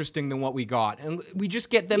more interesting than what we got. And we just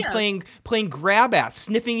get them playing grab ass,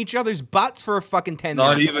 sniffing each other's butts for a fucking 10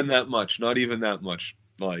 minutes. Not even that much. Not even that much.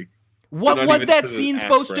 Like, what was that scene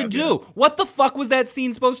supposed to do? What the fuck was that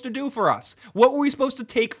scene supposed to do for us? What were we supposed to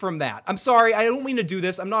take from that? I'm sorry, I don't mean to do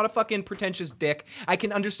this. I'm not a fucking pretentious dick. I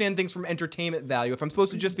can understand things from entertainment value. If I'm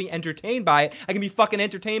supposed to just be entertained by it, I can be fucking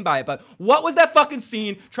entertained by it. But what was that fucking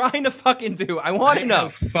scene trying to fucking do? I want to know. I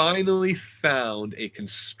finally found a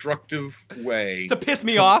constructive way to piss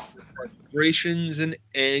me off. Frustrations and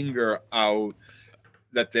anger out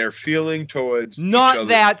that they're feeling towards not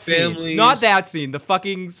that families. Scene. Not that scene. The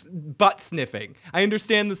fucking butt sniffing. I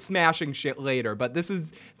understand the smashing shit later, but this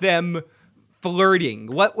is them flirting.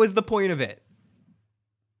 What was the point of it?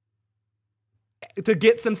 To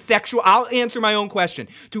get some sexual. I'll answer my own question.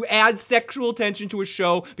 To add sexual tension to a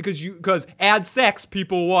show because add sex,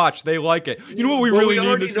 people watch, they like it. You know what we really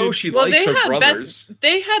need to see? She likes her brothers.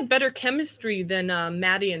 They had better chemistry than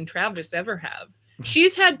Maddie and Travis ever have.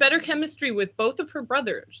 She's had better chemistry with both of her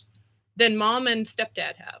brothers than mom and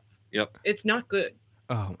stepdad have. Yep. It's not good.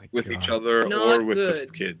 Oh my god. With each other or with the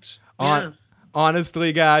kids. Yeah.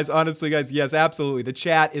 Honestly, guys, yes, absolutely. The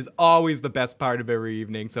chat is always the best part of every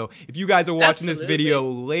evening. So if you guys are watching this video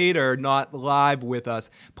later, not live with us,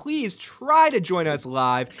 please try to join us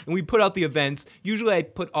live. And we put out the events. Usually I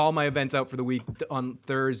put all my events out for the week on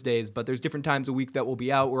Thursdays, but there's different times a week that will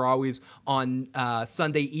be out. We're always on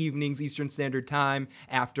Sunday evenings, Eastern Standard Time,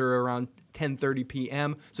 after around 10:30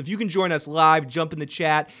 p.m. So if you can join us live, jump in the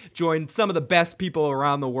chat, join some of the best people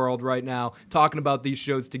around the world right now talking about these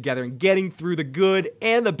shows together and getting through the good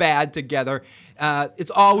and the bad together.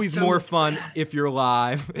 It's always more fun if you're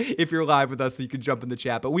live. If you're live with us, so you can jump in the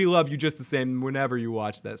chat. But we love you just the same whenever you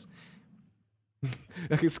watch this.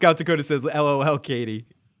 Scout Dakota says, LOL, Katie.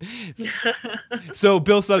 So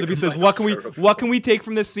Bill Sotheby says, what can we take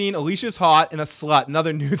from this scene? Alicia's hot and a slut.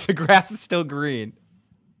 Another news, the grass is still green.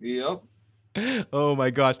 Yep. Oh my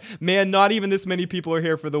gosh, man, not even this many people are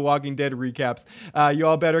here for the Walking Dead recaps. You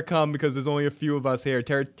all better come because there's only a few of us here.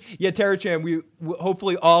 Tara Chan, we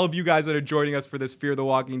hopefully all of you guys that are joining us for this Fear the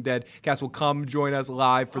Walking Dead cast will come join us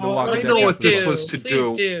live for the Walking Dead. I know what this was to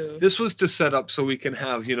do. This was to set up so we can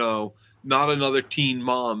have, not another teen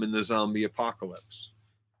mom in the zombie apocalypse.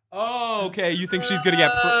 Oh, okay. You think she's gonna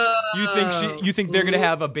get? You think they're gonna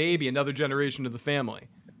have a baby, another generation of the family?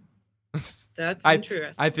 That's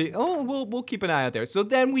interesting. I think. Oh, we'll keep an eye out there. So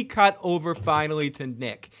then we cut over finally to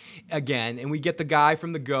Nick again, and we get the guy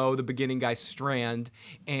from the beginning guy, Strand,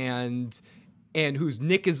 and who's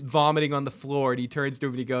Nick is vomiting on the floor, and he turns to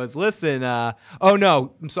him and he goes, "Listen, oh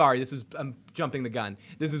no, I'm sorry. I'm jumping the gun.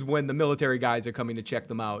 This is when the military guys are coming to check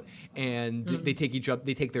them out, and they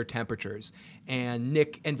take their temperatures, and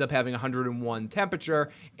Nick ends up having 101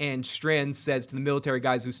 temperature, and Strand says to the military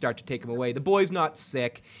guys who start to take him away, the boy's not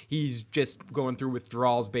sick, he's just going through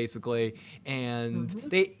withdrawals basically, and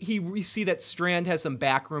we see that Strand has some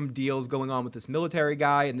backroom deals going on with this military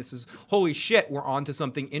guy, and this is holy shit, we're on to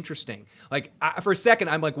something interesting. Like for a second,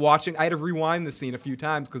 I'm like watching. I had to rewind the scene a few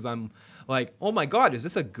times because I'm like, oh my god, is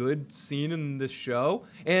this a good scene in this show?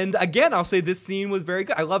 And again, I'll say this scene was very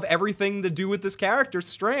good. I love everything to do with this character,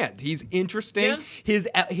 Strand. He's interesting.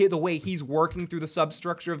 Yeah. The way he's working through the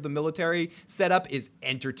substructure of the military setup is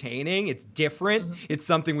entertaining. It's different. It's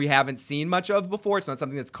something we haven't seen much of before. It's not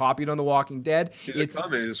something that's copied on The Walking Dead. He's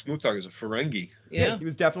a smooth talk. He's a Ferengi. Yeah, he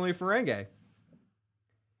was definitely a Ferengi.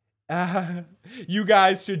 You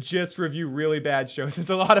guys should just review really bad shows. It's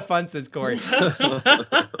a lot of fun, says Corey.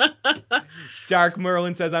 Dark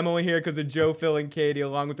Merlin says, I'm only here because of Joe, Phil, and Katie,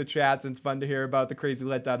 along with the chats, and it's fun to hear about the crazy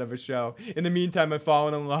letdown of a show. In the meantime, I've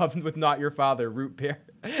fallen in love with Not Your Father, root beer.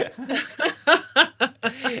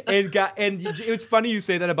 And it's funny you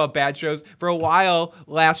say that about bad shows. For a while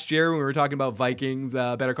last year when we were talking about Vikings,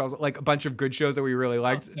 Better Call Saul, like a bunch of good shows that we really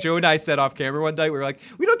liked, Joe and I said off camera one night, we were like,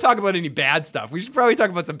 we don't talk about any bad stuff. We should probably talk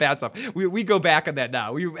about some bad stuff. We go back on that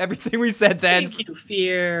now. Everything we said then. Thank you,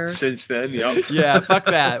 Fear. Since then, yep. Yeah, fuck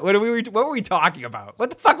that. What were we talking about? What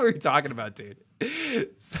the fuck were we talking about, dude?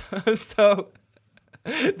 So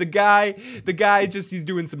The guy just he's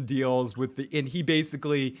doing some deals and he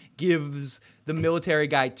basically gives the military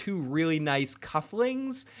guy 2 really nice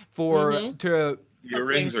cufflinks to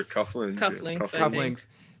earrings or cufflinks. Cufflinks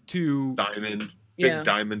to big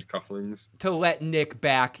diamond cufflinks to let Nick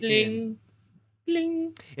back in.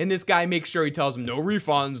 Bling. And this guy makes sure he tells him no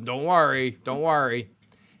refunds. Don't worry.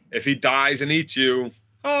 If he dies and eats you,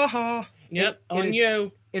 ha. Yep, on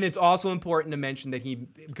you. And it's also important to mention that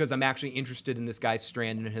because I'm actually interested in this guy's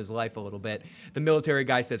strand in his life a little bit. The military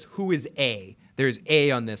guy says, "Who is A?" There's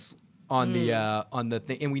A on this on the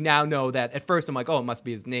thing, and we now know that. At first, I'm like, "Oh, it must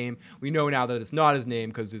be his name." We know now that it's not his name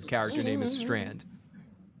because his character name is Strand.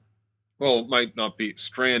 Well, it might not be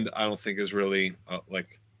Strand. I don't think is really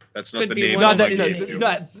that's not Could the be name. one of of my his kid.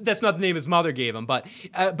 That's not the name his mother gave him, but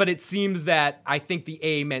it seems that I think the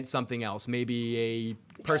A meant something else. Maybe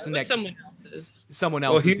a person that someone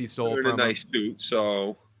else he stole in from. A nice suit,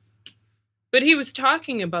 so. But he was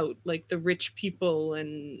talking about like the rich people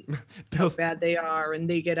and how bad they are, and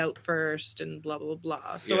they get out first, and blah blah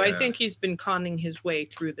blah. So I think he's been conning his way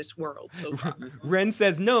through this world so far. Ren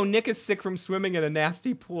says, "No, Nick is sick from swimming in a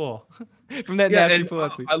nasty pool." From that nasty pool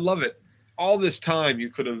last week. I love it. All this time you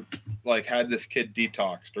could have had this kid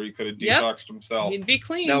detoxed, or he could have detoxed himself. He'd be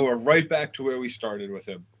clean. Now we're right back to where we started with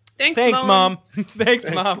him. Thanks, Mom. Thanks,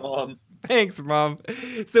 Mom. Mom. Thanks, Mom.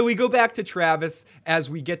 So we go back to Travis as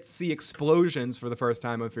we get to see explosions for the first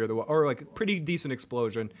time on Fear the Walking, or like a pretty decent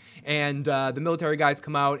explosion. And the military guys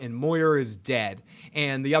come out, and Moyer is dead.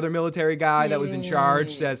 And the other military guy that was in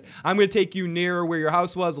charge says, "I'm going to take you nearer where your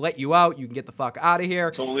house was, let you out. You can get the fuck out of here."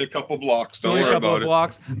 It's only a couple blocks. Don't worry about it.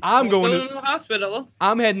 Blocks. I'm going to the hospital.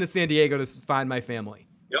 I'm heading to San Diego to find my family.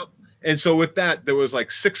 Yep. And so with that, there was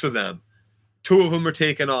 6 of them. 2 of them are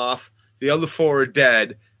taken off. The other 4 are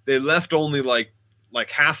dead. They left only like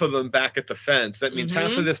half of them back at the fence. That means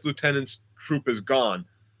half of this lieutenant's troop is gone.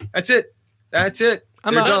 That's it.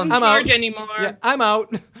 I'm out. Not in charge anymore. Yeah, I'm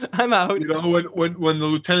out. I'm out. You know, when the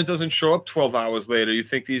lieutenant doesn't show up 12 hours later, you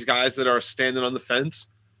think these guys that are standing on the fence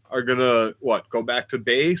are gonna go back to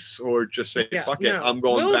base, or just say fuck it, I'm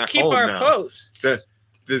going back home now? We'll keep our posts.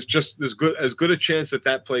 There's as good a chance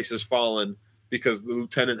that place has fallen because the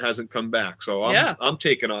lieutenant hasn't come back. So I'm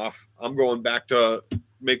taking off. I'm going back to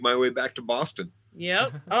make my way back to Boston.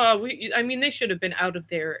 Yep. They should have been out of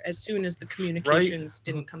there as soon as the communications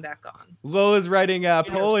didn't come back on. Lola's writing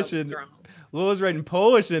Polish Lola's writing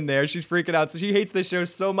Polish in there. She's freaking out. So she hates the show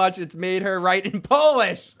so much it's made her write in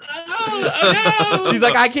Polish. Oh no! She's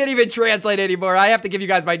like, I can't even translate anymore. I have to give you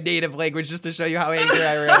guys my native language just to show you how angry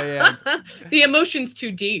I really am. The emotion's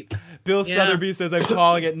too deep. Bill Sotheby says, I'm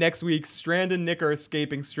calling it next week. Strand and Nick are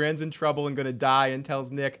escaping. Strand's in trouble and going to die, and tells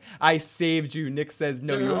Nick, I saved you. Nick says,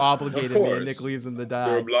 no, you obligated me, and Nick leaves him to die.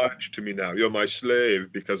 You're obliged to me now. You're my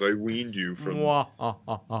slave because I weaned you from...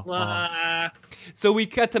 So we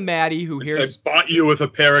cut to Maddie, who hears... I bought you with a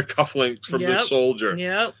pair of cufflinks from the soldier.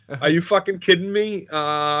 Yep. Are you fucking kidding me?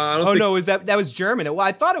 No, that was German.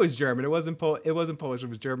 I thought it was German. It wasn't Polish. It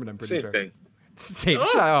was German, I'm pretty sure. Same thing.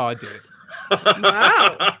 Oh, dude.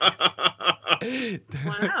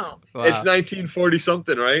 Wow. It's 1940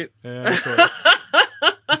 something, right? Yeah, of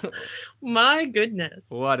course. My goodness.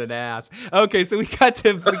 What an ass. Okay, so we got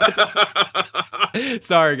to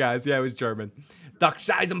Sorry, guys. Yeah, it was German.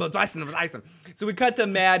 So we cut to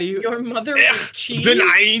Maddie. Your mother with cheese. Bin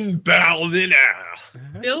ein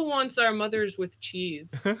Berliner. Bill wants our mothers with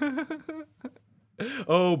cheese.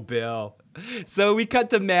 Oh, Bill. So we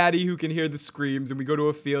cut to Maddie, who can hear the screams, and we go to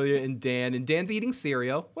Ophelia and Dan, and Dan's eating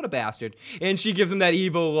cereal. What a bastard. And she gives him that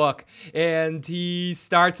evil look, and he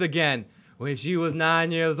starts again. When she was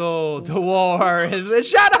 9 years old, the war is...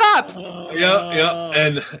 Shut up! Yeah.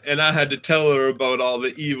 And I had to tell her about all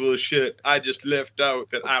the evil shit. I just left out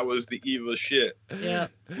that I was the evil shit. Yeah.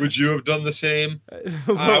 Would you have done the same?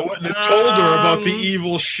 I wouldn't have told her about the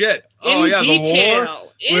evil shit. Oh, yeah, the war?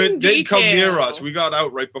 It didn't come near us. We got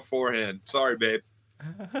out right beforehand. Sorry, babe.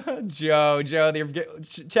 Joe,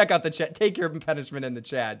 check out the chat. Take your punishment in the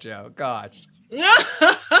chat, Joe. Gosh.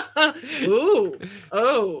 Ooh.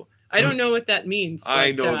 Oh. I don't know what that means. But,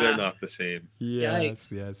 I know they're not the same.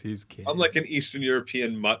 Yes, he's kidding. I'm like an Eastern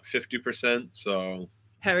European mutt, 50%, so...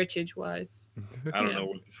 Heritage-wise. I don't know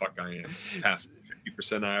what the fuck I am. Past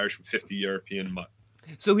 50% Irish, 50 European mutt.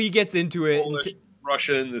 So he gets into it. Polish,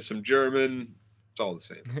 Russian, there's some German. It's all the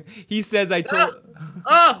same. He says, I told...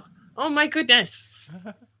 Oh my goodness.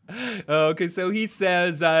 Okay, so he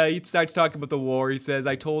says, he starts talking about the war. He says,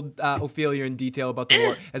 I told Ophelia in detail about the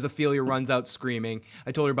war as Ophelia runs out screaming.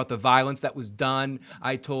 I told her about the violence that was done.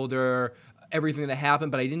 I told her everything that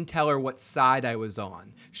happened, but I didn't tell her what side I was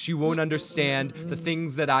on. She won't understand the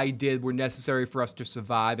things that I did were necessary for us to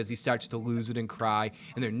survive, as he starts to lose it and cry,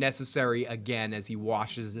 and they're necessary again as he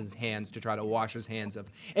washes his hands to try to wash his hands of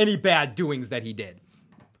any bad doings that he did.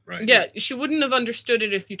 Right. Yeah, she wouldn't have understood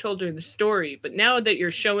it if you told her the story, but now that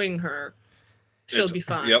you're showing her, she'll be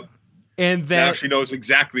fine. Yep. And then now she knows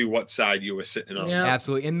exactly what side you were sitting on. Yeah.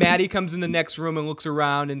 Absolutely. And Maddie comes in the next room and looks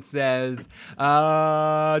around and says,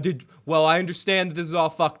 I understand that this is all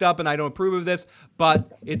fucked up and I don't approve of this,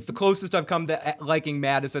 but it's the closest I've come to liking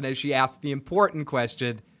Madison, as she asked the important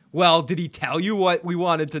question, well, did he tell you what we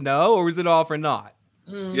wanted to know, or was it all for naught?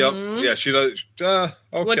 Yep. Yeah, she does. Okay.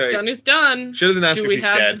 What's done is done. She doesn't ask if he's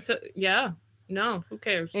dead. Yeah. No, who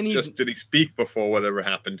cares? And Just did he speak before whatever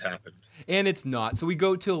happened? And it's not. So we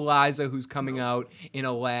go to Eliza, who's coming out in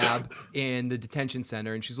a lab in the detention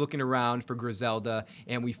center, and she's looking around for Griselda,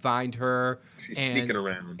 and we find her. She's sneaking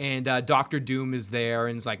around. And Dr. Doom is there,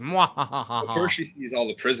 and is like, mwah. First she sees all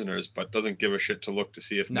the prisoners, but doesn't give a shit to look to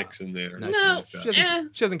see if Nick's in there. No.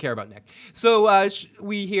 She doesn't care about Nick. So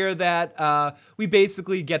we hear that we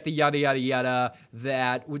basically get the yada, yada, yada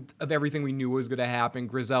of everything we knew was going to happen.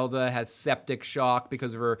 Griselda has septic shock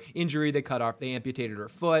because of her injury. They amputated her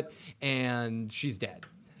foot, and she's dead.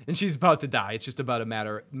 And she's about to die. It's just about a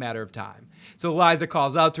matter of time. So Eliza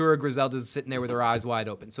calls out to her. Griselda's sitting there with her eyes wide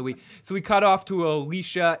open. So we cut off to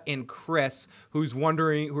Alicia and Chris, who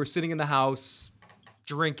are sitting in the house,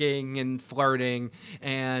 drinking and flirting,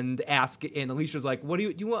 and Alicia's like, what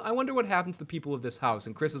do you want? I wonder what happened to the people of this house.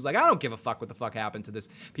 And Chris is like, I don't give a fuck what the fuck happened to this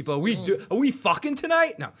people. Are we fucking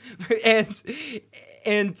tonight? No.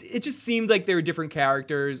 And it just seemed like they were different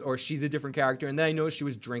characters, or she's a different character. And then I noticed she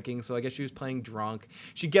was drinking, so I guess she was playing drunk.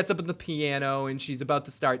 She gets up at the piano and she's about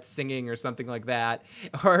to start singing or something like that.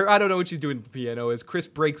 Or I don't know what she's doing at the piano. As Chris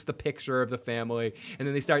breaks the picture of the family, and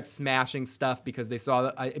then they start smashing stuff because they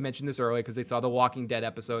saw, I mentioned this earlier, because they saw the Walking Dead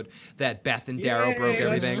episode that Beth and Daryl broke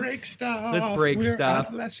everything. Let's break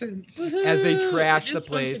stuff. As they trash the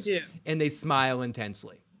place and they smile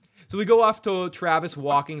intensely. So we go off to Travis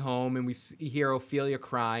walking home, and we hear Ophelia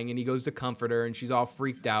crying, and he goes to comfort her, and she's all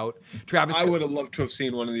freaked out. I would have loved to have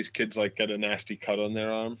seen one of these kids like get a nasty cut on their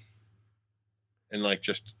arm and like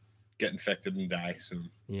just get infected and die soon.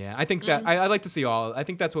 Yeah, I think that I'd like to see all. I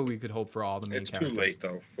think that's what we could hope for all the main characters. It's too late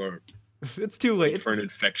though for. It's too late for an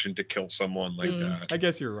infection to kill someone like that. I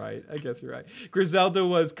guess you're right. Griselda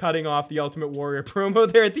was cutting off the Ultimate Warrior promo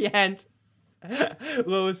there at the end.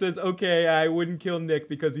 Lola says, okay, I wouldn't kill Nick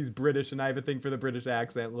because he's British and I have a thing for the British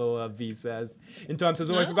accent, Lola V says. And Tom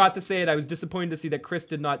says, I forgot to say it. I was disappointed to see that Chris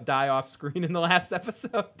did not die off screen in the last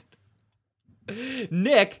episode.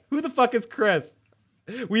 Nick? Who the fuck is Chris?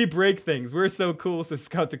 We break things. We're so cool, says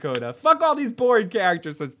Scout Dakota. Fuck all these boring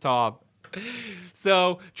characters, says Tom.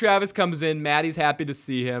 So Travis comes in. Maddie's happy to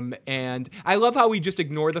see him, and I love how we just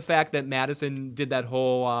ignore the fact that Madison did that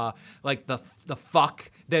whole like the fuck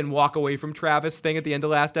then walk away from Travis thing at the end of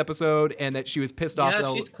last episode, and that she was pissed off.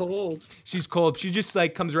 Yeah, she's cold. She's cold. She just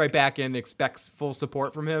like comes right back in, expects full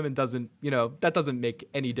support from him, and doesn't, that doesn't make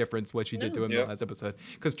any difference what she did to him in the last episode,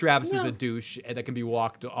 because Travis is a douche and that can be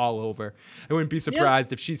walked all over. I wouldn't be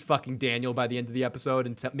surprised if she's fucking Daniel by the end of the episode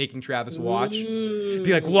and making Travis watch.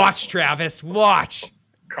 Be like, watch, Travis, watch.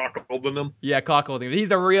 Cockholding him. Yeah, cockholding him.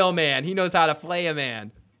 He's a real man. He knows how to flay a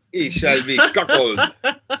man. He shall be cuckold.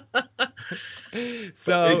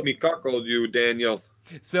 So make me cuckold you, Daniel.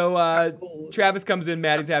 So Travis comes in.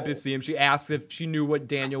 Maddie's happy to see him. She asks if she knew what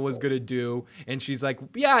Daniel was going to do. And she's like,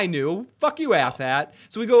 yeah, I knew. Fuck you, asshat.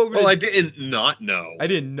 So we go over I did not know. I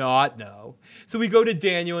did not know. So we go to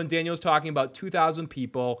Daniel, and Daniel's talking about 2,000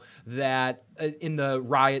 people that in the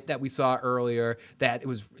riot that we saw earlier, that it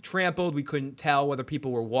was trampled. We couldn't tell whether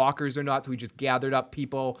people were walkers or not. So we just gathered up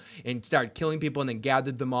people and started killing people, and then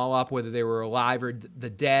gathered them all up, whether they were alive or the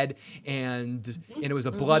dead. And it was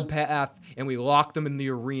a bloodbath, and we locked them in the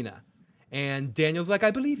arena. And Daniel's like,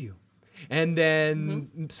 I believe you. And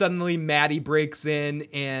then suddenly Maddie breaks in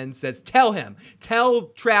and says, tell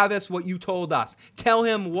Travis what you told us. Tell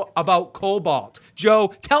him about Cobalt.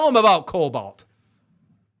 Joe, tell him about Cobalt.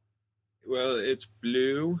 Well, it's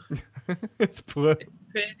blue. It's blue.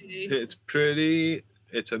 It's pretty.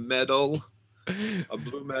 It's a metal, a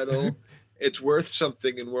blue metal. It's worth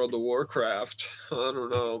something in World of Warcraft. I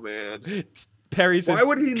don't know, man. Perry says, why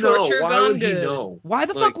would he know? Why would he know? Why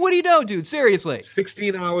the fuck would he know, dude? Seriously.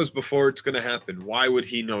 16 hours before it's going to happen. Why would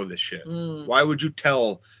he know this shit? Why would you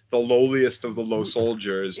tell the lowliest of the low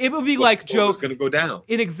soldiers? It would be like, Joe, going to go down.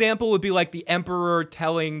 An example would be like the Emperor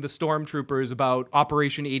telling the stormtroopers about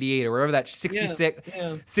Operation 88 or whatever that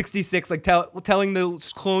 66, like telling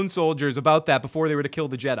the clone soldiers about that before they were to kill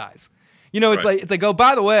the Jedis. You know, it's Right. like, oh,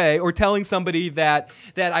 by the way, or telling somebody that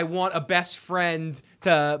I want a best friend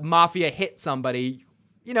to mafia hit somebody.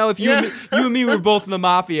 You know, if you and me were both in the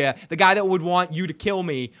mafia, the guy that would want you to kill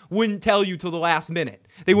me wouldn't tell you till the last minute.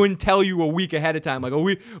 They wouldn't tell you a week ahead of time, like,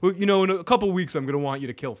 in a couple weeks, I'm gonna want you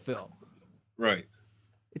to kill Phil. Right.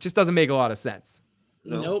 It just doesn't make a lot of sense.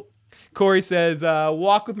 No. Nope. Corey says,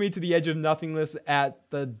 walk with me to the edge of nothingness at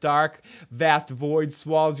the dark, vast void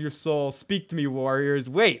swallows your soul. Speak to me, warriors.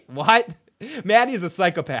 Wait, what? Maddie is a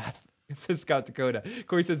psychopath, says Scout Dakota.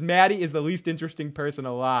 Corey says, Maddie is the least interesting person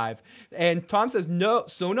alive. And Tom says, no,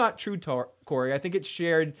 so not true, Corey. I think it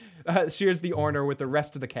shares the honor with the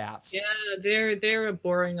rest of the cast. Yeah, they're a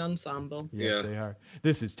boring ensemble. Yes, Yeah. they are.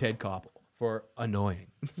 This is Ted Koppel for annoying.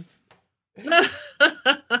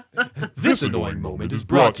 This annoying moment is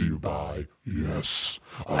brought to you by, yes,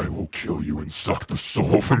 I will kill you and suck the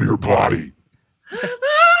soul from your body.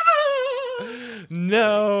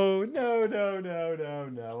 No.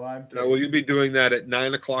 I'm Now, will you be doing that at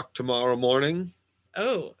 9:00 tomorrow morning?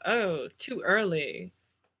 Oh, too early.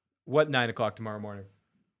 What 9:00 tomorrow morning?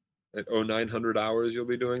 At 0900 hours, you'll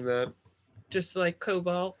be doing that? Just like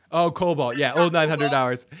Cobalt. Oh, Cobalt. Yeah, old 900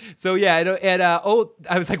 hours. So yeah,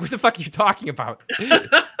 I was like, what the fuck are you talking about?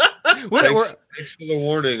 Thanks for the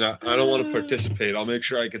warning. I don't want to participate. I'll make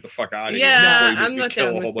sure I get the fuck out of here. Yeah, before you I'm make me not kill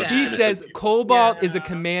down a with whole bunch that. of He innocent says people. Cobalt is a Yeah.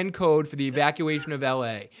 command code for the evacuation of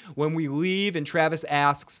LA. When we leave, and Travis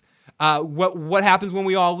asks, what happens when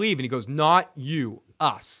we all leave? And he goes, not you,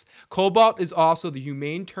 us. Cobalt is also the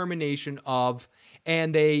humane termination of,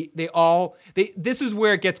 and this is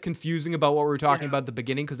where it gets confusing about what we were talking about at the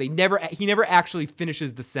beginning, because he never actually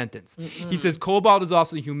finishes the sentence. He says Cobalt is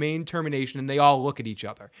also the humane termination, and they all look at each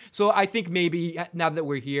other. So I think maybe now that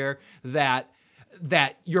we're here, that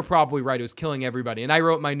you're probably right. It was killing everybody. And I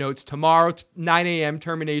wrote my notes, tomorrow, 9 a.m.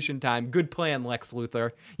 termination time. Good plan, Lex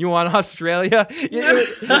Luthor. You want Australia?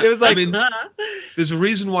 It was like, I mean, there's a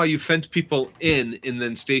reason why you fence people in and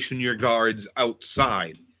then station your guards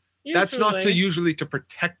outside. That's not usually to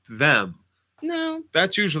protect them. No,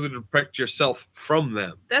 That's usually to protect yourself from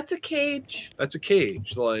them. that's a cage. That's a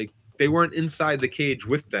cage. Like, they weren't inside the cage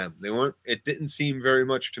with them. It didn't seem very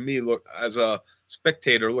much to me, look, as a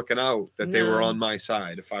spectator looking out, that they were No. on my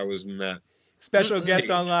side if I was in that. special guest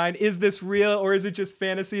Cage. online. Is this real or is it just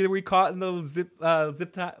fantasy that we caught in the zip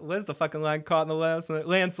tie? What is the fucking line? Caught in the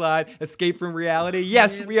landslide. Escape from reality.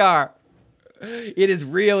 Yes, we are. It is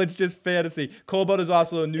real. It's just fantasy. Cobalt is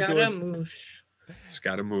also a nuclear.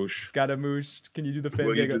 Scaramouche. Scaramouche. Can you do the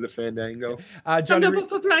Will you fandango? do the fandango? Johnny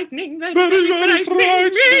Thunderbolt of lightning. That Very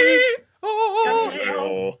frightens me.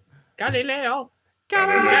 Oh. Galileo. All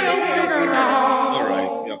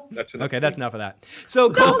right. Yep. That's enough. Okay, that's enough of that.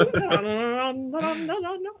 So,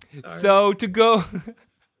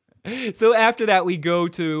 So after that, we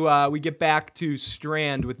get back to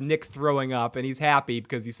Strand with Nick throwing up, and he's happy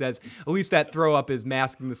because he says, at least that throw up is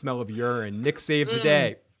masking the smell of urine. Nick saved the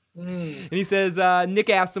day. And he says, Nick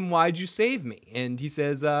asks him, why'd you save me? And he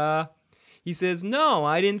says, no,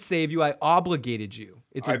 I didn't save you. I obligated you.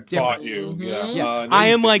 It's a I different. bought you. Yeah. Yeah. No, I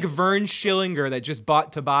you am didn't. like Vern Schillinger that just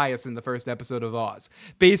bought Tobias in the first episode of Oz.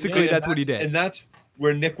 Basically, Yeah, that's what he did. And that's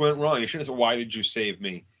where Nick went wrong. He should have said, why did you save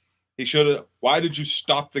me? He should have, why did you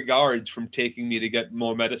stop the guards from taking me to get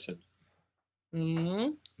more medicine?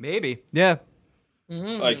 Maybe. Yeah.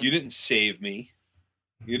 Like, you didn't save me.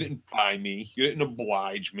 You didn't buy me. You didn't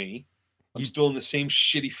oblige me. I'm still in the same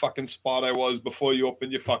shitty fucking spot I was before you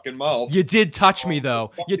opened your fucking mouth. You did touch me,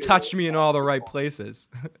 though. You touched me in all the right places.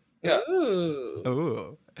 Yeah. Ooh.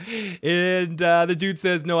 Ooh. And the dude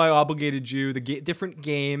says, no, I obligated you. Different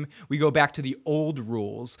game. We go back to the old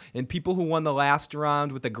rules. And people who won the last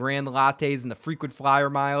round with the grand lattes and the frequent flyer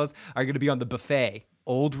miles are going to be on the buffet.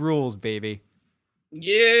 Old rules, baby.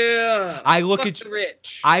 Yeah. I look Fuck at the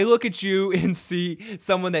rich. I look at you and see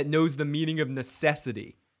someone that knows the meaning of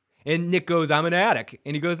necessity. And Nick goes, I'm an addict.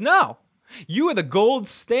 And he goes, no, you are the gold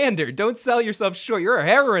standard. Don't sell yourself short. You're a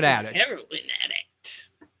heroin addict. Heroin addict.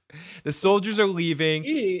 The soldiers are leaving.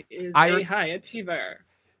 He is I- a high achiever.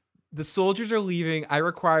 The soldiers are leaving. I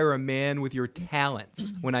require a man with your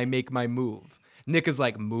talents when I make my move. Nick is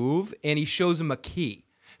like, move? And he shows him a key.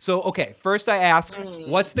 So, okay, first I ask,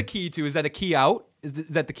 what's the key to? Is that a key out? Is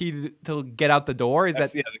that the key to get out the door? Is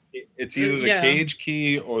that? Yeah, it's either the Yeah. cage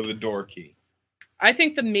key or the door key. I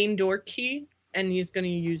think the main door key, and he's going to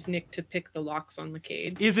use Nick to pick the locks on the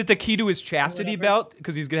cage. Is it the key to his chastity Whatever. belt?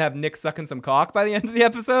 Because he's going to have Nick sucking some cock by the end of the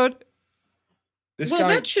episode? This Well,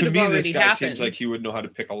 guy, that should to have me, this already guy happened. seems like he would know how to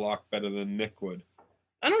pick a lock better than Nick would.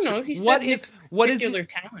 I don't know. He What said is- Nick's what is particular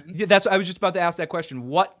talent. Yeah, that's I was just about to ask that question.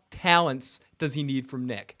 What talents does he need from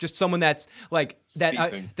Nick? Just someone that's like that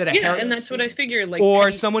Thieving. that a Yeah, her- and that's what I figured. Like, or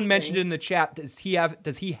petty someone thieving. mentioned in the chat, does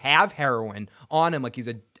he have heroin on him? Like he's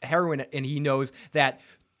a heroin and he knows that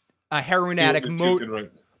a heroin addict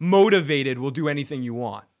motivated will do anything you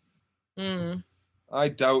want. Mm. I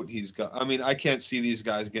doubt he's got. I mean, I can't see these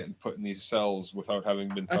guys getting put in these cells without having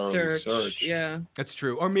been thoroughly searched. Yeah. That's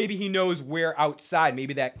true. Or maybe he knows where outside.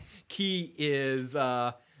 Maybe that key is.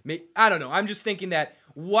 I don't know. I'm just thinking that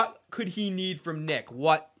what could he need from Nick?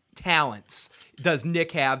 What talents does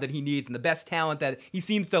Nick have that he needs? And the best talent that he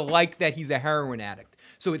seems to like that he's a heroin addict.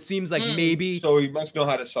 So it seems like maybe. So he must know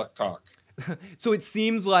how to suck cock. So it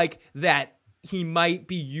seems like that he might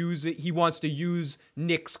be he wants to use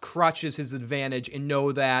Nick's crutch as his advantage and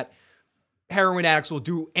know that heroin addicts will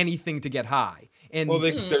do anything to get high. And Well,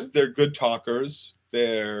 they're good talkers.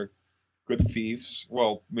 They're good thieves.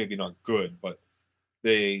 Well, maybe not good, but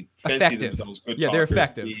they fancy Effective. themselves good Yeah, talkers. they're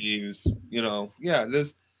effective. Thieves, yeah,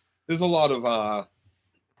 there's a lot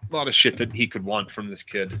of shit that he could want from this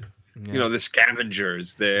kid. Yeah. The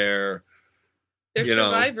scavengers, they're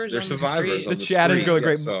survivors. They're on survivers. The, On The chat is street, going yeah,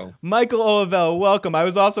 great. So. Michael Olivelle, welcome. I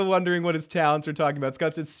was also wondering what his talents were talking about.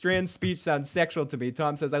 Scott says, Strand's speech sounds sexual to me.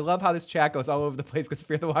 Tom says, I love how this chat goes all over the place because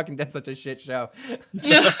Fear the Walking Dead's such a shit show.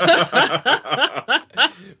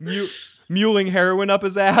 Muling heroin up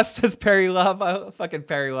his ass, says Perry Love. Fucking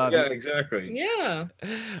Perry Love. Yeah, exactly.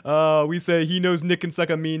 yeah. We say he knows Nick can suck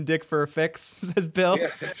a mean dick for a fix, says Bill. Yeah,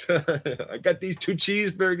 I got these 2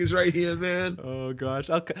 cheeseburgers right here, man. Oh, gosh.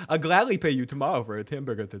 I'll gladly pay you tomorrow for a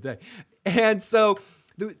hamburger today. And so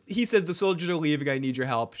he says, the soldiers are leaving. I need your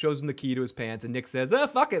help. Shows him the key to his pants. And Nick says,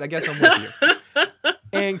 fuck it. I guess I'm with you.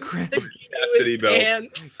 And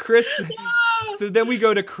Chris. So then we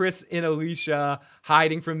go to Chris and Alicia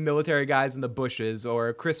hiding from military guys in the bushes,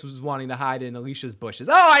 or Chris was wanting to hide in Alicia's bushes.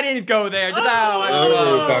 Oh, I didn't go there. Wait,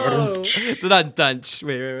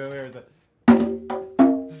 where is it?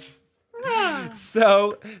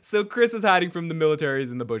 So Chris is hiding from the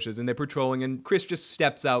militaries in the bushes, and they're patrolling, and Chris just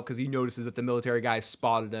steps out because he notices that the military guys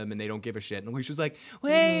spotted him, and they don't give a shit. And Alicia's like,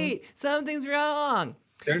 wait, something's wrong.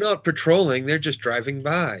 They're not patrolling. They're just driving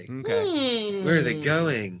by. Okay. Where are they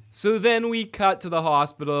going? So then we cut to the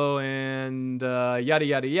hospital and yada,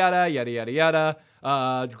 yada, yada, yada, yada,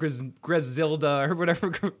 yada. Griselda or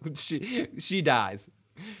whatever, she dies.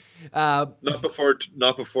 Not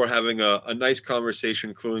before having a nice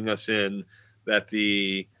conversation cluing us in that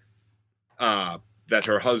that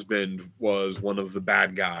her husband was one of the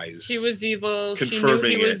bad guys. He was evil. She knew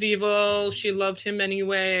he was evil. She loved him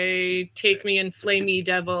anyway. Take me and flay me,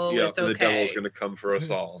 devil. Yeah, it's okay. The devil's going to come for us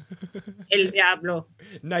all. El diablo.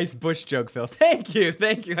 Nice Bush joke, Phil. Thank you.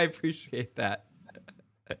 I appreciate that.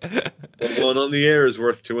 One on the air is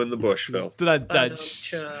worth 2 in the bush, Phil.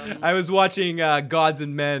 I was watching Gods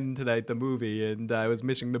and Men tonight, the movie, and I was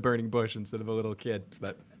missing the burning bush instead of a little kid.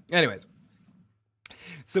 But anyways.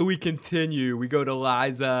 So we continue. We go to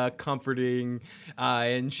Liza comforting,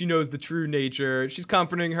 and she knows the true nature. She's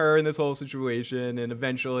comforting her in this whole situation, and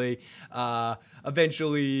eventually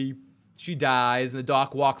she dies, and the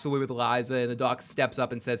doc walks away with Liza, and the doc steps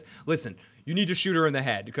up and says, listen, you need to shoot her in the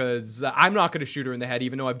head, because I'm not going to shoot her in the head,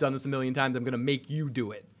 even though I've done this a million times. I'm going to make you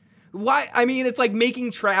do it. Why? I mean, it's like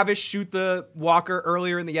making Travis shoot the walker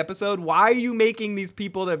earlier in the episode. Why are you making these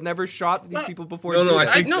people that have never shot these people before? No, I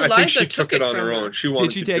think Liza she took it on her own. She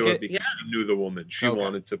wanted to do it because she knew the woman. She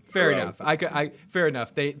wanted to. Fair enough. Fair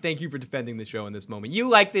enough. Thank you for defending the show in this moment. You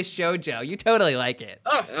like this show, Joe. You totally like it.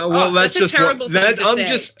 That's just terrible thing to say.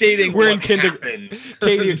 Just stating we're what in happened.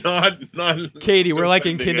 Katie, not Katie, we're like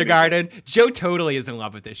in kindergarten. Joe totally is in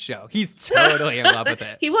love with this show. He's totally in love with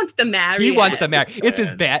it. He wants to marry.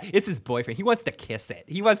 It's his boyfriend. He wants to kiss it.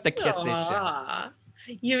 He wants to kiss this show.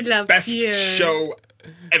 You love best show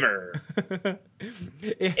ever.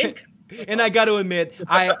 And I got to admit,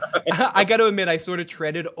 I sort of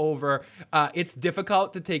treaded over. It's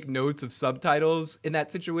difficult to take notes of subtitles in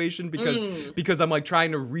that situation because I'm like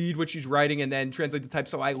trying to read what she's writing and then translate the type.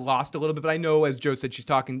 So I lost a little bit, but I know, as Joe said, she's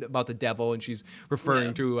talking about the devil and she's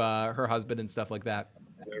referring to her husband and stuff like that.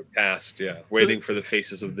 They're past, waiting for the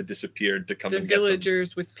faces of the disappeared to come and get them. The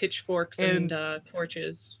villagers with pitchforks and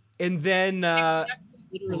torches. And then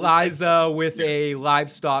Liza with a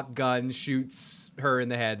livestock gun shoots her in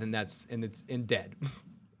the head, and it's dead.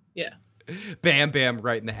 Yeah. Bam, bam,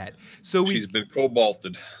 right in the head. So she's been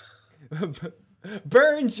cobalted.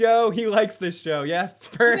 Burn, Joe. He likes this show. Yeah,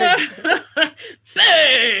 burn. Burn.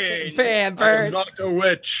 Bam, burn. I'm not a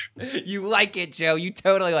witch. You like it, Joe. You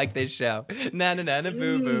totally like this show. Na na na na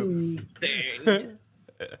boo boo. Burned.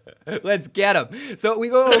 Let's get him. So we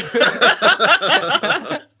go over.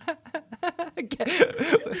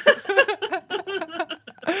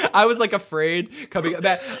 I was like afraid coming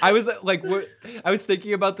back. I was like, I was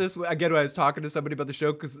thinking about this again when I was talking to somebody about the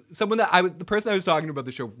show, because the person I was talking to about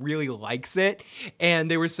the show really likes it,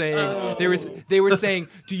 and they were saying they were saying,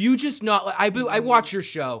 do you just not? I watch your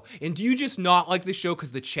show, and do you just not like the show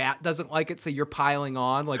because the chat doesn't like it? So you're piling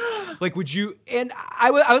on, like would you? And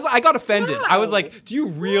I got offended. Wow. I was like, do you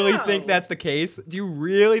really think that's the case? Do you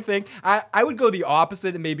really think? I would go the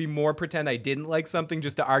opposite and maybe more pretend I didn't like something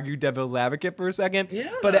just to argue devil's advocate for a second. Yeah.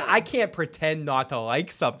 But I can't pretend not to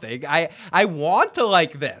like something. I want to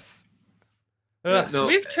like this. No,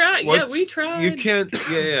 we've tried. Yeah, we tried. You can't.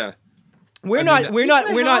 Yeah. We're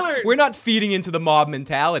not feeding into the mob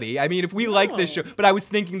mentality. I mean, if we like this show, but I was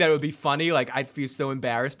thinking that it would be funny. Like, I'd feel so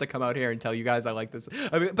embarrassed to come out here and tell you guys I like this.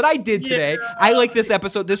 I mean, but I did today. Yeah. I like this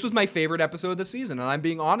episode. This was my favorite episode of the season, and I'm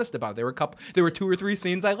being honest about it. There were 2 or 3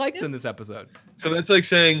 scenes I liked in this episode. So that's like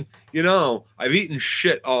saying, I've eaten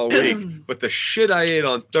shit all week, but the shit I ate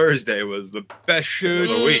on Thursday was the best shit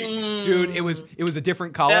of the week. Dude, it was a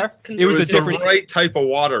different color. It was the right type of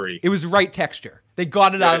watery. It was right texture. They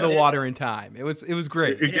got it out of the water in time. It was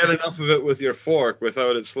great. You get enough of it with your fork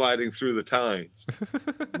without it sliding through the tines.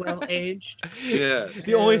 Well aged. Yeah.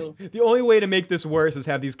 The only way to make this worse is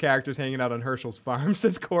have these characters hanging out on Herschel's farm,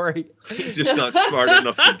 says Corey. You're just not smart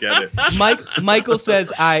enough to get it. Michael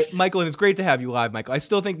says, Michael, and it's great to have you live, Michael. I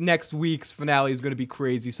still think next week's finale is going to be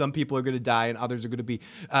crazy. Some people are going to die and others are going to be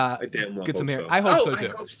I damn well get some hair. so. I hope so too.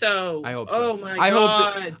 I hope so. Oh my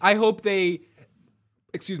God. I hope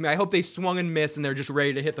they swung and missed and they're just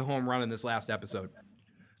ready to hit the home run in this last episode.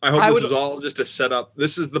 I hope this was all just a setup.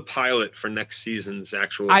 This is the pilot for next season's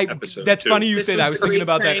actual episode. That's funny you say that. I was thinking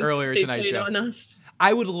about that earlier tonight, Joe.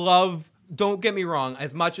 I would love, don't get me wrong,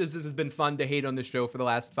 as much as this has been fun to hate on the show for the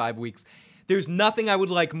last 5 weeks, there's nothing I would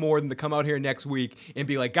like more than to come out here next week and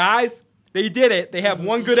be like, guys, they did it. They have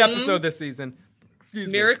one good episode this season.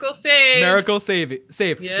 Miracle save. Miracle save.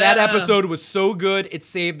 Yeah. That episode was so good, it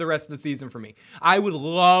saved the rest of the season for me. I would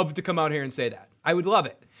love to come out here and say that. I would love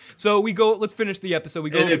it. So let's finish the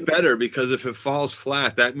episode. It better, because if it falls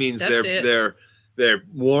flat, that means their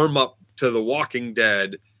warm up to The Walking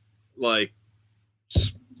Dead, like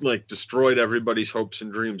destroyed everybody's hopes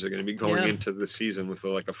and dreams. They're going to be going into the season with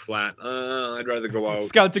a flat. I'd rather go out.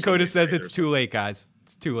 Scout Dakota says it's too late, guys.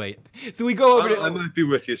 It's too late. So we go over I might be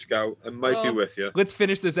with you, Scout. I might be with you. Let's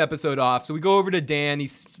finish this episode off. So we go over to Dan.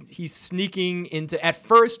 He's sneaking into, at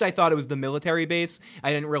first I thought it was the military base.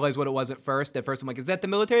 I didn't realize what it was at first. At first I'm like, is that the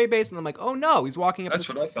military base? And I'm like, oh no, he's walking up.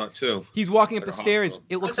 That's what I thought too. He's walking up the stairs.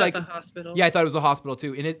 Hospital. It looks like the hospital. Yeah, I thought it was the hospital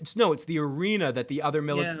too. And it's the arena that the other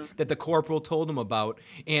that the corporal told him about.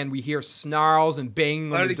 And we hear snarls and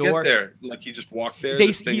banging on the door. How did he get there? Like he just walked there?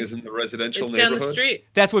 This thing is in the residential neighborhood? Down the street.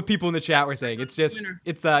 That's what people in the chat were saying. It's just,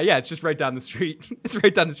 it's just right down the street. It's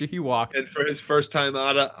right down the street. He walked. And for his first time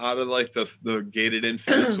out of like the gated in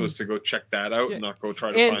fence was to go check that out and not go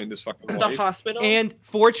try to find his fucking wife. The hospital. And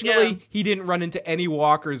fortunately, he didn't run into any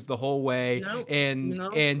walkers the whole way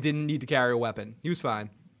and didn't need to carry a weapon. He was fine.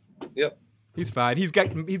 Yep. He's fine. He's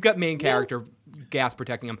got main character gas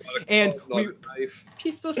protecting him. And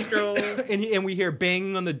peaceful stroll. and we hear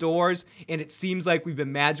banging on the doors, and it seems like we've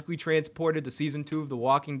been magically transported to season 2 of The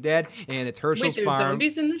Walking Dead, and it's Herschel's farm. Wait,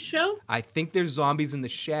 there's zombies in the show? I think there's zombies in the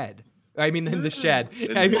shed. In the shed.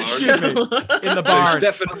 Excuse me. In the barn. There's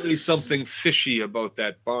definitely something fishy about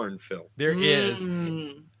that barn, Phil. There is.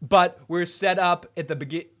 But we're set up at the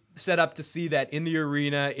beginning. Set up to see that in the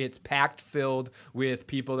arena, it's packed filled with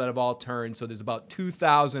people that have all turned. So there's about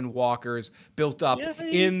 2,000 walkers built up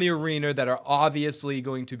in the arena that are obviously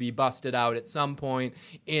going to be busted out at some point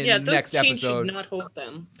in the next episode. Should not hold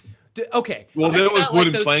them. Okay. Well, there was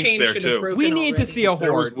wooden planks there too. We need to see a horde.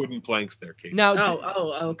 There was wooden planks there, Kate. Now,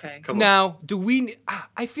 okay. Come on. Now, do we?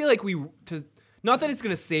 I feel like not that it's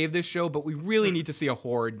going to save this show, but we really need to see a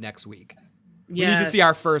horde next week. We need to see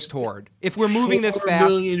our first horde. If we're moving this fast. 4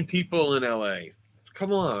 million people in LA.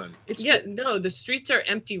 Come on. The streets are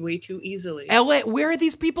empty way too easily. LA, where are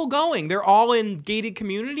these people going? They're all in gated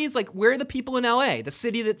communities. Like, where are the people in LA? The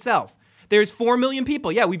city itself. There's 4 million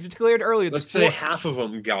people. Yeah, we've declared earlier. Let's say half of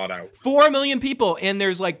them got out. 4 million people, and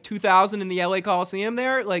there's like 2,000 in the LA Coliseum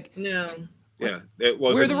there. Like, no. Yeah, it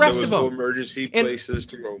wasn't. Where are the rest of them? No emergency places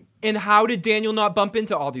to go. And how did Daniel not bump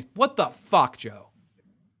into all these? What the fuck, Joe?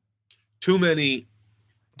 Too many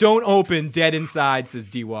Don't open Dead Inside, says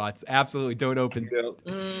D Watts. Absolutely, don't open. Yeah.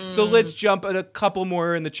 So let's jump at a couple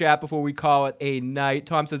more in the chat before we call it a night.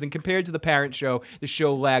 Tom says, and compared to the parent show, the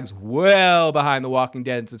show lags well behind The Walking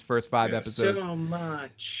Dead in its first 5 episodes. So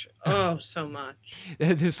much. Oh, so much.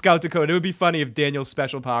 The Scout Dakota, it would be funny if Daniel's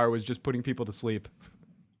special power was just putting people to sleep.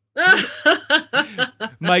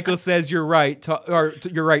 Michael says you're right,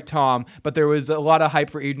 you're right, Tom. But there was a lot of hype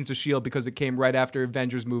for Agents of S.H.I.E.L.D. because it came right after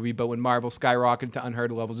Avengers movie, but when Marvel skyrocketed to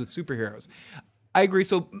unheard levels of superheroes. I agree.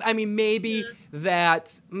 So, I mean, maybe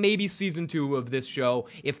season 2 of this show,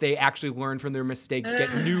 if they actually learn from their mistakes,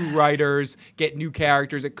 get new writers, get new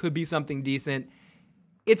characters, it could be something decent.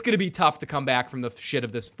 It's going to be tough to come back from the shit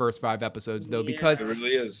of this first 5 episodes, though, because it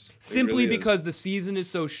really is. Simply because the season is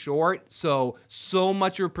so short, so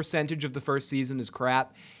much of a percentage of the first season is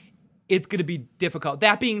crap. It's going to be difficult.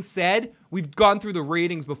 That being said, we've gone through the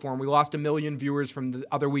ratings before, and we lost 1 million viewers from the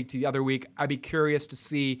other week to the other week. I'd be curious to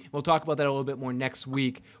see, we'll talk about that a little bit more next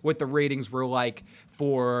week, what the ratings were like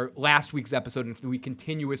for last week's episode, and if we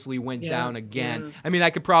continuously went down again. Yeah. I mean,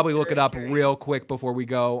 I could probably look it up real quick before we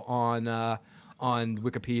go on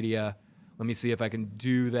Wikipedia. Let me see if I can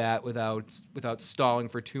do that without stalling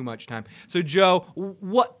for too much time. So, Joe,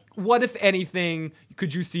 what if anything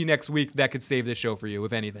could you see next week that could save this show for you,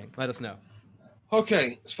 if anything? Let us know.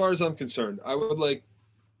 Okay, as far as I'm concerned, I would like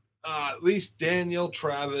at least Daniel,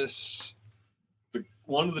 Travis,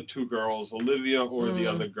 one of the 2 girls, Olivia or the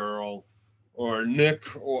other girl, or Nick,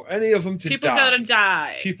 or any of them to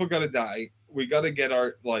die. People gotta die. We gotta get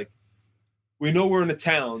our, we know we're in a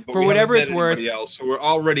town, but for whatever it's worth, else, so we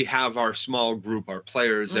already have our small group, our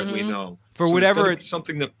players that we know. For whatever it's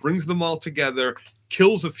something that brings them all together,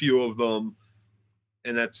 kills a few of them,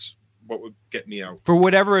 and that's what would get me out. For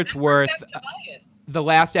whatever it's worth, the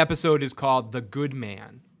last episode is called The Good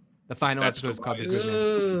Man. The final episode is called The Good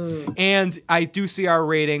Man. And I do see our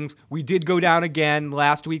ratings. We did go down again.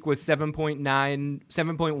 Last week was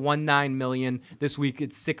 7.19 million. This week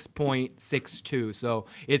it's 6.62. So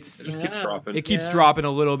it keeps dropping. It keeps dropping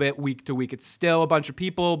a little bit week to week. It's still a bunch of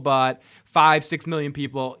people, but 5-6 million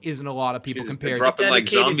people isn't a lot of people compared. They're dropping like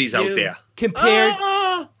zombies out there. Compared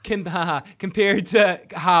to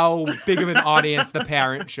how big of an audience the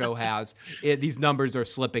parent show has, these numbers are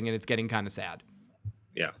slipping, and it's getting kind of sad.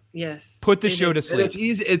 Yeah. Yes. Put the show to sleep. And it's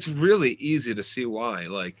easy. It's really easy to see why.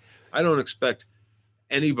 I don't expect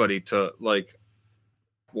anybody to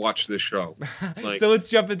watch this show. So let's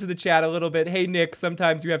jump into the chat a little bit. Hey, Nick,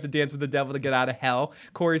 sometimes you have to dance with the devil to get out of hell.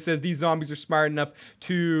 Corey says these zombies are smart enough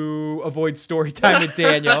to avoid story time with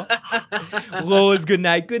Daniel. Lola's good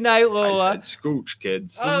night. Good night, Lola. I said scooch,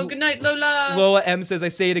 kids. Oh, good night, Lola. Lola M says, I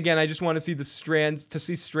say it again. I just want to see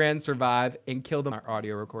Strands survive and kill them. Our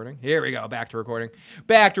audio recording. Here we go. Back to recording.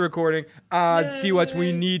 D-Watch,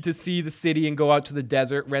 we need to see the city and go out to the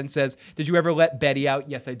desert. Ren says, did you ever let Betty out?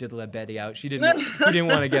 Yes, I did let Betty out. She didn't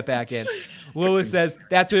want to get back in. Lois says,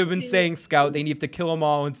 that's what I've been saying, Scout. They need to kill them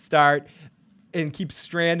all and start and keep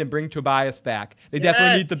Strand and bring Tobias back. They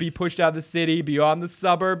definitely need to be pushed out of the city, beyond the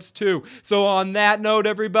suburbs, too. So on that note,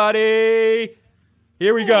 everybody,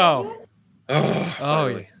 here we go.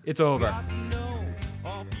 Finally. It's over.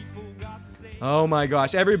 Oh, my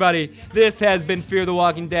gosh. Everybody, this has been Fear the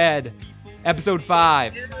Walking Dead, Episode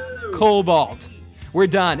 5, Cobalt. We're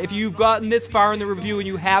done. If you've gotten this far in the review and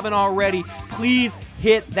you haven't already, please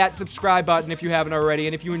hit that subscribe button if you haven't already.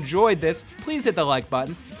 And if you enjoyed this, please hit the like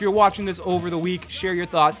button. If you're watching this over the week, share your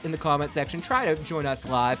thoughts in the comment section. Try to join us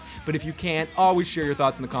live. But if you can't, always share your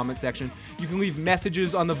thoughts in the comment section. You can leave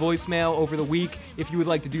messages on the voicemail over the week if you would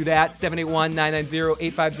like to do that.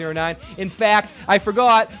 781-990-8509. In fact, I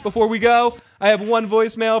forgot, before we go, I have one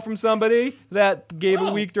voicemail from somebody that gave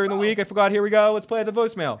a week during the week. I forgot. Here we go. Let's play the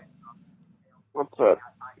voicemail. What's up?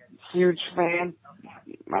 Huge fan.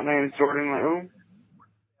 My name is Jordan Leung.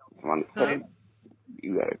 I want to say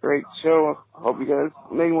you got a great show. I hope you guys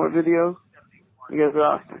make more videos. You guys are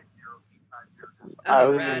awesome. I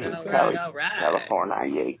live in Cali,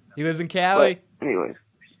 California. He lives in Cali. But anyways,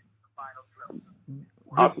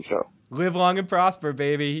 awesome show. Live long and prosper,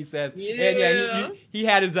 baby, he says. Yeah. And he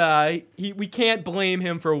had his, we can't blame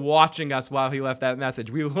him for watching us while he left that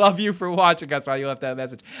message. We love you for watching us while you left that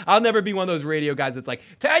message. I'll never be one of those radio guys that's like,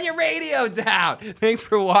 turn your radio down. Thanks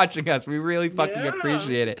for watching us. We really fucking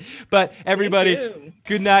appreciate it. But everybody,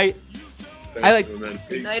 good night.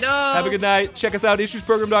 Good night, all. Have a good night. Check us out,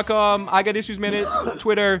 issuesprogram.com. I got Issues Minute,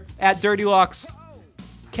 Twitter, @DirtyLocks,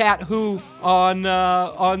 Cat Who on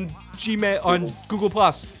Gmail, on Google+.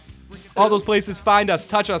 All those places. Find us,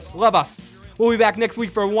 touch us, love us. We'll be back next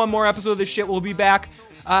week for one more episode of this shit. We'll be back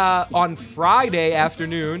on Friday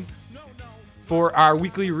afternoon for our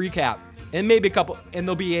weekly recap. And maybe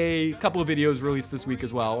there'll be a couple of videos released this week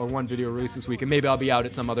as well, or one video released this week, and maybe I'll be out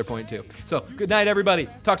at some other point too. So, good night, everybody.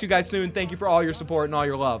 Talk to you guys soon. Thank you for all your support and all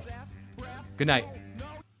your love. Good night.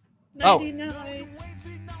 Nighty night.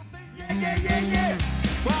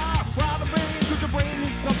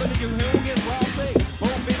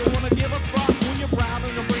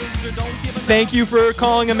 Thank you for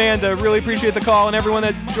calling Amanda. Really appreciate the call and everyone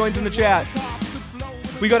that joins in the chat.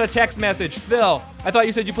 We got a text message. Phil, I thought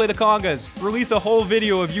you said you play the congas. Release a whole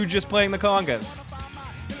video of you just playing the congas.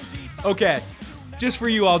 Okay. Just for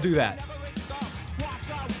you, I'll do that.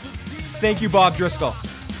 Thank you, Bob Driscoll.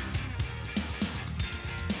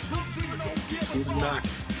 Good night.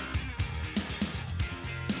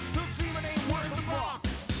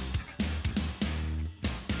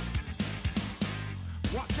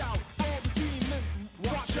 Watch out for the demons.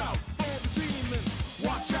 Watch out for the demons.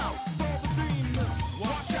 Watch out for the demons.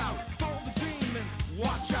 Watch out for the demons.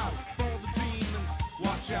 Watch out for the demons.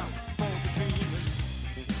 Watch out for the demons.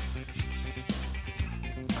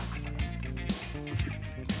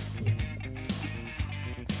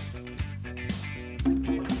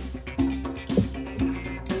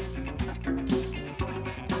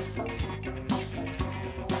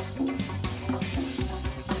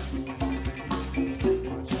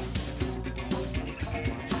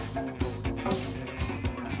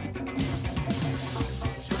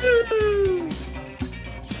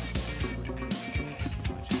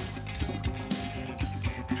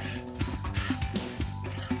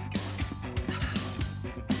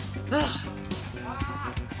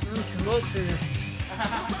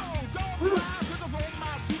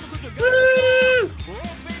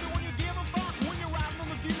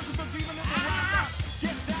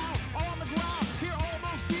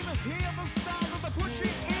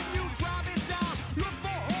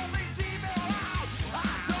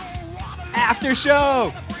 After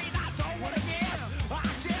show.